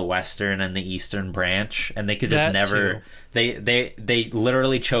between like the Western and the Eastern branch, and they could just never. They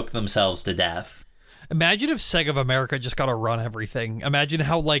literally choke themselves to death. Imagine if Sega of America just got to run everything. Imagine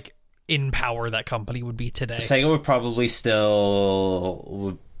how like in power that company would be today. Sega would probably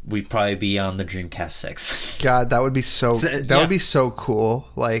we'd probably be on the Dreamcast 6. God, that would be so. Would be so cool.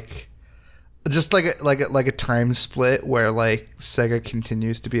 Like, just like a time split where like Sega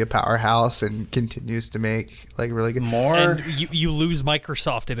continues to be a powerhouse and continues to make like really good more. And you lose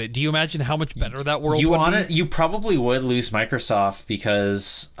Microsoft in it. Do you imagine how much better that world would be? You probably would lose Microsoft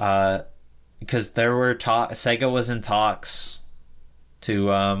because there were Sega was in talks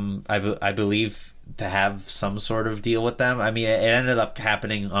to I believe to have some sort of deal with them. I mean, it ended up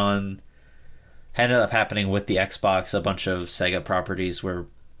happening with the Xbox. A bunch of Sega properties were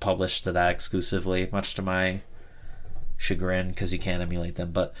published to that exclusively, much to my chagrin, because you can't emulate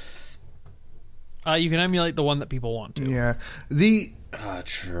them. But you can emulate the one that people want to. Yeah,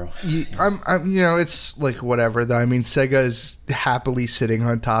 true. I'm it's like whatever though. I mean, Sega is happily sitting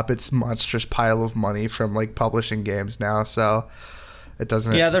on top its monstrous pile of money from like publishing games now, so it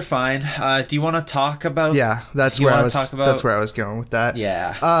doesn't. Yeah, they're fine. Do you want to talk about? Yeah, that's where I was going with that.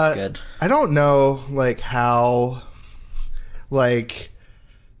 Yeah, good. I don't know like how like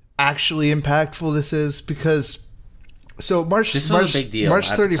actually impactful this is, because March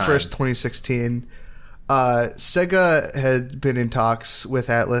 31st, 2016. Sega had been in talks with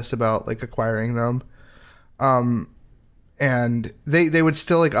Atlas about like acquiring them, and they would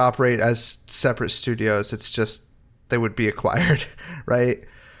still like operate as separate studios. It's just they would be acquired, right?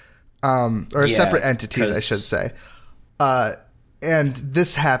 Or separate entities, I should say. And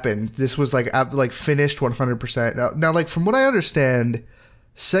this happened. This was like finished 100%. Now, like from what I understand,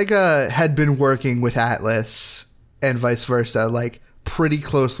 Sega had been working with Atlas and vice versa, like pretty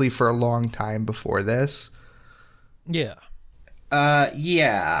closely for a long time before this. Yeah.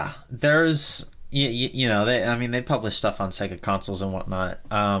 Yeah. There's, they publish stuff on Sega consoles and whatnot.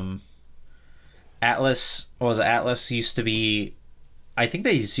 Atlas used to be, I think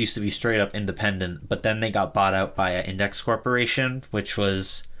they used to be straight up independent, but then they got bought out by an Index Corporation, which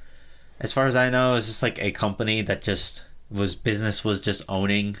was As far as I know, it's just like a company that just was just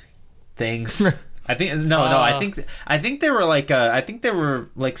owning things. I think I think they were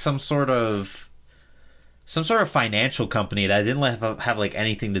like some sort of financial company that didn't have like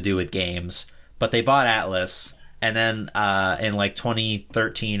anything to do with games, but they bought Atlas, and then in like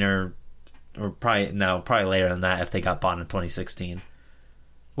 2013 or probably later than that if they got bought in 2016.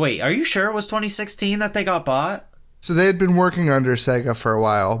 Wait, are you sure it was 2016 that they got bought? So they had been working under Sega for a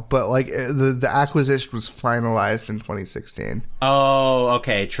while, but like the acquisition was finalized in 2016. Oh,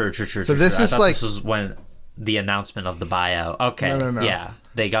 okay, true. So this is like this was when the announcement of the buyout. Okay, no. Yeah,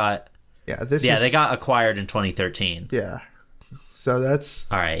 they got they got acquired in 2013. Yeah, so that's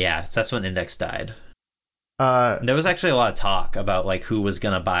all right. Yeah, that's when Index died. There was actually a lot of talk about like who was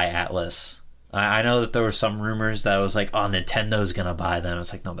gonna buy Atlas. I know that there were some rumors that it was like, oh, Nintendo's gonna buy them.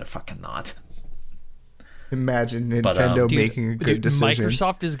 It's like, no, they're fucking not. Imagine Nintendo making a good decision.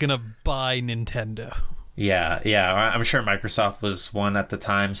 Microsoft is gonna buy Nintendo. Yeah. I'm sure Microsoft was one at the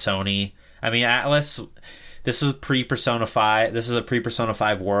time. Sony. I mean, Atlas. This is pre-Persona 5. This is a pre-Persona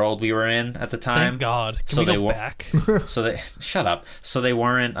 5 world we were in at the time. Thank God. Can we go back? Shut up. So they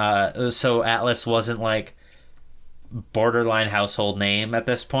weren't. So Atlas wasn't like borderline household name at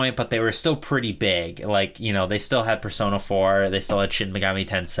this point, but they were still pretty big. Like, you know, they still had Persona 4, they still had Shin Megami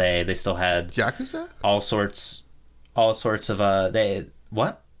Tensei, they still had Yakuza? all sorts of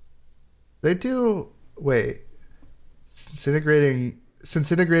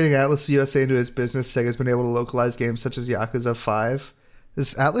Since integrating Atlas USA into its business, Sega's been able to localize games such as Yakuza 5.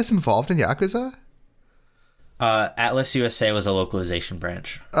 Is Atlas involved in Yakuza? Atlas USA was a localization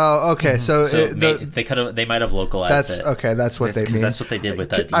branch. Oh, okay. So they might have localized it. Okay, that's what they mean. That's what they did with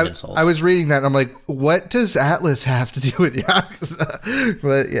Demon's Souls. I was reading that and I'm like, what does Atlas have to do with Yakuza?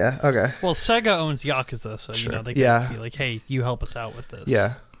 But yeah, okay. Well, Sega owns Yakuza, so sure. You know they can be like, hey, you help us out with this.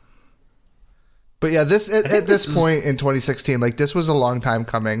 Yeah. But yeah, at this point in 2016, like this was a long time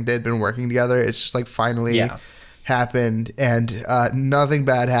coming. They'd been working together. It's just like finally happened, and nothing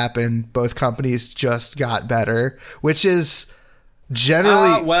bad happened. Both companies just got better, which is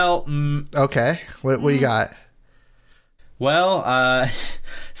generally okay. What do you got? Well,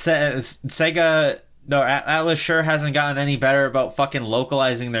 Sega. No, Atlas sure hasn't gotten any better about fucking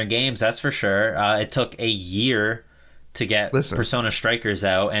localizing their games. That's for sure. It took a year to get Persona Strikers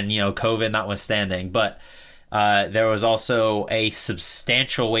out, and you know, COVID notwithstanding, but there was also a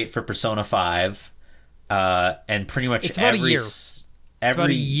substantial wait for Persona 5, and pretty much it's about a year. About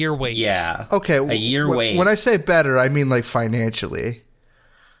a year wait. Yeah. Okay. A year wait. When I say better, I mean like financially.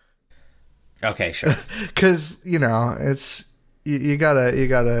 Okay, sure. Because you know, it's you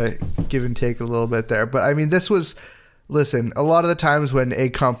gotta give and take a little bit there, but I mean, this was. Listen, a lot of the times when a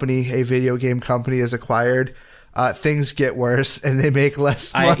video game company is acquired, things get worse and they make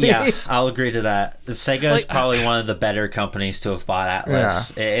less money. I'll agree to that. Sega is probably one of the better companies to have bought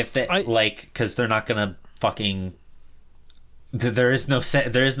Atlas. Yeah. If they because they're not gonna fucking. There is no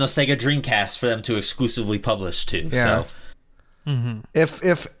Sega Dreamcast for them to exclusively publish to. Yeah. So. Mm-hmm.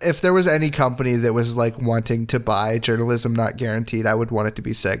 If there was any company that was like wanting to buy Journalism Not Guaranteed, I would want it to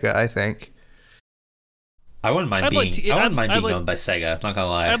be Sega. I think. I wouldn't mind being owned by Sega. Not gonna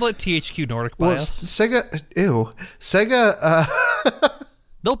lie. I'd let THQ Nordic buy us. Sega. Ew. Sega.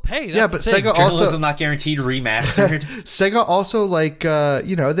 They'll pay. That's yeah, but Sega also Journalism Not Guaranteed remastered. Sega also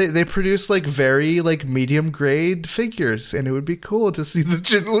they produce like very like medium grade figures, and it would be cool to see the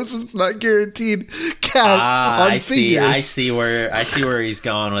Journalism Not Guaranteed cast on figures. I see where he's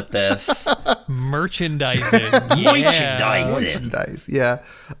going with this. Merchandising. Merchandise. Yeah.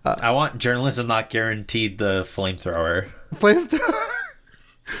 I want Journalism Not Guaranteed the flamethrower.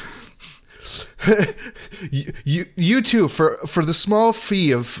 You too, for the small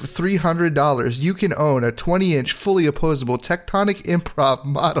fee of $300, you can own a 20-inch fully opposable Tectonic Improv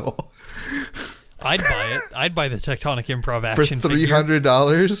model. I'd buy it. I'd buy the Tectonic Improv action for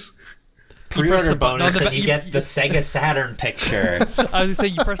 $300. Pre-order bonus, and you get the Sega Saturn picture. I was gonna say,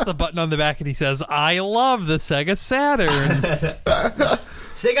 you press the button on the back, and he says, "I love the Sega Saturn."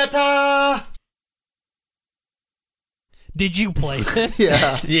 Segata. Did you play it?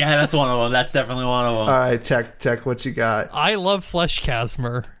 Yeah. Yeah, that's one of them. That's definitely one of them. All right, Tech, what you got? I love Flesh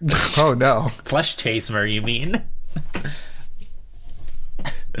Chasmer. Oh, no. Flesh Chaser, you mean?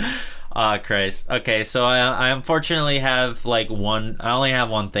 Ah, Christ. Okay, so I unfortunately have I only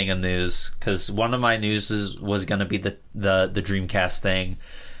have one thing of news, because one of my news was going to be the Dreamcast thing,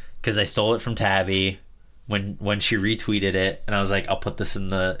 because I stole it from Tabby when she retweeted it, and I was like, I'll put this in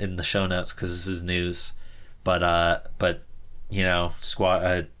the show notes because this is news. But you know,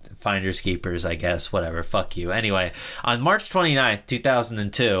 finders keepers, I guess, whatever, fuck you. Anyway, on March 29th,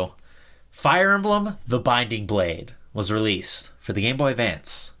 2002, Fire Emblem: The Binding Blade was released for the Game Boy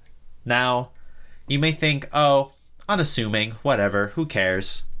Advance. Now, you may think, oh, unassuming, whatever, who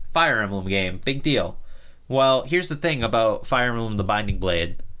cares? Fire Emblem game, big deal. Well, here's the thing about Fire Emblem: The Binding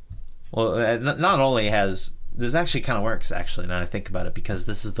Blade. Well, not only has... This actually kind of works, actually, now I think about it, because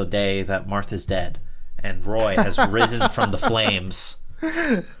this is the day that Martha's dead, and Roy has risen from the flames.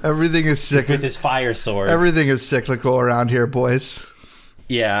 Everything is cyclical. With his fire sword. Everything is cyclical around here, boys.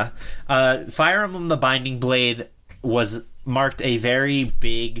 Yeah. Fire Emblem: The Binding Blade marked a very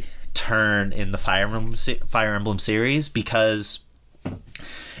big turn in the Fire Emblem series, because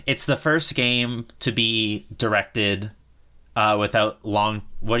it's the first game to be directed without long...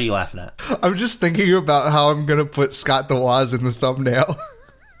 What are you laughing at? I'm just thinking about how I'm going to put Scott the Woz in the thumbnail.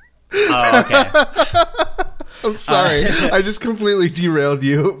 Oh, okay. I'm sorry. I just completely derailed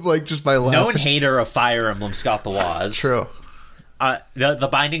you, like, just by laughing. Known hater of Fire Emblem, Scott the Woz. True. The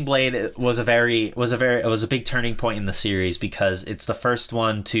Binding Blade was a big turning point in the series, because it's the first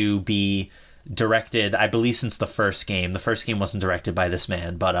one to be directed, I believe, since the first game. The first game wasn't directed by this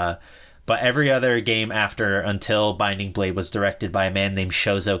man, but every other game after, until Binding Blade, was directed by a man named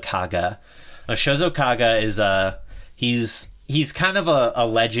Shozo Kaga. Now, Shozo Kaga is he's kind of a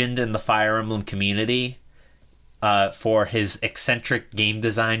legend in the Fire Emblem community for his eccentric game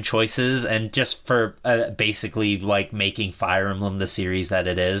design choices, and just for basically like making Fire Emblem the series that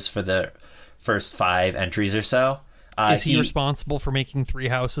it is for the first 5 entries or so. Is he responsible for making Three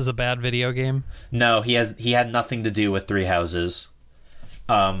Houses a bad video game? No, he had nothing to do with Three Houses.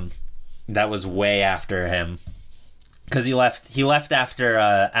 That was way after him, because he left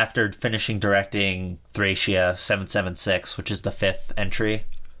after finishing directing Thracia 776, which is the 5th entry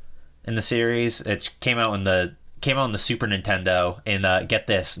in the series. It came out on the Super Nintendo in get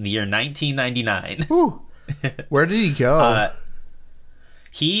this, in the year 1999. Ooh. Where did he go?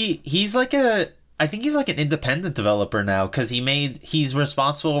 He's like I think he's like an independent developer now, because he's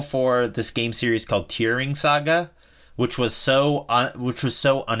responsible for this game series called Turing Saga, which was so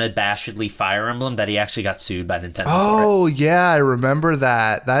unabashedly Fire Emblem that he actually got sued by Nintendo. Oh, yeah, I remember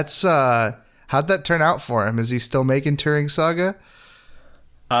that. That's how'd that turn out for him? Is he still making Turing Saga?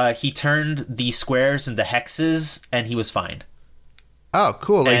 He turned the squares into hexes, and he was fine. Oh,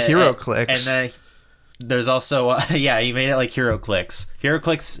 cool! Like HeroClix. And then there's also he made it like HeroClix.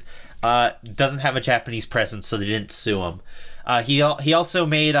 HeroClix doesn't have a Japanese presence, so they didn't sue him. He also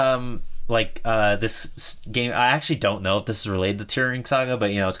made this game. I actually don't know if this is related to Turing Saga,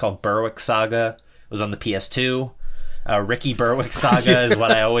 but it's called Berwick Saga. It was on the PS2. Ricky Berwick Saga is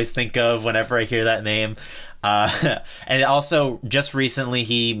what I always think of whenever I hear that name. And also, just recently,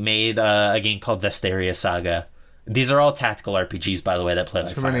 he made a game called Vesteria Saga. These are all tactical RPGs, by the way, that play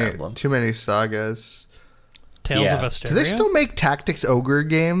like Fire Emblem. Too many sagas. Tales of Vesteria? Do they still make Tactics Ogre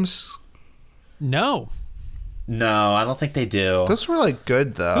games? No, I don't think they do. Those were like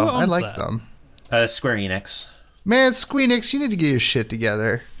good though. I liked them. Square Enix. Man, Square Enix, you need to get your shit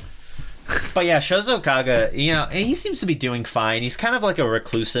together. But yeah, Shozo Kaga, and he seems to be doing fine. He's kind of like a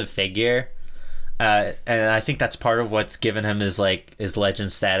reclusive figure. And I think that's part of what's given him his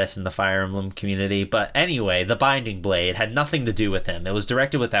legend status in the Fire Emblem community. But anyway, The Binding Blade had nothing to do with him. It was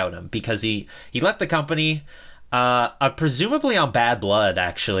directed without him, because he left the company presumably on bad blood,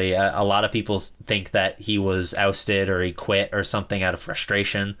 actually. A lot of people think that he was ousted or he quit or something out of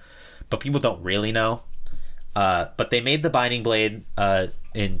frustration, but people don't really know. But they made The Binding Blade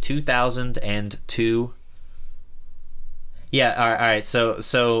in 2002. Yeah, all right.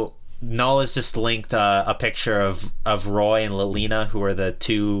 So Null has just linked a picture of Roy and Lilina, who are the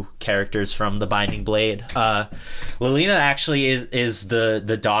 2 characters from The Binding Blade. Lilina actually is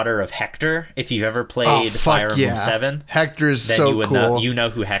the daughter of Hector. If you've ever played Fire Emblem 7, Hector is then so you would cool. know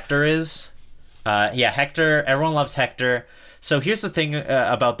who Hector is. Hector. Everyone loves Hector. So here's the thing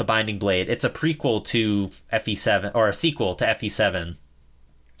about The Binding Blade. It's a prequel to FE7, or a sequel to FE7.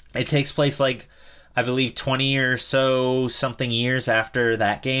 It takes place I believe 20 or so something years after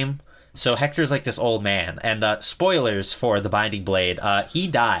that game. So Hector's like this old man, and spoilers for The Binding Blade, he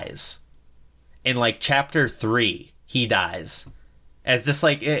dies. In chapter 3, he dies. As just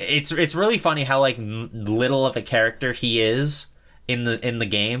it's really funny how little of a character he is in the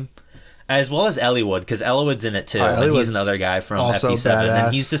game, as well as Eliwood, because Eliwood's in it too. And he's another guy from FE7, badass.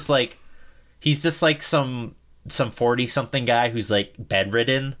 And he's just some 40-something guy who's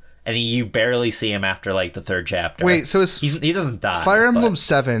bedridden. And you barely see him after the 3rd chapter. Wait, so he doesn't die. Fire Emblem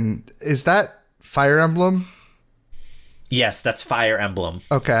 7, is that Fire Emblem? Yes, that's Fire Emblem.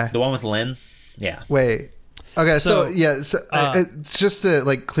 Okay. The one with Lyn? Yeah. Wait. Okay, so just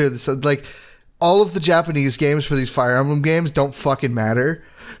to clear this up, all of the Japanese games for these Fire Emblem games don't fucking matter.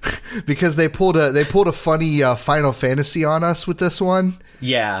 because they pulled a funny Final Fantasy on us with this one.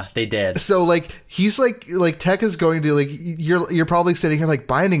 Yeah, they did. So like he's like Tech is going to like you're probably sitting here like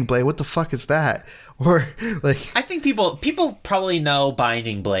Binding Blade. What the fuck is that? Or like I think people probably know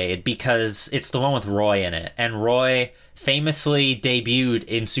Binding Blade because it's the one with Roy in it, and Roy famously debuted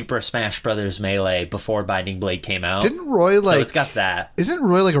in Super Smash Bros. Melee before Binding Blade came out. Didn't Roy like? So it's got that. Isn't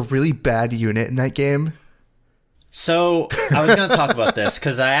Roy like a really bad unit in that game? So I was going to talk about this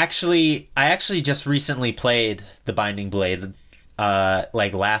because I actually just recently played the Binding Blade,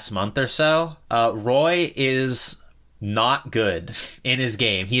 like last month or so. Roy is not good in his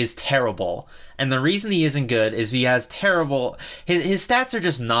game. He is terrible, and the reason he isn't good is he has terrible. His stats are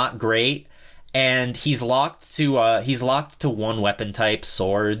just not great, and he's locked to one weapon type,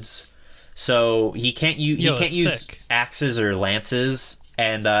 swords. So he can't use axes or lances.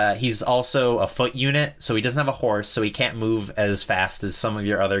 And he's also a foot unit, so he doesn't have a horse, so he can't move as fast as some of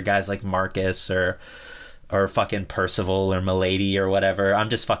your other guys like Marcus or fucking Percival or Milady or whatever. I'm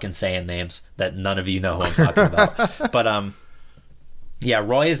just fucking saying names that none of you know who I'm talking about. But yeah,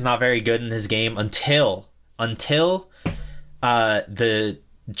 Roy is not very good in his game until the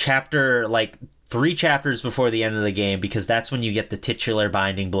chapter, like 3 chapters before the end of the game, because that's when you get the titular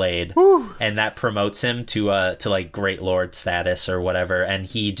Binding Blade. Woo. And that promotes him to like Great Lord status or whatever, and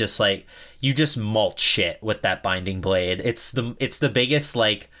he just like you just mulch shit with that Binding Blade. It's the biggest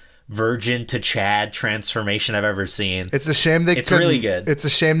like Virgin to Chad transformation I've ever seen. It's a shame it's really good. It's a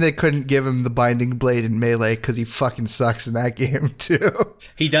shame they couldn't give him the Binding Blade in Melee because he fucking sucks in that game too.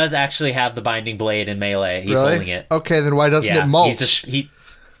 He does actually have the Binding Blade in Melee. He's holding it. Okay, then why doesn't it mulch?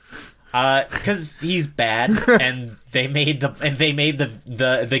 Because he's bad, and they made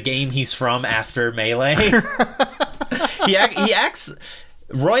the game he's from after Melee. he acts.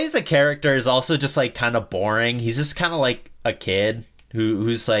 Roy as a character is also just like kind of boring. He's just kind of like a kid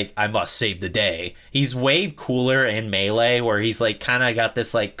who's like, I must save the day. He's way cooler in Melee, where he's like kind of got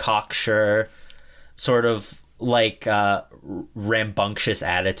this like cocksure sort of like rambunctious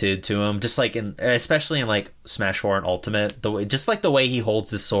attitude to him, just like especially in like Smash 4 and Ultimate, the way he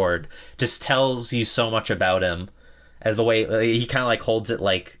holds his sword just tells you so much about him, and the way he kind of like holds it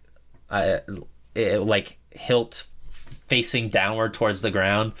like hilt facing downward towards the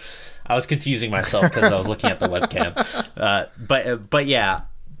ground. I was confusing myself because I was looking at the webcam, but yeah.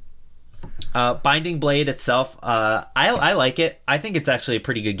 Binding Blade itself, I like it. I think it's actually a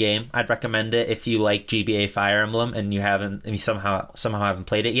pretty good game. I'd recommend it if you like GBA Fire Emblem and you somehow haven't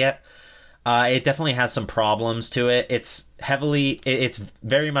played it yet. It definitely has some problems to it. It's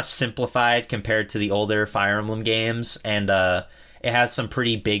very much simplified compared to the older Fire Emblem games, and it has some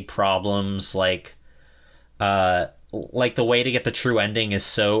pretty big problems, like the way to get the true ending is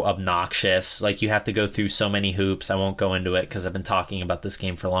so obnoxious. Like you have to go through so many hoops. I won't go into it because I've been talking about this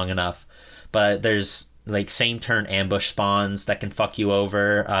game for long enough. But there's like same turn ambush spawns that can fuck you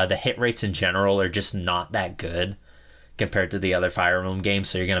over. The hit rates in general are just not that good compared to the other Fire Emblem games,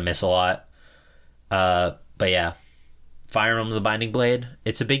 so you're gonna miss a lot. But yeah, Fire Emblem: The Binding Blade.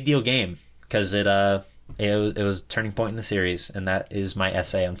 It's a big deal game because it was a turning point in the series, and that is my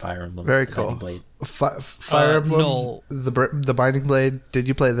essay on Fire Emblem. Very the cool. Binding Blade. Fire Emblem, no. the Binding Blade. Did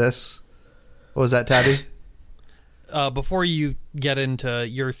you play this? What was that, Tabby? Before you get into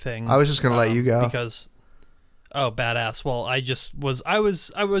your thing, I was just gonna let you go because badass. Well, I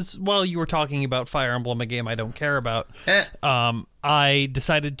was while you were talking about Fire Emblem, a game I don't care about. I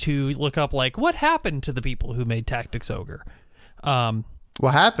decided to look up like what happened to the people who made Tactics Ogre.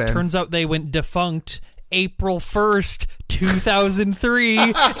 What happened? Turns out they went defunct April 1st, 2003.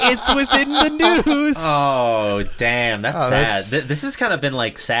 It's within the news. Oh, damn. That's sad. This has kind of been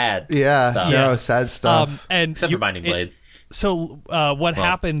like sad stuff. No, sad stuff. Except for Binding Blade. What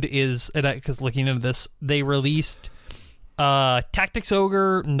happened is, because looking into this, they released Tactics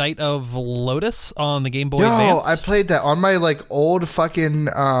Ogre Knight of Lotus on the Game Boy Advance. I played that on my like old fucking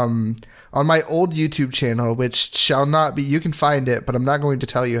on my old YouTube channel, which shall not be, you can find it, but I'm not going to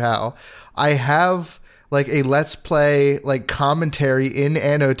tell you how. I have like a Let's Play like commentary in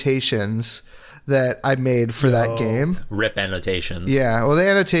annotations that I made for that game. RIP annotations. Yeah, well the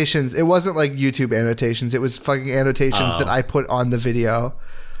annotations, it wasn't like YouTube annotations, it was fucking annotations that I put on the video.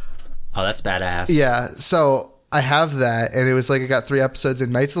 Oh, that's badass. Yeah, so I have that, and it was like I got 3 episodes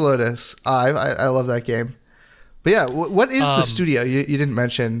in Knights of Lotus. I love that game. But yeah, what is the studio? You didn't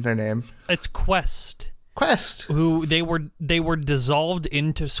mention their name. It's Quest. Who they were dissolved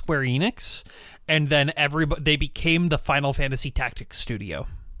into Square Enix, and then they became the Final Fantasy Tactics studio.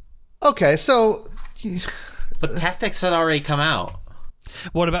 Okay, so but Tactics had already come out.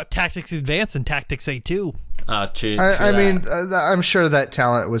 What about Tactics Advance and Tactics A2? I mean, I'm sure that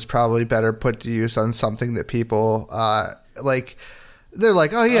talent was probably better put to use on something that people like. They're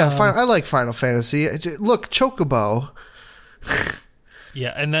like, oh yeah, I like Final Fantasy. Look, Chocobo.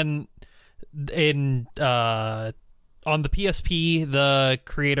 Yeah, and then on the PSP, the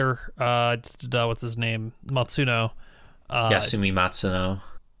creator, what's his name, Matsuno. Yasumi Matsuno.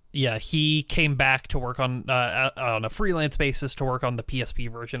 Yeah, he came back to work on a freelance basis to work on the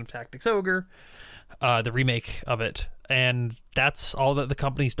PSP version of Tactics Ogre, the remake of it, and that's all that the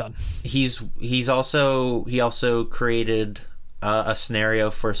company's done. He also created a scenario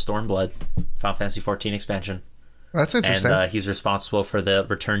for Stormblood, Final Fantasy XIV expansion. That's interesting. And he's responsible for the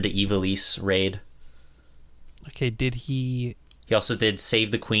Return to Ivalice raid. Okay, did he? He also did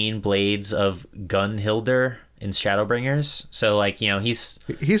Save the Queen, Blades of Gunhilder in Shadowbringers. So like, you know, he's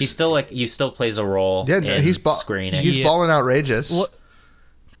still like, he still plays a role. Yeah, in he's Square Enix. He's balling outrageous.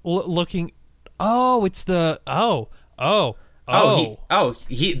 Looking. Oh, it's the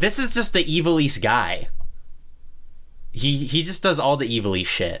This is just the Ivalice guy. He just does all the Ivalice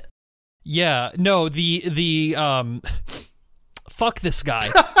shit. Yeah, no, the fuck this guy.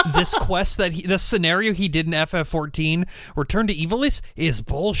 This quest this scenario he did in FF14, Return to Ivalice, is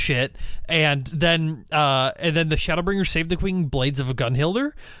bullshit. And then the Shadowbringer Save the Queen, Blades of a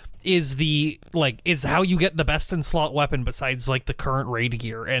Gunhilder is is how you get the best in slot weapon besides like the current raid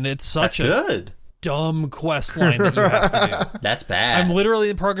gear, and it's such a dumb quest line that you have to do. That's bad. I'm literally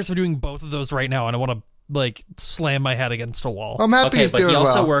in progress of doing both of those right now, and I want to like slam my head against a wall. I'm happy he's doing well.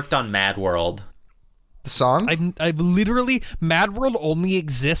 But he also worked on Mad World. The song? I literally, Mad World only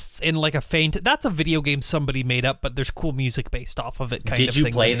exists in like a faint. That's a video game somebody made up, but there's cool music based off of it. Did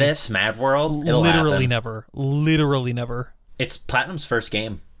you play this Mad World? Literally never. It's Platinum's first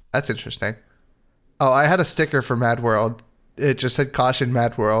game. That's interesting. Oh, I had a sticker for Mad World. It just said "Caution,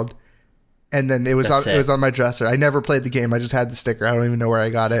 Mad World," and then it was on my dresser. I never played the game. I just had the sticker. I don't even know where I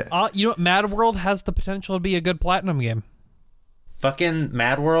got it. You know what? Mad World has the potential to be a good Platinum game. Fucking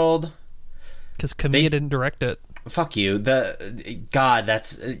Mad World. Because Kamiya didn't direct it. Fuck you.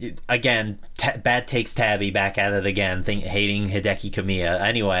 That's again bad takes Tabby back at it again. Hating Hideki Kamiya.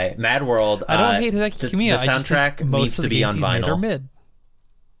 Anyway, Mad World. I don't hate Hideki Kamiya. The soundtrack needs to be on vinyl. Mid.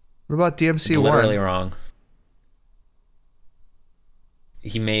 What about DMC1? Literally wrong.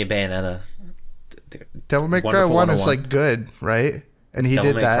 He made Bayonetta. Devil May Cry 1 is like good, right? And he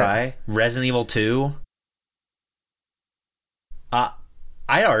Devil did May that. Cry. Resident Evil 2. I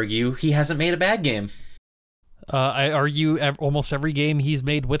argue he hasn't made a bad game. I argue almost every game he's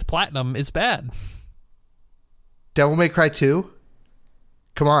made with Platinum is bad. Devil May Cry 2?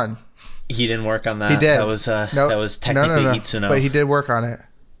 Come on. He didn't work on that. He did. That was technically Itsuno. But he did work on it.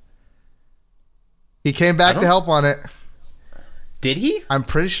 He came back to help on it. Did he? I'm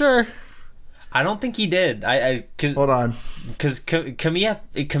pretty sure. I don't think he did. Hold on. Because Kamiya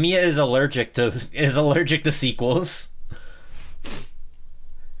is allergic to sequels.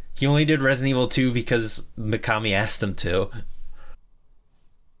 He only did Resident Evil 2 because Mikami asked him to.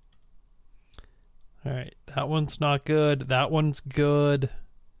 All right, that one's not good. That one's good.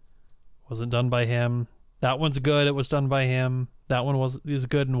 Wasn't done by him. That one's good. It was done by him. That one is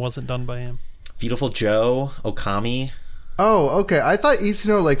good and wasn't done by him. Beautiful Joe, Okami. Oh, okay. I thought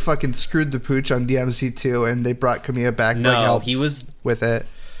Itsuno like fucking screwed the pooch on DMC2 and they brought Kamiya back. No, like, help he was with it.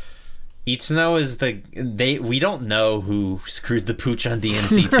 Itsuno is we don't know who screwed the pooch on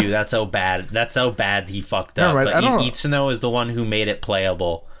DMC2. That's how bad he fucked up. Right. But Itsuno is the one who made it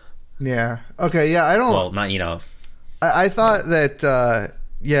playable. Yeah. Okay. Yeah. I don't. Well, not I thought that.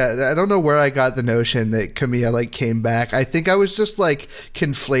 I don't know where I got the notion that Kamiya like came back. I think I was just like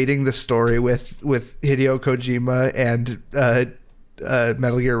conflating the story with Hideo Kojima and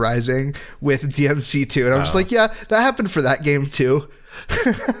Metal Gear Rising with DMC2, and I'm just like, yeah, that happened for that game too.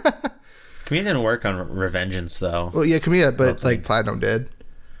 Kamiya didn't work on Revengeance though. Well, yeah, Kamiya, but like Platinum did.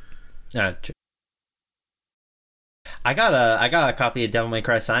 I got a copy of Devil May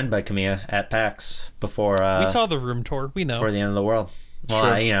Cry signed by Kamiya at PAX before. We saw the room tour. We know before the end of the world. Well,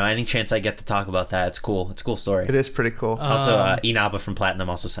 sure. Any chance I get to talk about that, it's cool. It's a cool story. It is pretty cool. Also, Inaba from Platinum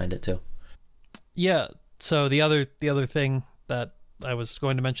also signed it too. Yeah. So the other thing that I was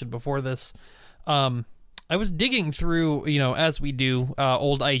going to mention before this, I was digging through, as we do,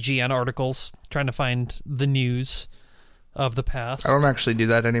 old IGN articles, trying to find the news of the past. I don't actually do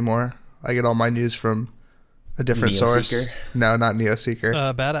that anymore. I get all my news from a different source. No, not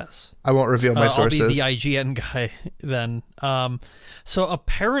Neoseeker. Badass. I won't reveal my sources. I'll be the IGN guy then. So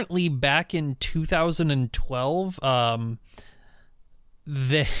apparently back in 2012,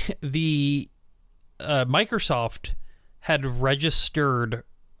 the Microsoft had registered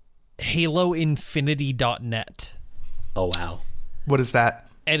haloinfinity.net. Oh wow. What is that?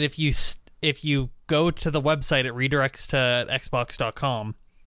 And if you go to the website, it redirects to xbox.com.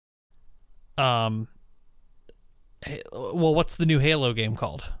 Well, what's the new Halo game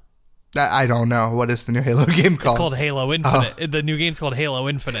called? I don't know. What is the new Halo game called? It's called Halo Infinite. Oh. The new game's called Halo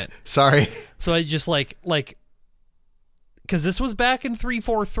Infinite. Sorry. So I just like because this was back in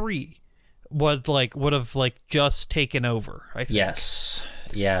 343, would have just taken over, I think. Yes.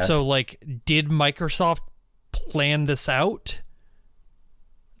 Yeah. So did Microsoft plan this out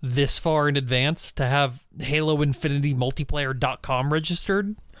this far in advance to have Halo Infinity Multiplayer.com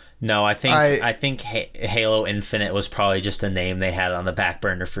registered? No, I think Halo Infinite was probably just a name they had on the back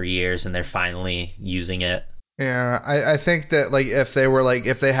burner for years, and they're finally using it. Yeah, I think that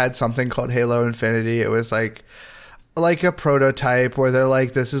if they had something called Halo Infinity, it was like a prototype where they're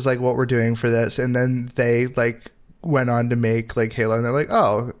like, this is what we're doing for this, and then they went on to make Halo, and they're like,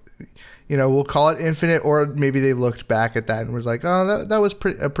 oh, we'll call it Infinite, or maybe they looked back at that and was like, oh, that was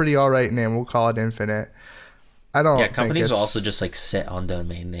a pretty all right name. We'll call it Infinite. I don't. Yeah, companies will also just sit on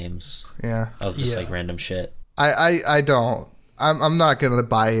domain names. Yeah, of just random shit. I don't. I'm not gonna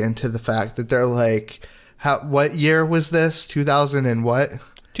buy into the fact that they're what year was this? 2000 and what?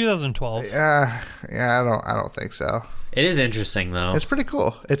 2012. Yeah. I don't think so. It is interesting though. It's pretty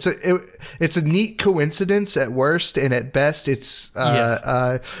cool. It's a neat coincidence at worst, and at best, it's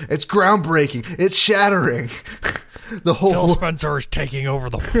groundbreaking. It's shattering. The whole Phil Spencer is taking over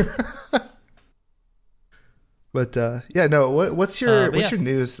the world. But what's your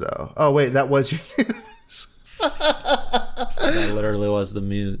news though? Oh wait, that was your news. That literally was the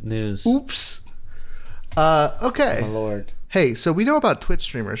news. Oops. Okay. Oh, my lord. Hey, so we know about Twitch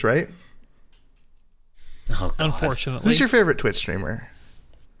streamers, right? Oh, God. Unfortunately. Who's your favorite Twitch streamer?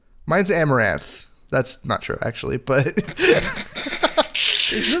 Mine's Amaranth. That's not true, actually, but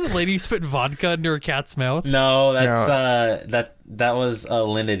Isn't it the lady who spit vodka into her cat's mouth? No, that's that was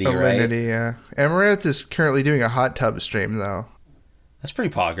Alinity, right? Alinity, yeah. Amaranth is currently doing a hot tub stream, though. That's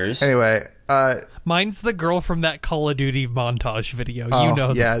pretty poggers. Anyway, mine's the girl from that Call of Duty montage video.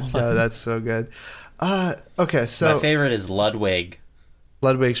 Yeah, no, that's so good. Okay, so my favorite is Ludwig.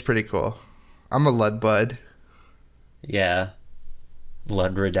 Ludwig's pretty cool. I'm a Ludbud. Yeah.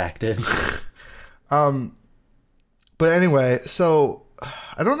 Lud redacted. But anyway, so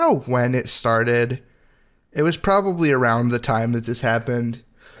I don't know when it started. It was probably around the time that this happened.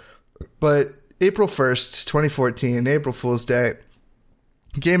 But April 1st, 2014, April Fool's Day,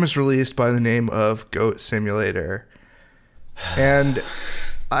 a game is released by the name of Goat Simulator. And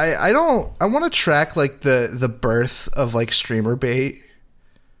I want to track the birth of streamer bait,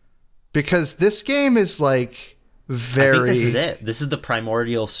 because this game is very. I think this is it. This is the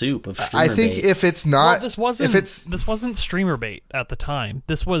primordial soup of streamer bait. I think if it's not, this wasn't streamer bait at the time.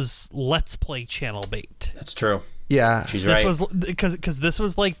 This was Let's Play channel bait. That's true. Yeah, she's right. This was because this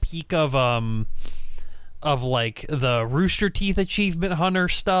was peak of the Rooster Teeth Achievement Hunter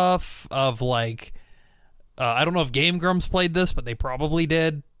stuff of I don't know if Game Grumps played this, but they probably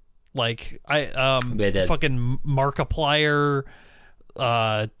did. They did. Fucking Markiplier,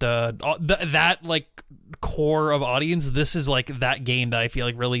 that core of audience. This is that game that I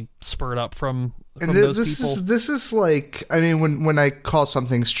feel really spurred up from those people. This is I mean, when I call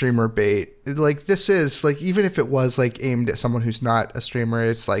something streamer bait, this is even if it was aimed at someone who's not a streamer,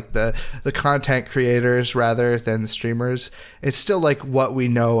 it's the content creators rather than the streamers. It's still what we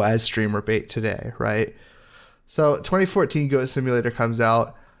know as streamer bait today, right? So 2014 Goat Simulator comes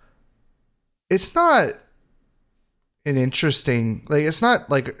out. It's not an interesting, it's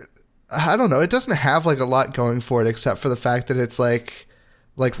not I don't know. It doesn't have a lot going for it except for the fact that it's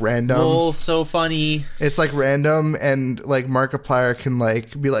random. Oh, so funny. It's random, and Markiplier can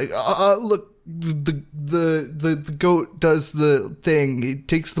be look, the goat does the thing. He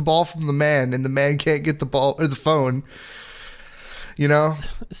takes the ball from the man, and the man can't get the ball or the phone.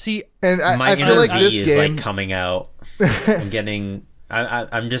 See, and I feel this is game coming out.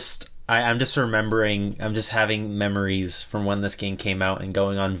 I'm just remembering. I'm just having memories from when this game came out and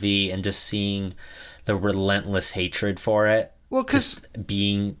going on V and just seeing the relentless hatred for it. Well, because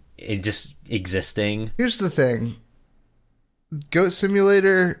just existing. Here's the thing. Goat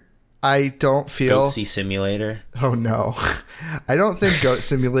Simulator, I don't feel... Goatsy Simulator? Oh, no. I don't think Goat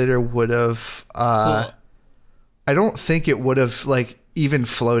Simulator would have... I don't think it would have, even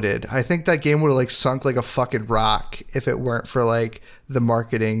floated. I think that game would have, sunk like a fucking rock if it weren't for, the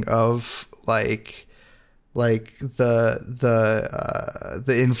marketing of, the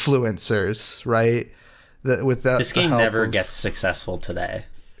influencers, right? This game never gets successful today.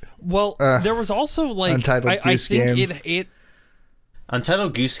 Well, there was also Untitled I Goose think Game. it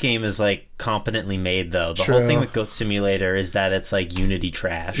Untitled Goose Game is like competently made though. The True. whole thing with Goat Simulator is that it's like Unity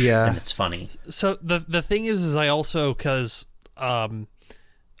trash. Yeah. And it's funny. So the thing is I also, because I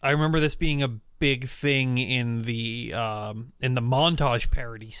remember this being a big thing in the montage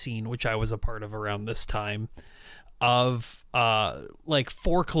parody scene, which I was a part of around this time, of like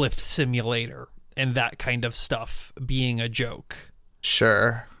Forklift Simulator and that kind of stuff being a joke.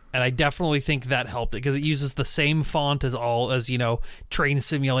 Sure. And I definitely think that helped it, because it uses the same font as Train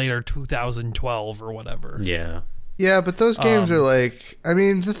Simulator 2012 or whatever. Yeah. Yeah, but those games are like, I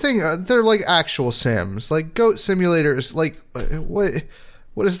mean, the thing, they're like actual Sims. Like Goat Simulator is like,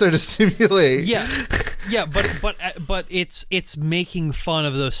 what is there to simulate? Yeah, but it's making fun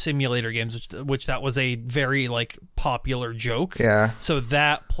of those simulator games, which that was a very like popular joke. Yeah. So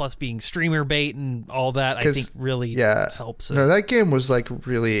that plus being streamer bait and all that, I think really helps it. No, that game was like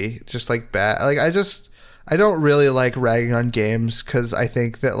really just like bad. Like I don't really like ragging on games, because I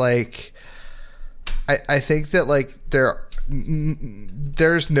think that like I think that like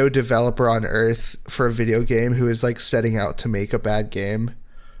there's no developer on earth for a video game who is like setting out to make a bad game.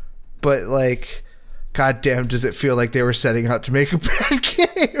 But like, goddamn, does it feel like they were setting out to make a bad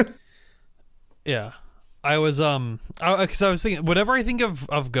game? Yeah, I was because I was thinking, whenever I think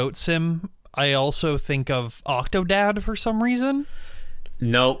of Goat Sim, I also think of Octodad for some reason.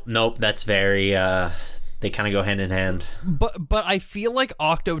 Nope. That's very. They kind of go hand in hand. But I feel like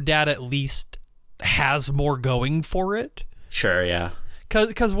Octodad at least has more going for it. Sure. Yeah.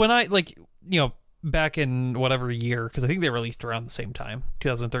 Because when I back in whatever year, because I think they released around the same time,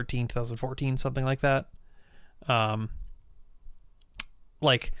 2013, 2014, something like that.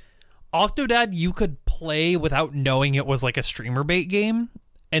 Like Octodad, you could play without knowing it was like a streamer bait game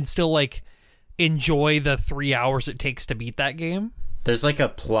and still like enjoy the 3 hours it takes to beat that game. There's like a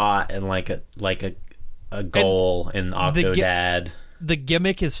plot and like a goal in Octodad. The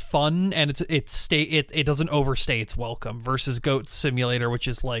gimmick is fun, and it doesn't overstay its welcome, versus Goat Simulator, which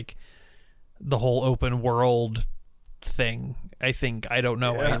is like the whole open world thing. I don't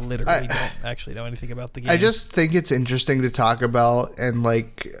know. I literally don't actually know anything about the game. I just think it's interesting to talk about and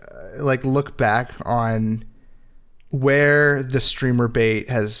like look back on where the streamer bait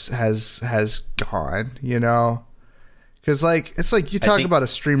has gone, you know? Because like it's like you talk about a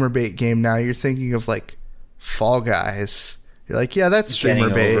streamer bait game now, you're thinking of like Fall Guys. You're like, yeah, that's streamer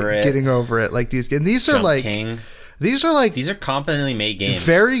bait. Getting over it. Like these are Jump like King. These are competently made games.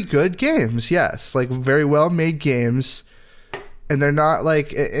 Very good games, yes. Like very well made games. And they're not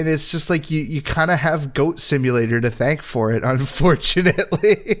like, and it's just like you kind of have Goat Simulator to thank for it,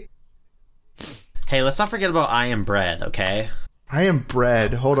 unfortunately. Hey, let's not forget about I Am Bread, okay? I Am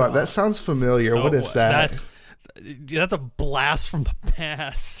Bread. Hold on, that sounds familiar. What is that? That's a blast from the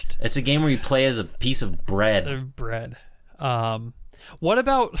past. It's a game where you play as a piece of bread. What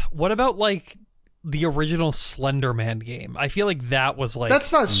about like the original Slender Man game? I feel like that was like,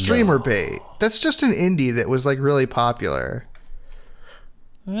 that's not streamer bait. That's just an indie that was like really popular.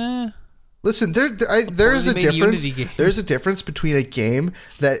 Listen, there's a difference. There's a difference between a game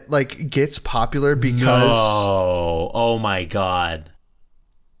that like gets popular because oh my god.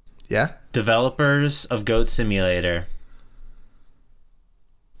 Yeah. Developers of Goat Simulator.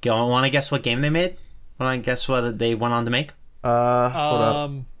 Want to guess what game they made? Want to guess what they went on to make? Hold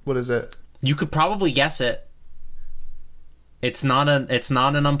up. What is it? You could probably guess it. It's not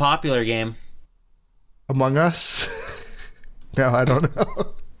an unpopular game. Among Us? No, I don't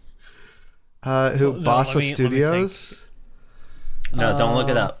know. Bossa Studios? No, don't look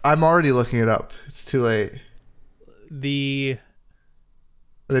it up. I'm already looking it up. It's too late. They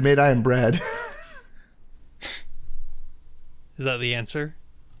made I Am Bread. Is that the answer?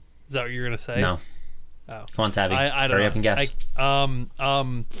 Is that what you're gonna say? No. Oh. Come on, Tabby. I don't Hurry know. up and guess.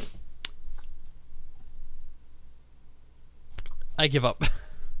 I give up.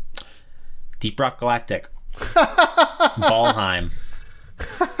 Deep Rock Galactic. Valheim.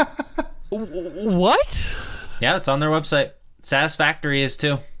 What? Yeah, it's on their website. Satisfactory is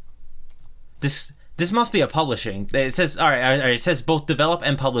too. This must be a publishing. It says all right. It says both develop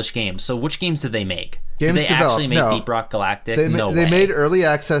and publish games. So which games did they make? Did they actually make Deep Rock Galactic? They made Early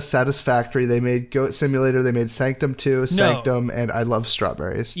Access Satisfactory. They made Goat Simulator. They made Sanctum 2, Sanctum, and I Love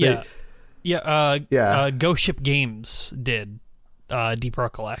Strawberries. Ghost Ship Games did Deep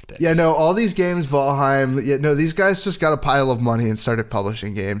Rock Galactic. Yeah, no, all these games, Valheim. Yeah, no, these guys just got a pile of money and started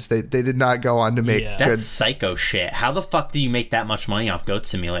publishing games. They did not go on to make good. That's psycho shit. How the fuck do you make that much money off Goat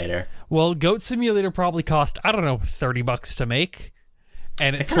Simulator? Well, Goat Simulator probably cost, I don't know, $30 to make,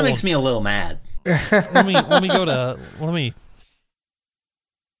 and it kind of makes me a little mad. Let me go to.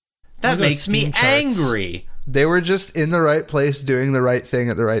 That makes me angry. They were just in the right place doing the right thing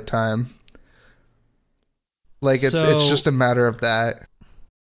at the right time. Like, it's just a matter of that.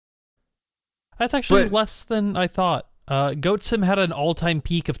 That's actually less than I thought. Goat Sim had an all-time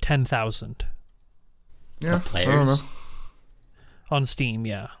peak of 10,000. Yeah, players? I don't know. On Steam,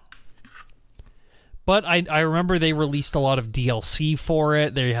 yeah. But I remember they released a lot of DLC for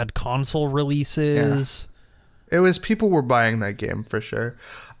it. They had console releases. Yeah. It was, people were buying that game for sure.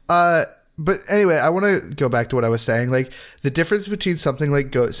 But anyway, I want to go back to what I was saying. Like, the difference between something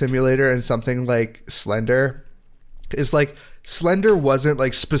like Goat Simulator and something like Slender is, like, Slender wasn't,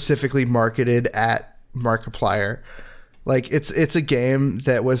 like, specifically marketed at Markiplier. Like, it's a game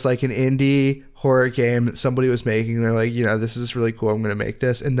that was like an indie horror game that somebody was making. They're like, this is really cool, I'm going to make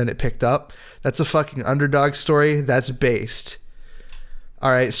this. And then it picked up. That's a fucking underdog story. That's based.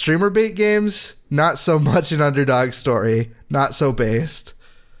 All right, streamer bait games, not so much an underdog story. Not so based.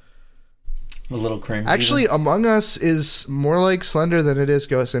 A little cringe. Actually, even. Among Us is more like Slender than it is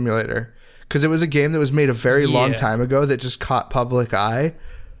Goat Simulator. Because it was a game that was made a very long time ago that just caught public eye.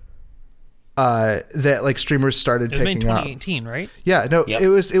 That like streamers started picking up. It was made in 2018, right? Yeah, no, yep. it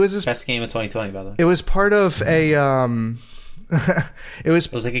was this best game of 2020, by the way. It was part of a it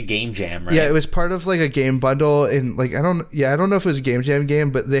was like a game jam, right? Yeah, it was part of like a game bundle in like I don't know if it was a game jam game,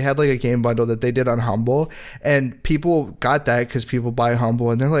 but they had like a game bundle that they did on Humble, and people got that because people buy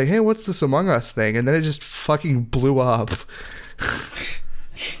Humble, and they're like, hey, what's this Among Us thing? And then it just fucking blew up.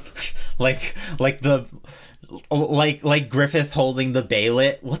 like Griffith holding the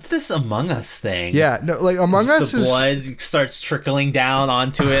baylet. What's this Among Us thing? Yeah, no, like Among Us the blood starts trickling down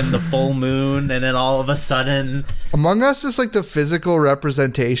onto it in the full moon, and then all of a sudden, Among Us is like the physical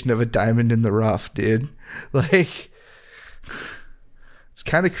representation of a diamond in the rough, dude. Like, it's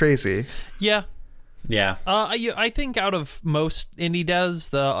kind of crazy. Yeah. Yeah. I think out of most indie devs,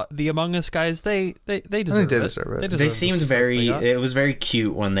 the Among Us guys, they deserve it. They deserve it. They seemed very. It was very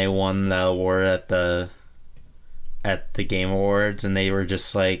cute when they won the award at the Game Awards, and they were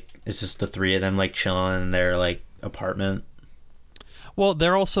just like, it's just the three of them like chilling in their like apartment. Well,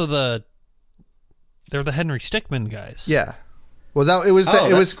 they're also the Henry Stickmin guys. Yeah. Well, it was cool.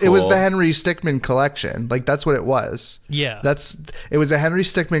 the Henry Stickmin collection. Like, that's what it was. Yeah. It was a Henry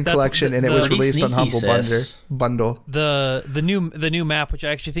Stickmin collection, and it was released on Humble Bundle. The new map, which I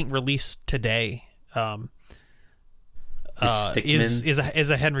actually think released today, is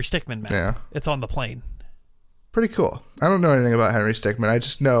a Henry Stickmin map. Yeah. It's on the plane. Pretty cool. I don't know anything about Henry Stickmin. I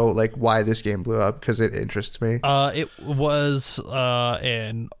just know like why this game blew up because it interests me. It was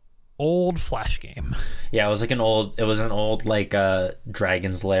an old Flash game. Yeah, it was an old like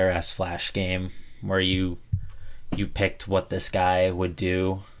Dragon's Lair-esque Flash game where you picked what this guy would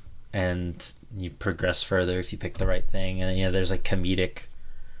do, and you progress further if you pick the right thing. And there's like comedic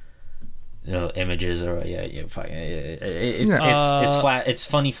images or it's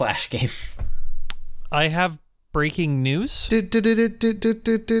funny Flash game. I have breaking news. Like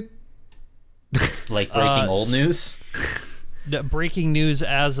breaking old news. Breaking news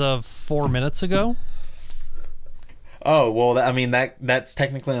as of 4 minutes ago. Oh, well, that's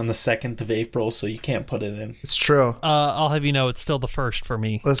technically on the 2nd of April, so you can't put it in. It's true. I'll have you know it's still the 1st for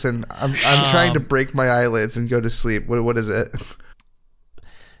me. Listen, I'm trying to break my eyelids and go to sleep. What is it?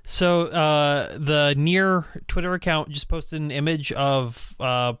 So the Nier Twitter account just posted an image of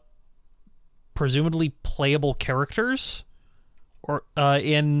presumably playable characters or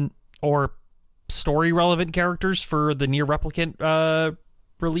story relevant characters for the Nier Replicant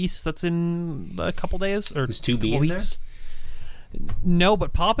release that's in a couple days or is 2B in weeks. There? No,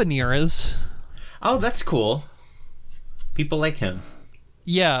 but Papa Nier is. Oh, that's cool. People like him.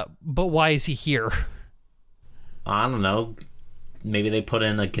 Yeah, but why is he here? I don't know. Maybe they put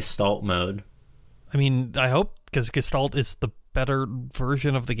in a Gestalt mode. I mean, I hope, because Gestalt is the better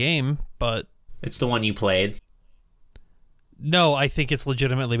version of the game, but it's the one you played. No, I think it's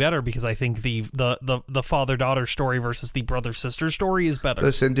legitimately better because I think the father-daughter story versus the brother-sister story is better.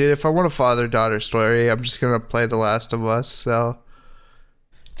 Listen, dude, if I want a father-daughter story, I'm just going to play The Last of Us, so...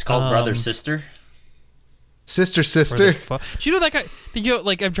 It's called brother-sister? Sister. Do you know that guy...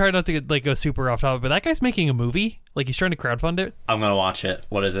 I'm trying not to go super off topic, but that guy's making a movie? Like, he's trying to crowdfund it? I'm going to watch it.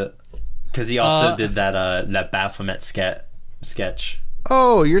 What is it? Because he also did that Baphomet sketch.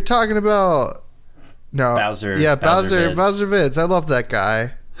 Oh, you're talking about... No. Bowser. Yeah, Bowser Vids. I love that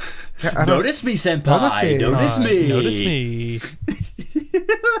guy. Notice me, senpai. Notice me. Notice me.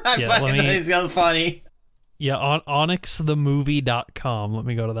 I fucking think it's so funny. Yeah, on onyxthemovie.com. Let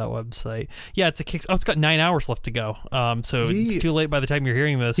me go to that website. Yeah, it's a kick. Oh, it's got 9 hours left to go. So it's too late by the time you're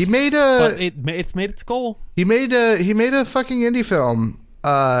hearing this. He made but it's made its goal. He made a fucking indie film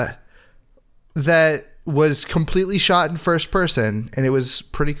that was completely shot in first person, and it was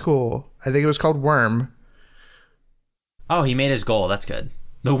pretty cool. I think it was called Worm. Oh, he made his goal. That's good.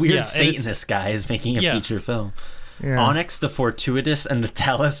 The weird Yeah, Satanist guy is making a feature film. Yeah. Onyx the Fortuitous and the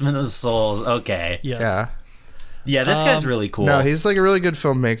Talisman of Souls. Okay. Yes. Yeah, this guy's really cool. No, he's like a really good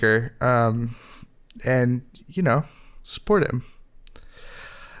filmmaker. And, you know, support him.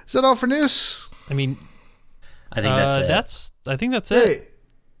 Is that all for news? I mean, I think that's it. I think that's Great. it.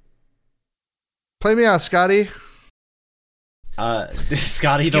 Play me out, Scotty.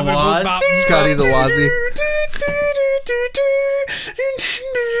 Scotty the Waz. Scotty the Wazzy.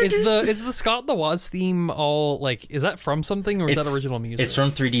 Is the Scott the Waz theme all like? Is that from something or is that original music? It's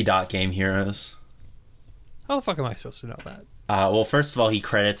from 3D Dot Game Heroes. How the fuck am I supposed to know that? Well, first of all, he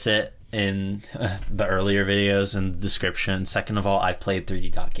credits it in the earlier videos and the description. Second of all, I've played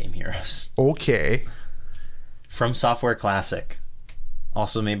 3D Dot Game Heroes. Okay. From Software Classic.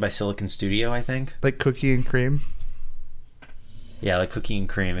 Also made by Silicon Studio, I think. Like Cookie and Cream? Yeah, like Cookie and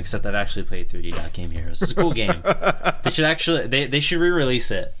Cream, except I've actually played 3D Dot Game Heroes. It's a cool game. They should actually they should re-release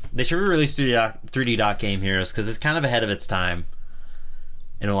it. They should re-release 3D Dot Game Heroes because it's kind of ahead of its time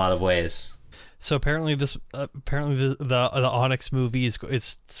in a lot of ways. So apparently the Onyx movie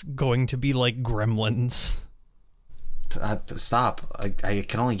it's going to be like Gremlins. Stop! I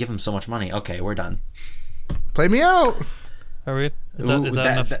can only give him so much money. Okay, we're done. Play me out. Are we? Is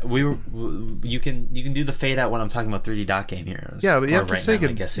that enough? You can do the fade out when I'm talking about 3D Dot Game Heroes. Yeah, but you have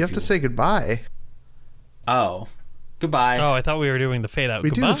to say goodbye. Oh, goodbye. Oh, I thought we were doing the fade out.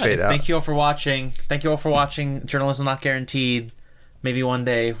 We Goodbye. do the fade out. Thank you all for watching. Journalism Not Guaranteed. Maybe one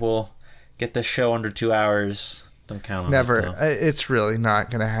day we'll get this show under 2 hours. Don't count on Never. it. Never. It's really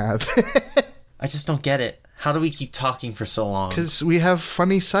not gonna happen. I just don't get it. How do we keep talking for so long? Because we have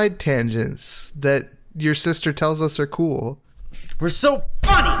funny side tangents that your sister tells us are cool. We're so